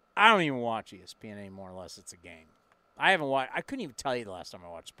 I don't even watch ESPN anymore unless it's a game. I couldn't even tell you the last time I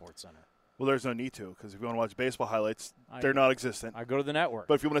watched SportsCenter. Well, there's no need to, because if you want to watch baseball highlights, they're not existent. I go to the network.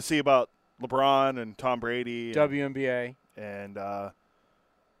 But if you want to see about LeBron and Tom Brady. WNBA. And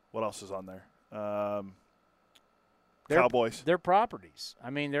what else is on there? Cowboys. They're properties. I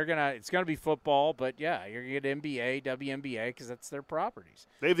mean, it's gonna be football, but yeah, you're gonna get NBA, WNBA, because that's their properties.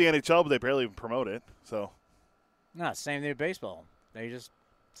 They have the NHL, but they barely even promote it. So. No, same thing with baseball. It's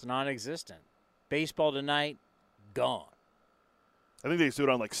non-existent. Baseball tonight, gone. I think they just do it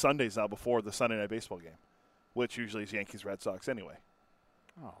on like Sundays now before the Sunday Night Baseball game, which usually is Yankees-Red Sox anyway.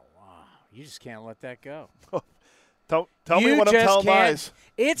 Oh, wow. You just can't let that go. Tell me what I'm telling lies.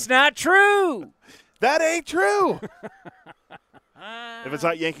 It's not true. That ain't true. If it's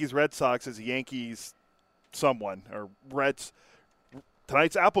not Yankees-Red Sox, it's Yankees someone. Or Reds.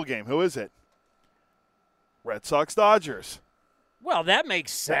 Tonight's Apple game. Who is it? Red Sox-Dodgers. Well, that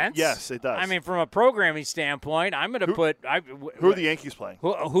makes sense. Yes, it does. I mean, from a programming standpoint, I'm going to put – Who are the Yankees playing?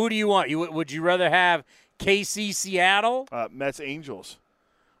 Who do you want? Would you rather have KC Seattle? Mets Angels.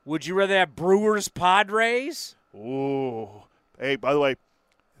 Would you rather have Brewers Padres? Ooh. Hey, by the way,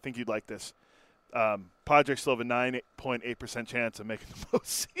 I think you'd like this. Padres still have a 9.8% chance of making the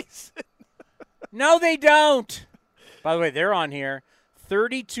postseason. No, they don't. By the way, they're on here.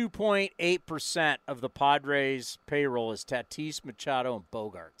 32.8% of the Padres' payroll is Tatis, Machado, and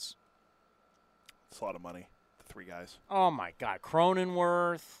Bogarts. That's a lot of money. The 3 guys. Oh my God,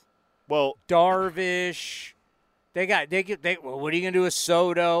 Cronenworth. Well, Darvish. What are you gonna do with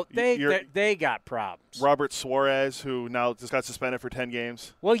Soto? They got problems. Robert Suarez, who now just got suspended for 10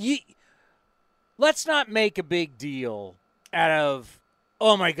 games. Well, let's not make a big deal out of.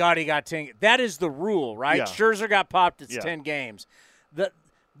 Oh my God, he got 10. That is the rule, right? Yeah. Scherzer got popped. It's 10 games. The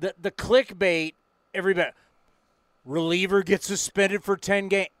clickbait, everybody, reliever gets suspended for 10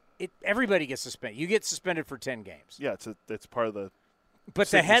 games. Everybody gets suspended. You get suspended for 10 games. Yeah, it's part of the. But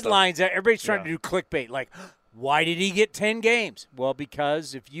the headlines, everybody's trying to do clickbait. Like, why did he get 10 games? Well,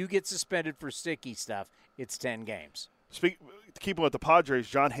 because if you get suspended for sticky stuff, it's 10 games. Keeping with the Padres,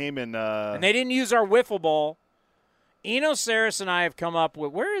 John Heyman. And they didn't use our wiffle ball. Eno Saris and I have come up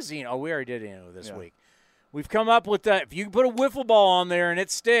with. Where is Eno? Oh, we already did Eno this week. We've come up with that. If you put a wiffle ball on there and it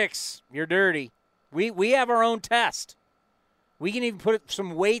sticks, you're dirty. We have our own test. We can even put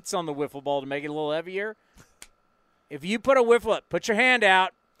some weights on the wiffle ball to make it a little heavier. If you put put your hand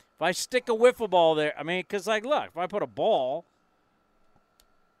out. If I stick a wiffle ball there, I mean, because, like, look, if I put a ball,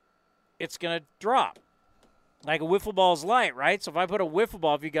 it's going to drop. Like a wiffle ball is light, right? So if I put a wiffle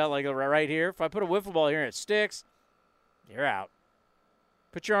ball, if you got, like, right here, if I put a wiffle ball here and it sticks, you're out.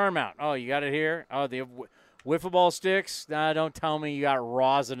 Put your arm out. Oh, you got it here? Oh, the wiffle ball sticks? Nah, don't tell me you got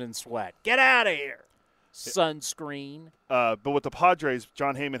rosin and sweat. Get out of here. Sunscreen. But with the Padres,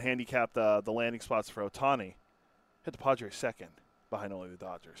 John Heyman handicapped the landing spots for Ohtani. Hit the Padres second behind only the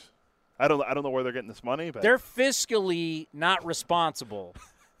Dodgers. I don't know where they're getting this money, but they're fiscally not responsible.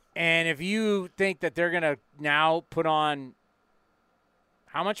 And if you think that they're going to now put on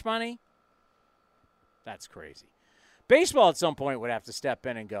how much money? That's crazy. Baseball at some point would have to step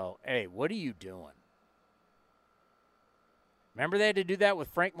in and go, hey, what are you doing? Remember they had to do that with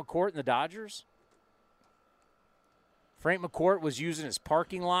Frank McCourt and the Dodgers? Frank McCourt was using his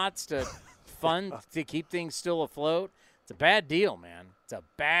parking lots to keep things still afloat. It's a bad deal, man. It's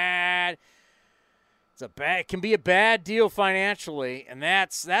It can be a bad deal financially, and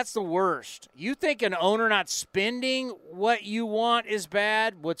that's the worst. You think an owner not spending what you want is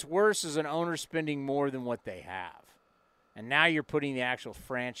bad? What's worse is an owner spending more than what they have. And now you're putting the actual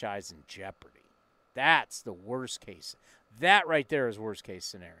franchise in jeopardy. That's the worst case. That right there is worst case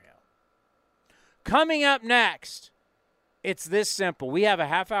scenario. Coming up next, it's this simple. We have a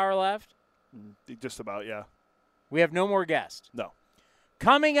half hour left. Just about, yeah. We have no more guests. No.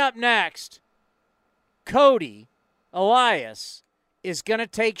 Coming up next, Cody Elias is going to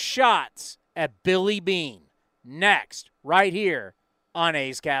take shots at Billy Beane. Next, right here on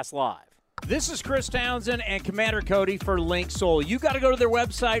A's Cast Live. This is Chris Townsend and Commander Cody for Link Soul. You got to go to their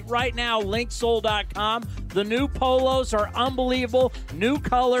website right now, linksoul.com. The new polos are unbelievable. New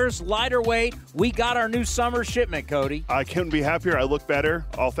colors, lighter weight. We got our new summer shipment, Cody. I couldn't be happier. I look better,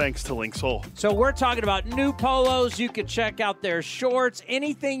 all thanks to Link Soul. So we're talking about new polos. You can check out their shorts.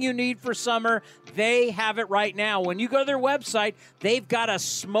 Anything you need for summer, they have it right now. When you go to their website, they've got a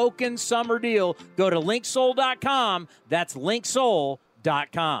smoking summer deal. Go to linksoul.com. That's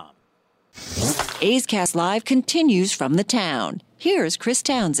linksoul.com. A's Cast Live continues from the town. Here's Chris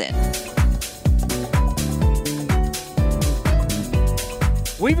Townsend.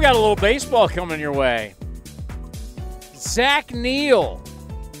 We've got a little baseball coming your way. Zach Neal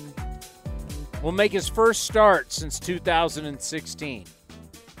will make his first start since 2016.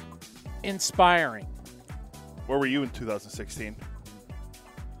 Inspiring. Where were you in 2016?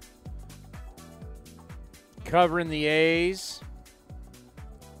 Covering the A's.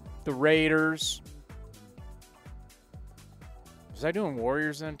 The Raiders. Was I doing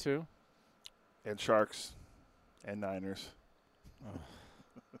Warriors then too? And Sharks. And Niners. Oh.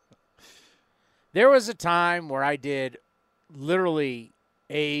 There was a time where I did literally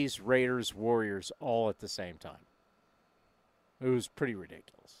A's, Raiders, Warriors all at the same time. It was pretty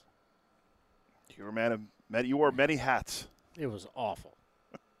ridiculous. You wore many hats. It was awful.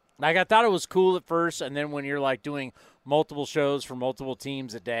 Like, I thought it was cool at first, and then when you're, like, doing multiple shows for multiple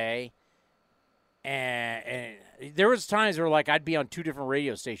teams a day, and there was times where, like, I'd be on 2 different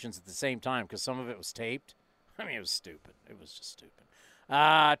radio stations at the same time because some of it was taped. I mean, it was stupid. It was just stupid.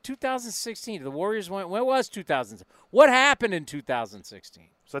 2016, the Warriors went – when was 2016? What happened in 2016?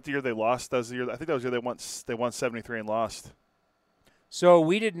 Was that the year they lost? That was the year. I think that was the year they won 73 and lost. So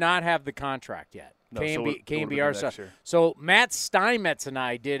we did not have the contract yet. No, KNBR stuff. So Matt Steinmetz and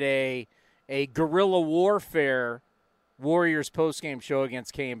I did a guerrilla warfare Warriors postgame show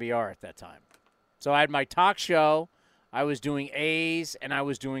against KNBR at that time. So I had my talk show, I was doing A's, and I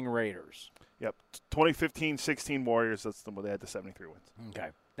was doing Raiders. Yep, 2015-16 Warriors, that's the one they had the 73 wins.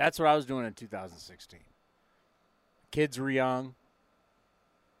 Okay. That's what I was doing in 2016. Kids were young.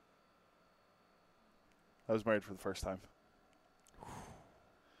 I was married for the first time.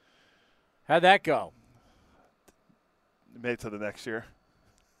 How'd that go? Made it to the next year.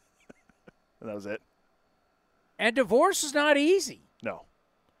 And that was it. And divorce is not easy. No.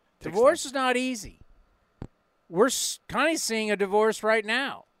 Divorce is not easy. We're kind of seeing a divorce right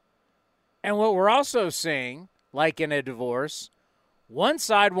now. And what we're also seeing, like in a divorce, one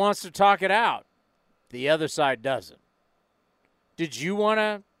side wants to talk it out. The other side doesn't. Did you want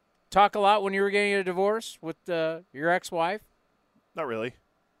to talk a lot when you were getting a divorce with your ex-wife? Not really.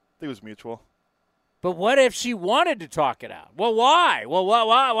 I think it was mutual. But what if she wanted to talk it out? Well, why? Well,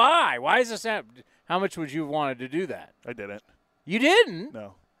 why? Why is this happening? How much would you have wanted to do that? I didn't. You didn't?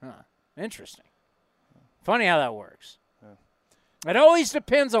 No. Huh. Interesting. Funny how that works. Yeah. It always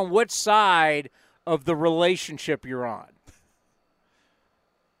depends on which side of the relationship you're on.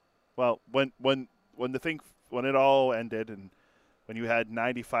 Well, when it all ended and when you had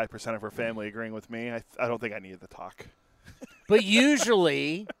 95% of her family agreeing with me, I don't think I needed to talk. But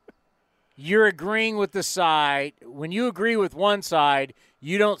usually you're agreeing with the side. When you agree with one side,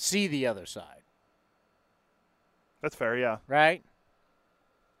 you don't see the other side. That's fair, yeah. Right?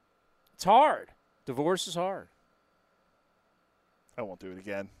 It's hard. Divorce is hard. I won't do it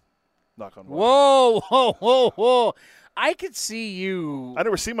again. Knock on wood. Whoa. I could see you. I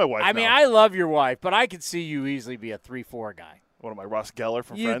never see my wife. I mean, I love your wife, but I could see you easily be a 3-4 guy. What am I, Ross Geller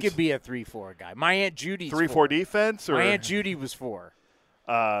from you Friends? You could be a 3-4 guy. My Aunt Judy's 3-4 defense? Or? My Aunt Judy was 4.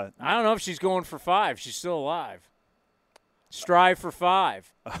 I don't know if she's going for 5. She's still alive. Strive for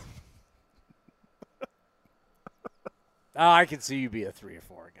 5. I could see you be a 3 or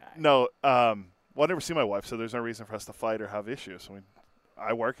 4 guy. No, well, I never see my wife, so there's no reason for us to fight or have issues. I mean,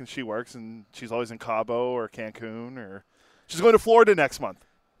 I work and she works, and she's always in Cabo or Cancun, or she's going to Florida next month.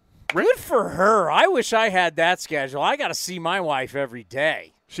 Good for her. I wish I had that schedule. I got to see my wife every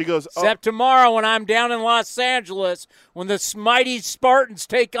day. She goes, Except tomorrow when I'm down in Los Angeles, when the mighty Spartans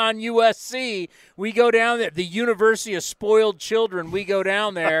take on USC, we go down there, the University of Spoiled Children, we go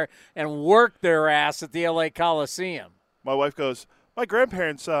down there and work their ass at the LA Coliseum. My wife goes, my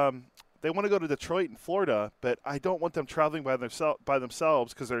grandparents, they want to go to Detroit and Florida, but I don't want them traveling by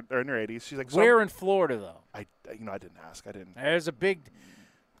themselves because they're in their 80s. She's like, where in Florida, though? I didn't ask. I didn't. There's a big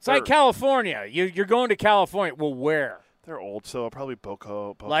 – it's like California. You're going to California. Well, where? They're old, so probably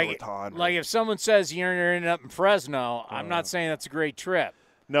Boca Raton. Like if someone says you're ending up in Fresno, I'm not saying that's a great trip.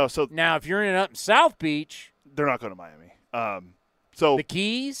 No, so now if you're ending up in South Beach, they're not going to Miami. So the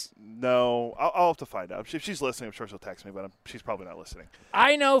Keys? No, I'll have to find out. If she's listening, I'm sure she'll text me, but she's probably not listening.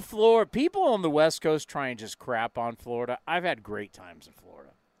 I know Florida. People on the West Coast try and just crap on Florida. I've had great times in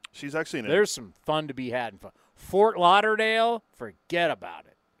Florida. She's actually there's some fun to be had in Fort Lauderdale. Forget about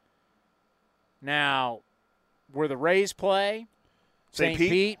it. Now. Where the Rays play, St.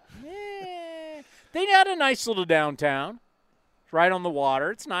 Pete, they had a nice little downtown. It's right on the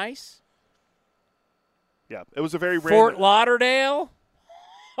water. It's nice. Yeah, it was a very Fort Lauderdale.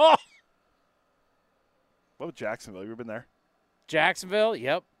 Oh. What about Jacksonville? You ever been there? Jacksonville,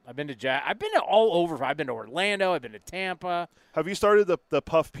 yep. I've been to all over. I've been to Orlando. I've been to Tampa. Have you started the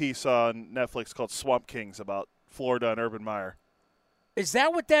puff piece on Netflix called Swamp Kings about Florida and Urban Meyer? Is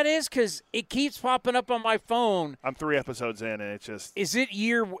that what that is? Because it keeps popping up on my phone. I'm 3 episodes in, and it's just. Is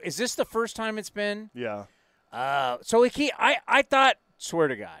this the first time it's been? Yeah. So I thought, swear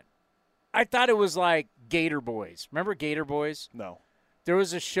to God, I thought it was like Gator Boys. Remember Gator Boys? No. There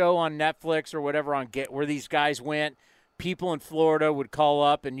was a show on Netflix or whatever where these guys went. People in Florida would call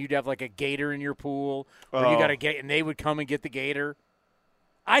up, and you'd have like a gator in your pool, or you got a gator, and they would come and get the gator.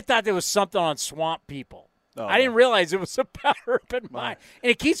 I thought there was something on Swamp People. Oh, I didn't realize it was about Urban Meyer. And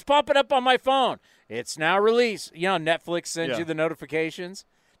it keeps popping up on my phone. It's now released. You know, Netflix sends you the notifications.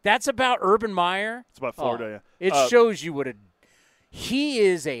 That's about Urban Meyer. It's about Florida, yeah. It shows you he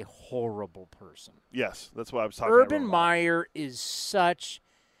is a horrible person. Yes, that's what I was talking about. Urban Meyer is such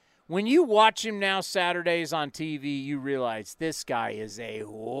 – when you watch him now Saturdays on TV, you realize this guy is a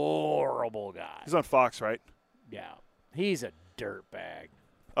horrible guy. He's on Fox, right? Yeah. He's a dirtbag.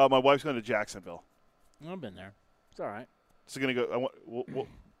 My wife's going to Jacksonville. I've been there. It's all right. It's going to go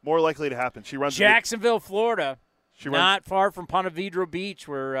more likely to happen. She runs Jacksonville, Florida. Not far from Ponte Vedra Beach,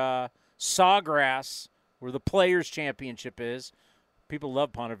 where Sawgrass, where the Players Championship is. People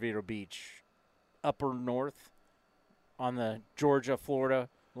love Ponte Vedra Beach. Upper north on the Georgia-Florida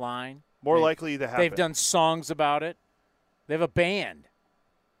line. More likely to happen. They've done songs about it. They have a band.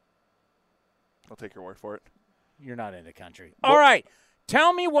 I'll take your word for it. You're not in the country. All right.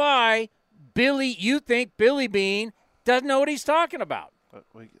 Tell me why you think Billy Beane doesn't know what he's talking about.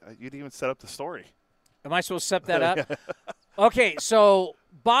 You didn't even set up the story. Am I supposed to set that up? Okay, so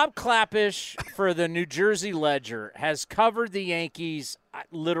Bob Klapisch for the New Jersey Ledger has covered the Yankees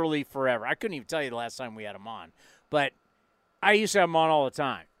literally forever. I couldn't even tell you the last time we had him on, but I used to have him on all the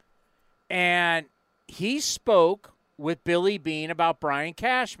time. And he spoke with Billy Beane about Brian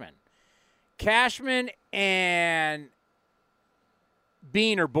Cashman. Cashman and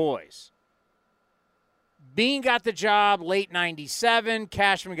Beane are boys. Beane got the job late 97.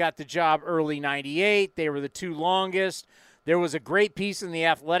 Cashman got the job early 98. They were the two longest. There was a great piece in The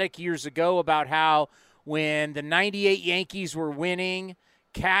Athletic years ago about how when the 98 Yankees were winning,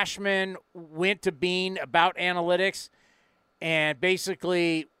 Cashman went to Beane about analytics. And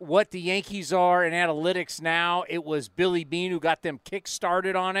basically what the Yankees are in analytics now, it was Billy Beane who got them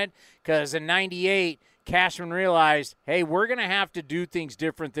kick-started on it. Because in 98, Cashman realized, hey, we're going to have to do things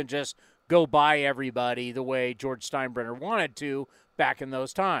different than just go by everybody the way George Steinbrenner wanted to back in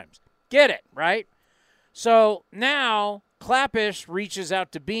those times. Get it, right? So now Klapisch reaches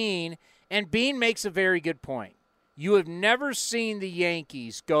out to Beane, and Beane makes a very good point. You have never seen the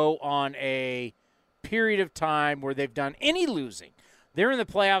Yankees go on a period of time where they've done any losing. They're in the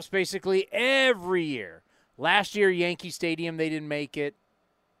playoffs basically every year. Last year, Yankee Stadium, they didn't make it.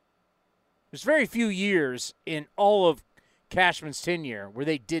 There's very few years in all of Cashman's tenure where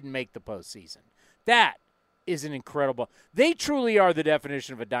they didn't make the postseason. That is an incredible. They truly are the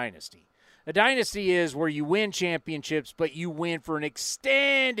definition of a dynasty. A dynasty is where you win championships, but you win for an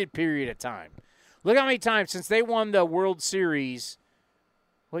extended period of time. Look how many times since they won the World Series.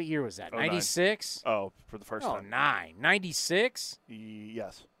 What year was that? 96? Oh, for the first time. 9. 96?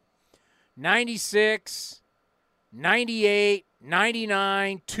 Yes. 96, 98,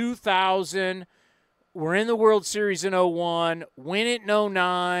 99, 2000. We're in the World Series in 01, win it in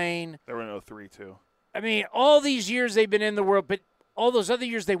 09. They were in 03, too. I mean, all these years they've been in the world, but all those other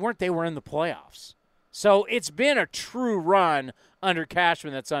years they weren't. They were in the playoffs. So it's been a true run under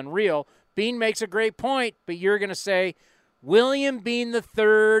Cashman that's unreal. Bean makes a great point, but you're going to say, William Bean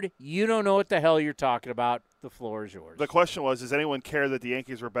III, you don't know what the hell you're talking about. The floor is yours. The question was, does anyone care that the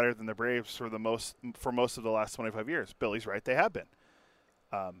Yankees were better than the Braves for most of the last 25 years? Billy's right, they have been.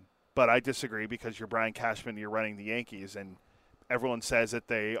 But I disagree because you're Brian Cashman, you're running the Yankees, and everyone says that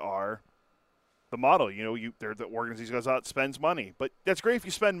they are the model. They're the organization that goes out, spends money. But that's great if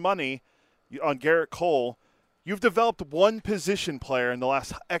you spend money on Garrett Cole. You've developed one position player in the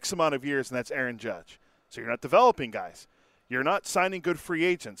last X amount of years, and that's Aaron Judge. So you're not developing guys. You're not signing good free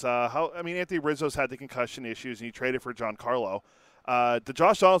agents. Anthony Rizzo's had the concussion issues, and he traded for Giancarlo. The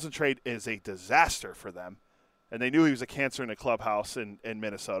Josh Donaldson trade is a disaster for them, and they knew he was a cancer in the clubhouse in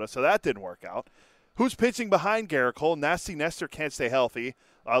Minnesota, so that didn't work out. Who's pitching behind Garrett Cole? Nasty Nestor can't stay healthy.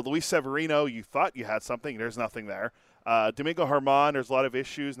 Luis Severino, you thought you had something. There's nothing there. Domingo Germán, there's a lot of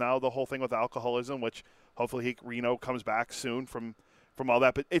issues now, the whole thing with alcoholism, which hopefully Reno comes back soon from all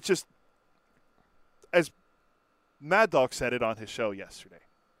that. But it's just, as Mad Dog said it on his show yesterday,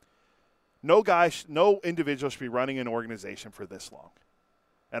 no individual should be running an organization for this long.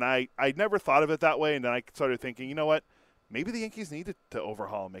 And I never thought of it that way, and then I started thinking, you know what, maybe the Yankees needed to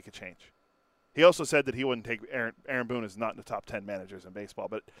overhaul and make a change. He also said that he wouldn't take Aaron Boone is not in the top 10 managers in baseball,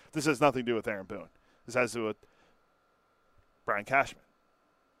 but this has nothing to do with Aaron Boone. This has to do with Brian Cashman.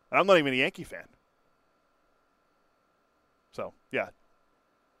 And I'm not even a Yankee fan. So, yeah.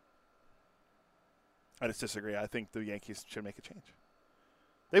 I just disagree. I think the Yankees should make a change.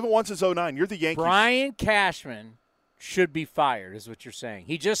 They haven't won since 2009. You're the Yankees. Brian Cashman should be fired, is what you're saying.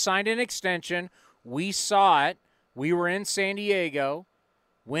 He just signed an extension. We saw it. We were in San Diego.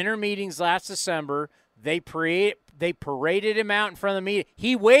 Winter meetings last December. They paraded him out in front of the meeting.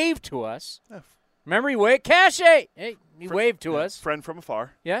 He waved to us. Yeah. Remember, he waved. Cache! Hey, he waved to us. Friend from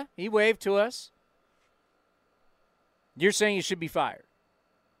afar. Yeah, he waved to us. You're saying he should be fired?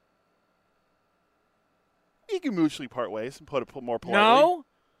 You can mutually part ways and put it more politely. No,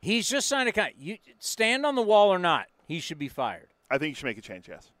 he's just signed a contract. You stand on the wall or not, he should be fired. I think you should make a change,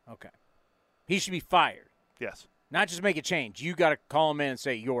 yes. Okay. He should be fired. Yes. Not just make a change. You got to call him in and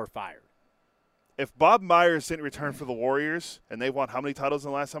say, you're fired. If Bob Myers didn't return for the Warriors, and they've won how many titles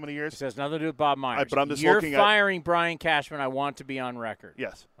in the last how many years? This has nothing to do with Bob Myers. But I'm just You're looking firing Brian Cashman. I want to be on record.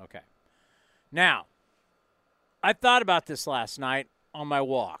 Yes. Okay. Now, I thought about this last night on my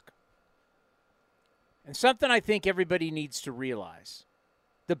walk. And something I think everybody needs to realize.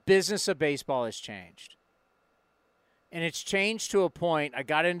 The business of baseball has changed. And it's changed to a point, I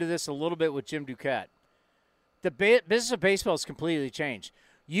got into this a little bit with Jim Duquette. The business of baseball has completely changed.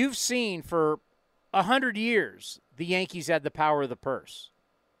 You've seen for 100 years, the Yankees had the power of the purse.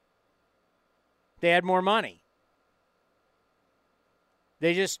 They had more money.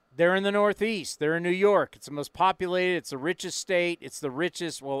 They're in the Northeast. They're in New York. It's the most populated. It's the richest state. It's the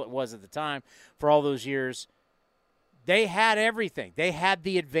richest, well, it was at the time for all those years. They had everything. They had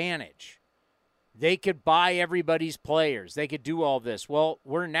the advantage. They could buy everybody's players. They could do all this. Well,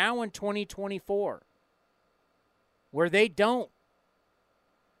 we're now in 2024 where they don't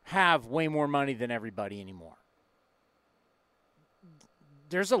have way more money than everybody anymore.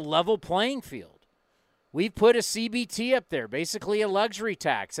 There's a level playing field. We've put a CBT up there, basically a luxury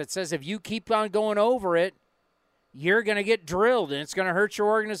tax that says if you keep on going over it, you're going to get drilled and it's going to hurt your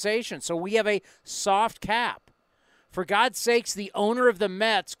organization. So we have a soft cap. For God's sakes, the owner of the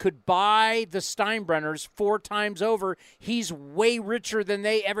Mets could buy the Steinbrenners 4 times over. He's way richer than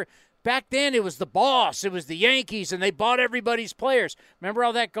they ever. Back then, it was the boss. It was the Yankees, and they bought everybody's players. Remember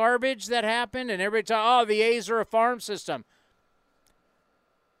all that garbage that happened? And everybody thought, the A's are a farm system.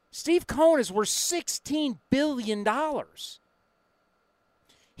 Steve Cohen is worth $16 billion.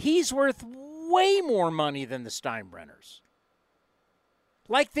 He's worth way more money than the Steinbrenners.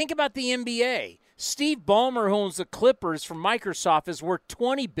 Like, think about the NBA. Steve Ballmer, who owns the Clippers from Microsoft, is worth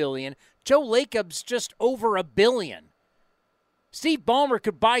 $20 billion. Joe Lacob's just over $1 billion. Steve Ballmer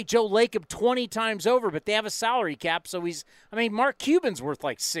could buy Joe Lacob 20 times over, but they have a salary cap, so Mark Cuban's worth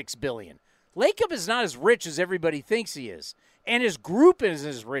like $6 billion. Lacob is not as rich as everybody thinks he is, and his group is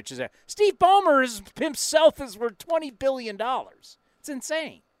as rich as that. Steve Ballmer himself is worth $20 billion. It's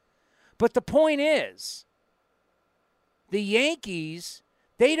insane. But the point is, the Yankees,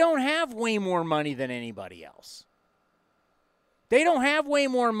 they don't have way more money than anybody else. They don't have way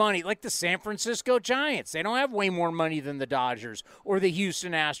more money like the San Francisco Giants. They don't have way more money than the Dodgers or the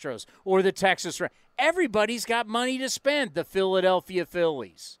Houston Astros or the Texas Rangers. Everybody's got money to spend, the Philadelphia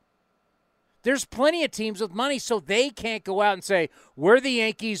Phillies. There's plenty of teams with money, so they can't go out and say, we're the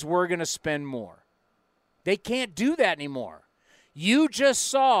Yankees, we're going to spend more. They can't do that anymore. You just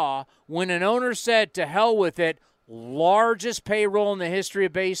saw when an owner said, to hell with it, largest payroll in the history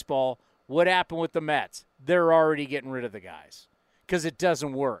of baseball, what happened with the Mets? They're already getting rid of the guys because it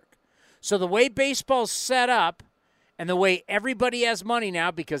doesn't work. So the way baseball's set up and the way everybody has money now,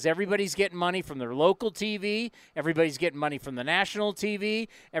 because everybody's getting money from their local TV, everybody's getting money from the national TV,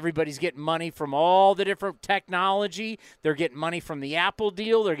 everybody's getting money from all the different technology. They're getting money from the Apple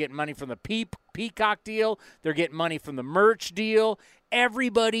deal. They're getting money from the Peacock deal. They're getting money from the merch deal.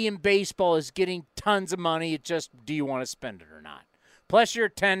 Everybody in baseball is getting tons of money. It's just, do you want to spend it or not? Plus your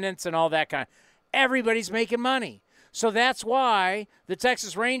attendance and all that kind of. Everybody's making money. So that's why the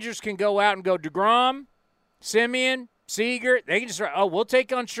Texas Rangers can go out and go DeGrom, Simeon, Seager. They can just, we'll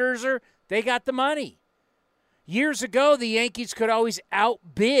take on Scherzer. They got the money. Years ago, the Yankees could always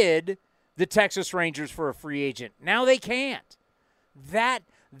outbid the Texas Rangers for a free agent. Now they can't. That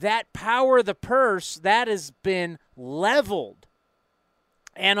power of the purse, that has been leveled.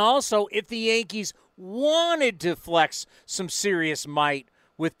 And also, if the Yankees wanted to flex some serious might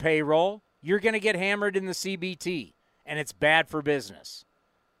with payroll, you're going to get hammered in the CBT, and it's bad for business.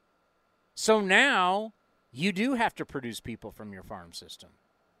 So now you do have to produce people from your farm system.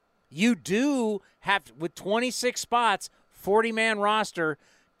 You do have to, with 26 spots, 40-man roster,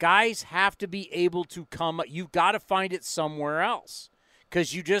 guys have to be able to come. You've got to find it somewhere else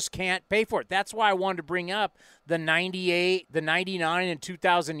because you just can't pay for it. That's why I wanted to bring up the 98, the 99, and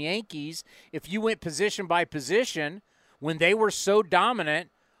 2000 Yankees. If you went position by position, when they were so dominant,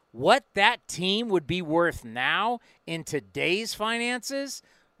 what that team would be worth now in today's finances,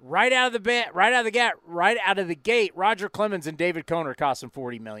 right out of the gate, Roger Clemens and David Koner cost them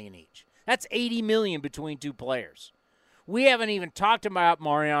 $40 million each. That's $80 million between two players. We haven't even talked about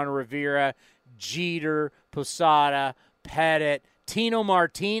Mariano Rivera, Jeter, Posada, Pettit, Tino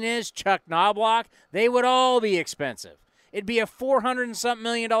Martinez, Chuck Knobloch. They would all be expensive. It'd be a $400-something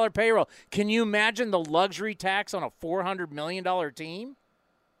million payroll. Can you imagine the luxury tax on a $400 million team?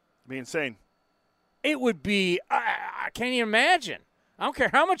 It'd be insane. It would be, I can't even imagine. I don't care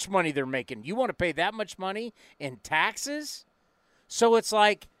how much money they're making. You want to pay that much money in taxes? So it's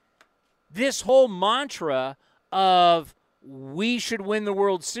like this whole mantra of we should win the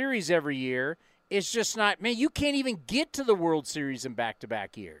World Series every year is just not, man, you can't even get to the World Series in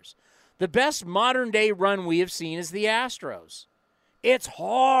back-to-back years. The best modern-day run we have seen is the Astros. It's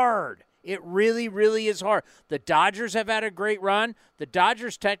hard. It really, really is hard. The Dodgers have had a great run. The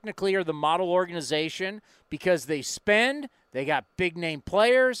Dodgers technically are the model organization because they spend, they got big-name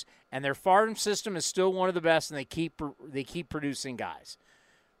players, and their farm system is still one of the best, and they keep producing guys.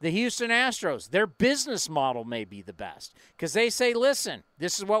 The Houston Astros, their business model may be the best because they say, listen,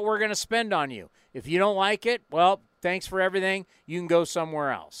 this is what we're going to spend on you. If you don't like it, well, thanks for everything. You can go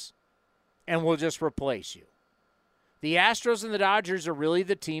somewhere else, and we'll just replace you. The Astros and the Dodgers are really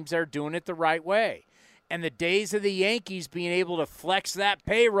the teams that are doing it the right way. And the days of the Yankees being able to flex that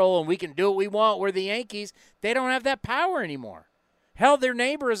payroll and we can do what we want, where the Yankees, they don't have that power anymore. Hell, their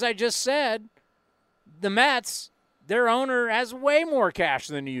neighbor, as I just said, the Mets, their owner has way more cash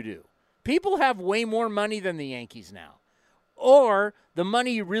than you do. People have way more money than the Yankees now. Or the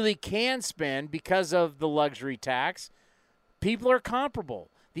money you really can spend because of the luxury tax, people are comparable.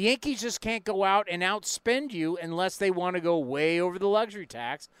 The Yankees just can't go out and outspend you unless they want to go way over the luxury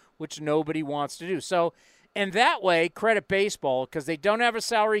tax, which nobody wants to do. So, in that way, credit baseball because they don't have a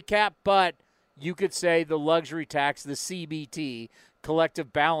salary cap, but you could say the luxury tax, the CBT,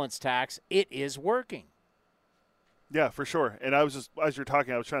 collective balance tax, it is working. Yeah, for sure. And I was just, as you're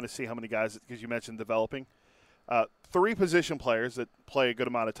talking, I was trying to see how many guys, because you mentioned developing. 3 position players that play a good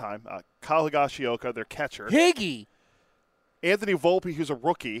amount of time. Kyle Higashioka, their catcher. Higgy! Anthony Volpe, who's a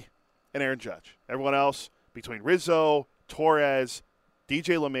rookie, and Aaron Judge. Everyone else, between Rizzo, Torres,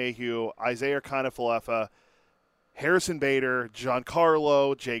 DJ LeMahieu, Isaiah Kiner-Falefa, Harrison Bader,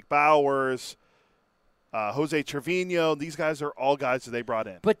 Giancarlo, Jake Bowers, Jose Trevino, these guys are all guys that they brought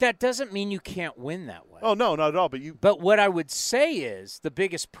in. But that doesn't mean you can't win that way. Oh, no, not at all. But what I would say is the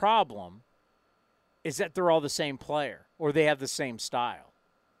biggest problem is that they're all the same player or they have the same style.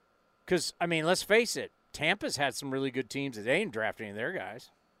 Because, I mean, let's face it, Tampa's had some really good teams that they ain't drafting any of their guys.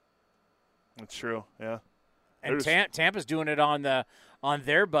 That's true, yeah. And Tampa's doing it on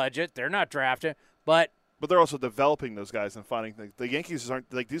their budget. They're not drafting, but they're also developing those guys and finding the Yankees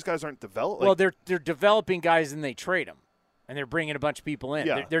aren't like these guys aren't developing. Well, they're developing guys and they trade them, and they're bringing a bunch of people in.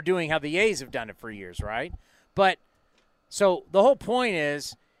 Yeah. They're doing how the A's have done it for years, right? But so the whole point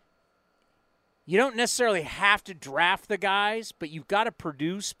is, you don't necessarily have to draft the guys, but you've got to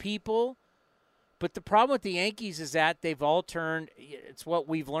produce people. But the problem with the Yankees is that they've all turned. It's what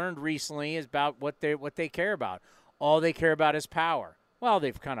we've learned recently is about what they care about. all they care about is power. Well,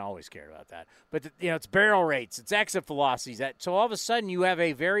 they've kind of always cared about that. But, it's barrel rates, it's exit velocities. So all of a sudden you have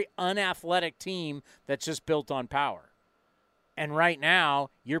a very unathletic team that's just built on power. And right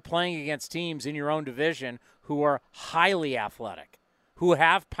now you're playing against teams in your own division who are highly athletic, who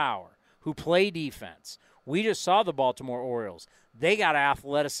have power, who play defense. We just saw the Baltimore Orioles. They got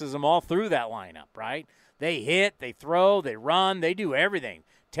athleticism all through that lineup, right? They hit, they throw, they run, they do everything.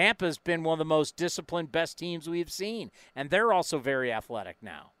 Tampa's been one of the most disciplined, best teams we've seen, and they're also very athletic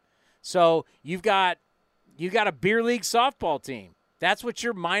now. So you've got a beer league softball team. That's what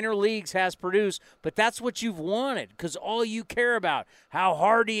your minor leagues has produced, but that's what you've wanted because all you care about, how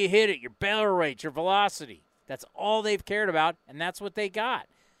hard do you hit it, your barrel rate, your velocity. That's all they've cared about, and that's what they got.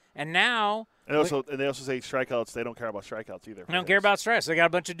 And now – And they also say strikeouts. They don't care about strikeouts either. They don't care about strikeouts. They got a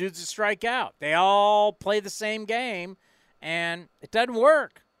bunch of dudes that strike out. They all play the same game, and it doesn't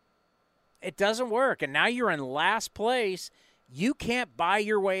work. It doesn't work. And now you're in last place. You can't buy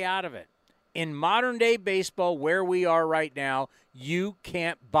your way out of it. In modern-day baseball, where we are right now, you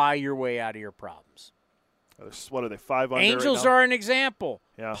can't buy your way out of your problems. What are they, 5 under Angels right now? are an example.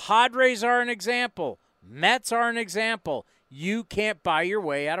 Yeah. Padres are an example. Mets are an example. You can't buy your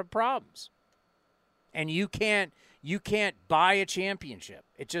way out of problems. And you can't buy a championship.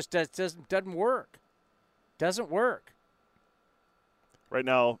 It just doesn't work. Doesn't work. Right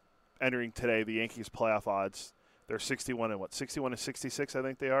now, entering today, the Yankees playoff odds, they're 61 and 66, I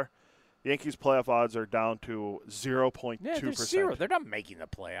think they are. The Yankees playoff odds are down to 0.2%. Yeah, they're zero. They're not making the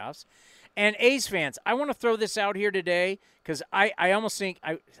playoffs. And A's fans, I want to throw this out here today because I almost think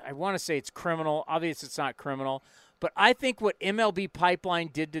I want to say it's criminal. Obviously, it's not criminal. But I think what MLB Pipeline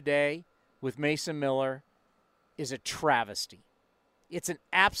did today with Mason Miller is a travesty. It's an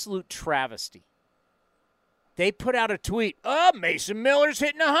absolute travesty. They put out a tweet, Mason Miller's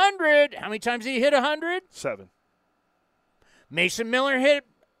hitting 100. How many times did he hit 100? 7. Mason Miller hit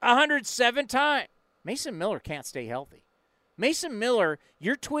 107 times. Mason Miller can't stay healthy. Mason Miller,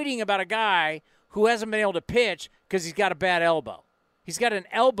 you're tweeting about a guy who hasn't been able to pitch because he's got a bad elbow. He's got an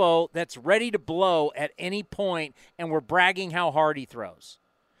elbow that's ready to blow at any point, and we're bragging how hard he throws.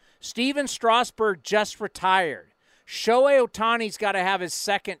 Steven Strasburg just retired. Shohei Ohtani's got to have his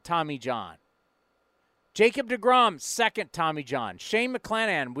second Tommy John. Jacob deGrom, second Tommy John. Shane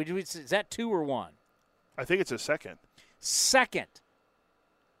McClanahan, is that 2 or 1? I think it's a second. Second.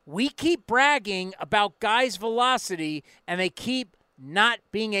 We keep bragging about guys' velocity, and they keep not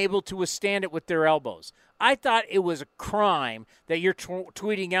being able to withstand it with their elbows. I thought it was a crime that you're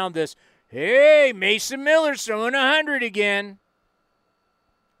tweeting out this, hey, Mason Miller's throwing 100 again.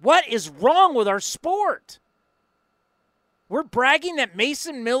 What is wrong with our sport? We're bragging that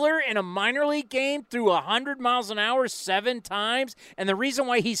Mason Miller in a minor league game threw 100 miles an hour 7 times, and the reason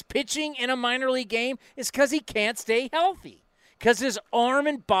why he's pitching in a minor league game is because he can't stay healthy, because his arm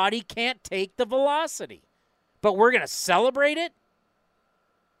and body can't take the velocity. But we're going to celebrate it?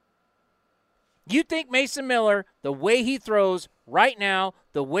 You think Mason Miller, the way he throws right now,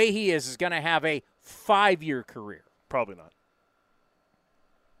 the way he is going to have a 5-year career? Probably not.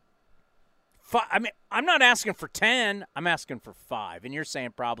 I mean, I'm not asking for 10. I'm asking for 5, and you're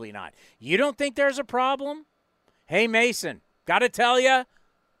saying probably not. You don't think there's a problem? Hey, Mason, got to tell you,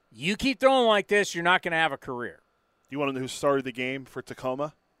 you keep throwing like this, you're not going to have a career. You want to know who started the game for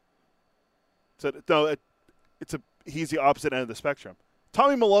Tacoma? He's the opposite end of the spectrum.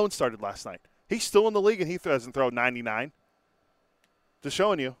 Tommy Malone started last night. He's still in the league, and he hasn't thrown 99. Just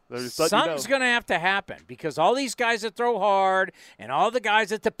showing you. Something's going to have to happen because all these guys that throw hard and all the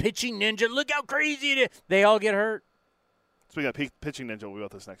guys at the pitching ninja, look how crazy it is, they all get hurt. Speaking of pitching ninja, we'll be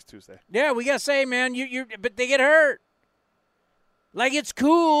with this next Tuesday. Yeah, we got to say, man, but they get hurt. Like, it's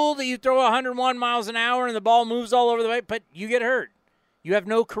cool that you throw 101 miles an hour and the ball moves all over the way, but you get hurt. You have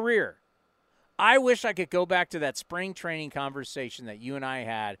no career. I wish I could go back to that spring training conversation that you and I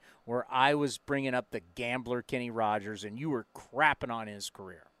had where I was bringing up the gambler Kenny Rogers and you were crapping on his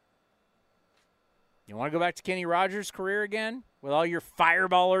career. You want to go back to Kenny Rogers' career again with all your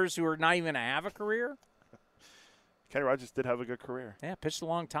fireballers who are not even going to have a career? Kenny Rogers did have a good career. Yeah, pitched a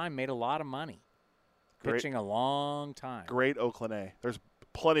long time, made a lot of money. Pitching a long time. Great Oakland A. There's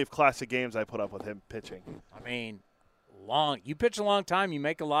plenty of classic games I put up with him pitching. I mean, you pitch a long time, you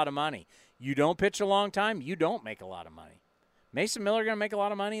make a lot of money. You don't pitch a long time, you don't make a lot of money. Mason Miller going to make a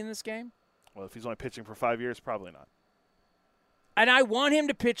lot of money in this game? Well, if he's only pitching for 5 years, probably not. And I want him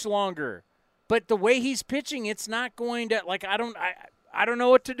to pitch longer. But the way he's pitching, it's not going to, I don't know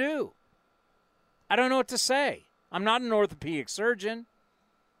what to do. I don't know what to say. I'm not an orthopedic surgeon.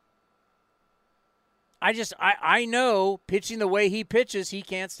 I know pitching the way he pitches, he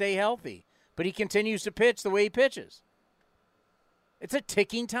can't stay healthy. but he continues to pitch the way he pitches. It's a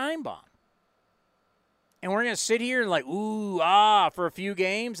ticking time bomb. And we're going to sit here and like, ooh, for a few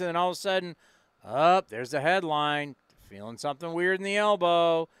games, and then all of a sudden, there's the headline, feeling something weird in the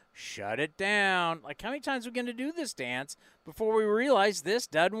elbow, shut it down. Like, how many times are we going to do this dance before we realize this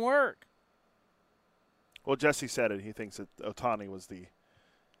doesn't work? Well, Jesse said it. He thinks that Ohtani was the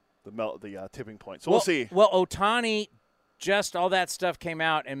tipping point. So we'll see. Well, Ohtani, just all that stuff came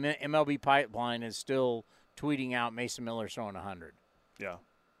out, and MLB Pipeline is still tweeting out Mason Miller throwing 100. Yeah.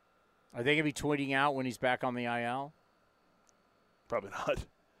 Are they going to be tweeting out when he's back on the IL? Probably not.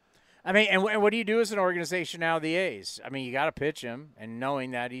 I mean, and what do you do as an organization now, the A's? I mean, you got to pitch him, and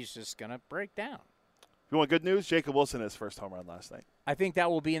knowing that he's just going to break down. You want good news? Jacob Wilson his first home run last night. I think that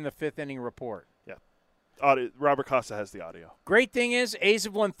will be in the 5th inning report. Yeah. Robert Costa has the audio. Great thing is, A's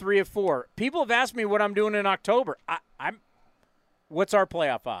have won 3 of 4. People have asked me what I'm doing in October. What's our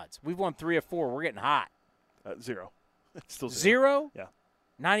playoff odds? We've won 3 of 4. We're getting hot. 0. It's still 0. 0? Yeah.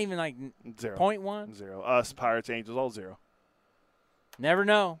 Not even like 0. 0.1? 0. Us, Pirates, Angels, all 0. Never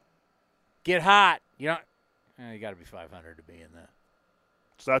know. Get hot. You got to be 500 to be in that.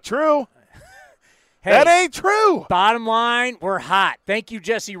 It's not true. Hey, that ain't true. Bottom line, we're hot. Thank you,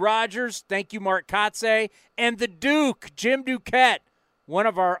 Jesse Rogers. Thank you, Mark Kotze. And the Duke, Jim Duquette, one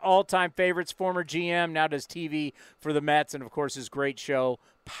of our all-time favorites, former GM, now does TV for the Mets, and, of course, his great show,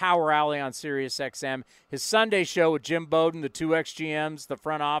 Power Alley on Sirius XM. His Sunday show with Jim Bowden, the 2 ex-GMs, the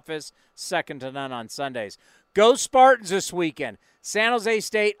front office, second to none on Sundays. Go Spartans this weekend. San Jose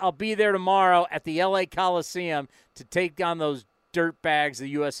State, I'll be there tomorrow at the LA Coliseum to take on those dirtbags,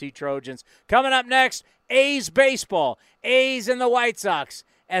 the USC Trojans. Coming up next, A's baseball. A's and the White Sox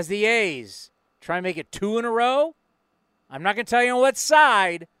as the A's try and make it 2 in a row. I'm not going to tell you on what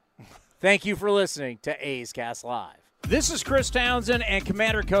side. Thank you for listening to A's Cast Live. This is Chris Townsend and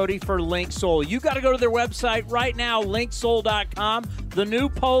Commander Cody for Link Soul. You got to go to their website right now, linksoul.com. The new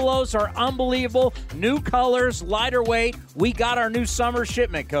polos are unbelievable. New colors, lighter weight. We got our new summer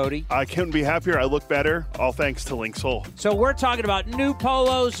shipment, Cody. I couldn't be happier. I look better, all thanks to Link Soul. So we're talking about new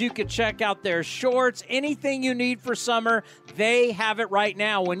polos. You can check out their shorts. Anything you need for summer, they have it right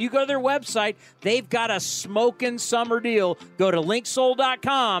now. When you go to their website, they've got a smoking summer deal. Go to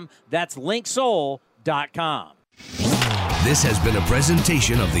linksoul.com. That's linksoul.com. This has been a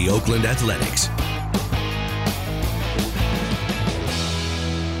presentation of the Oakland Athletics.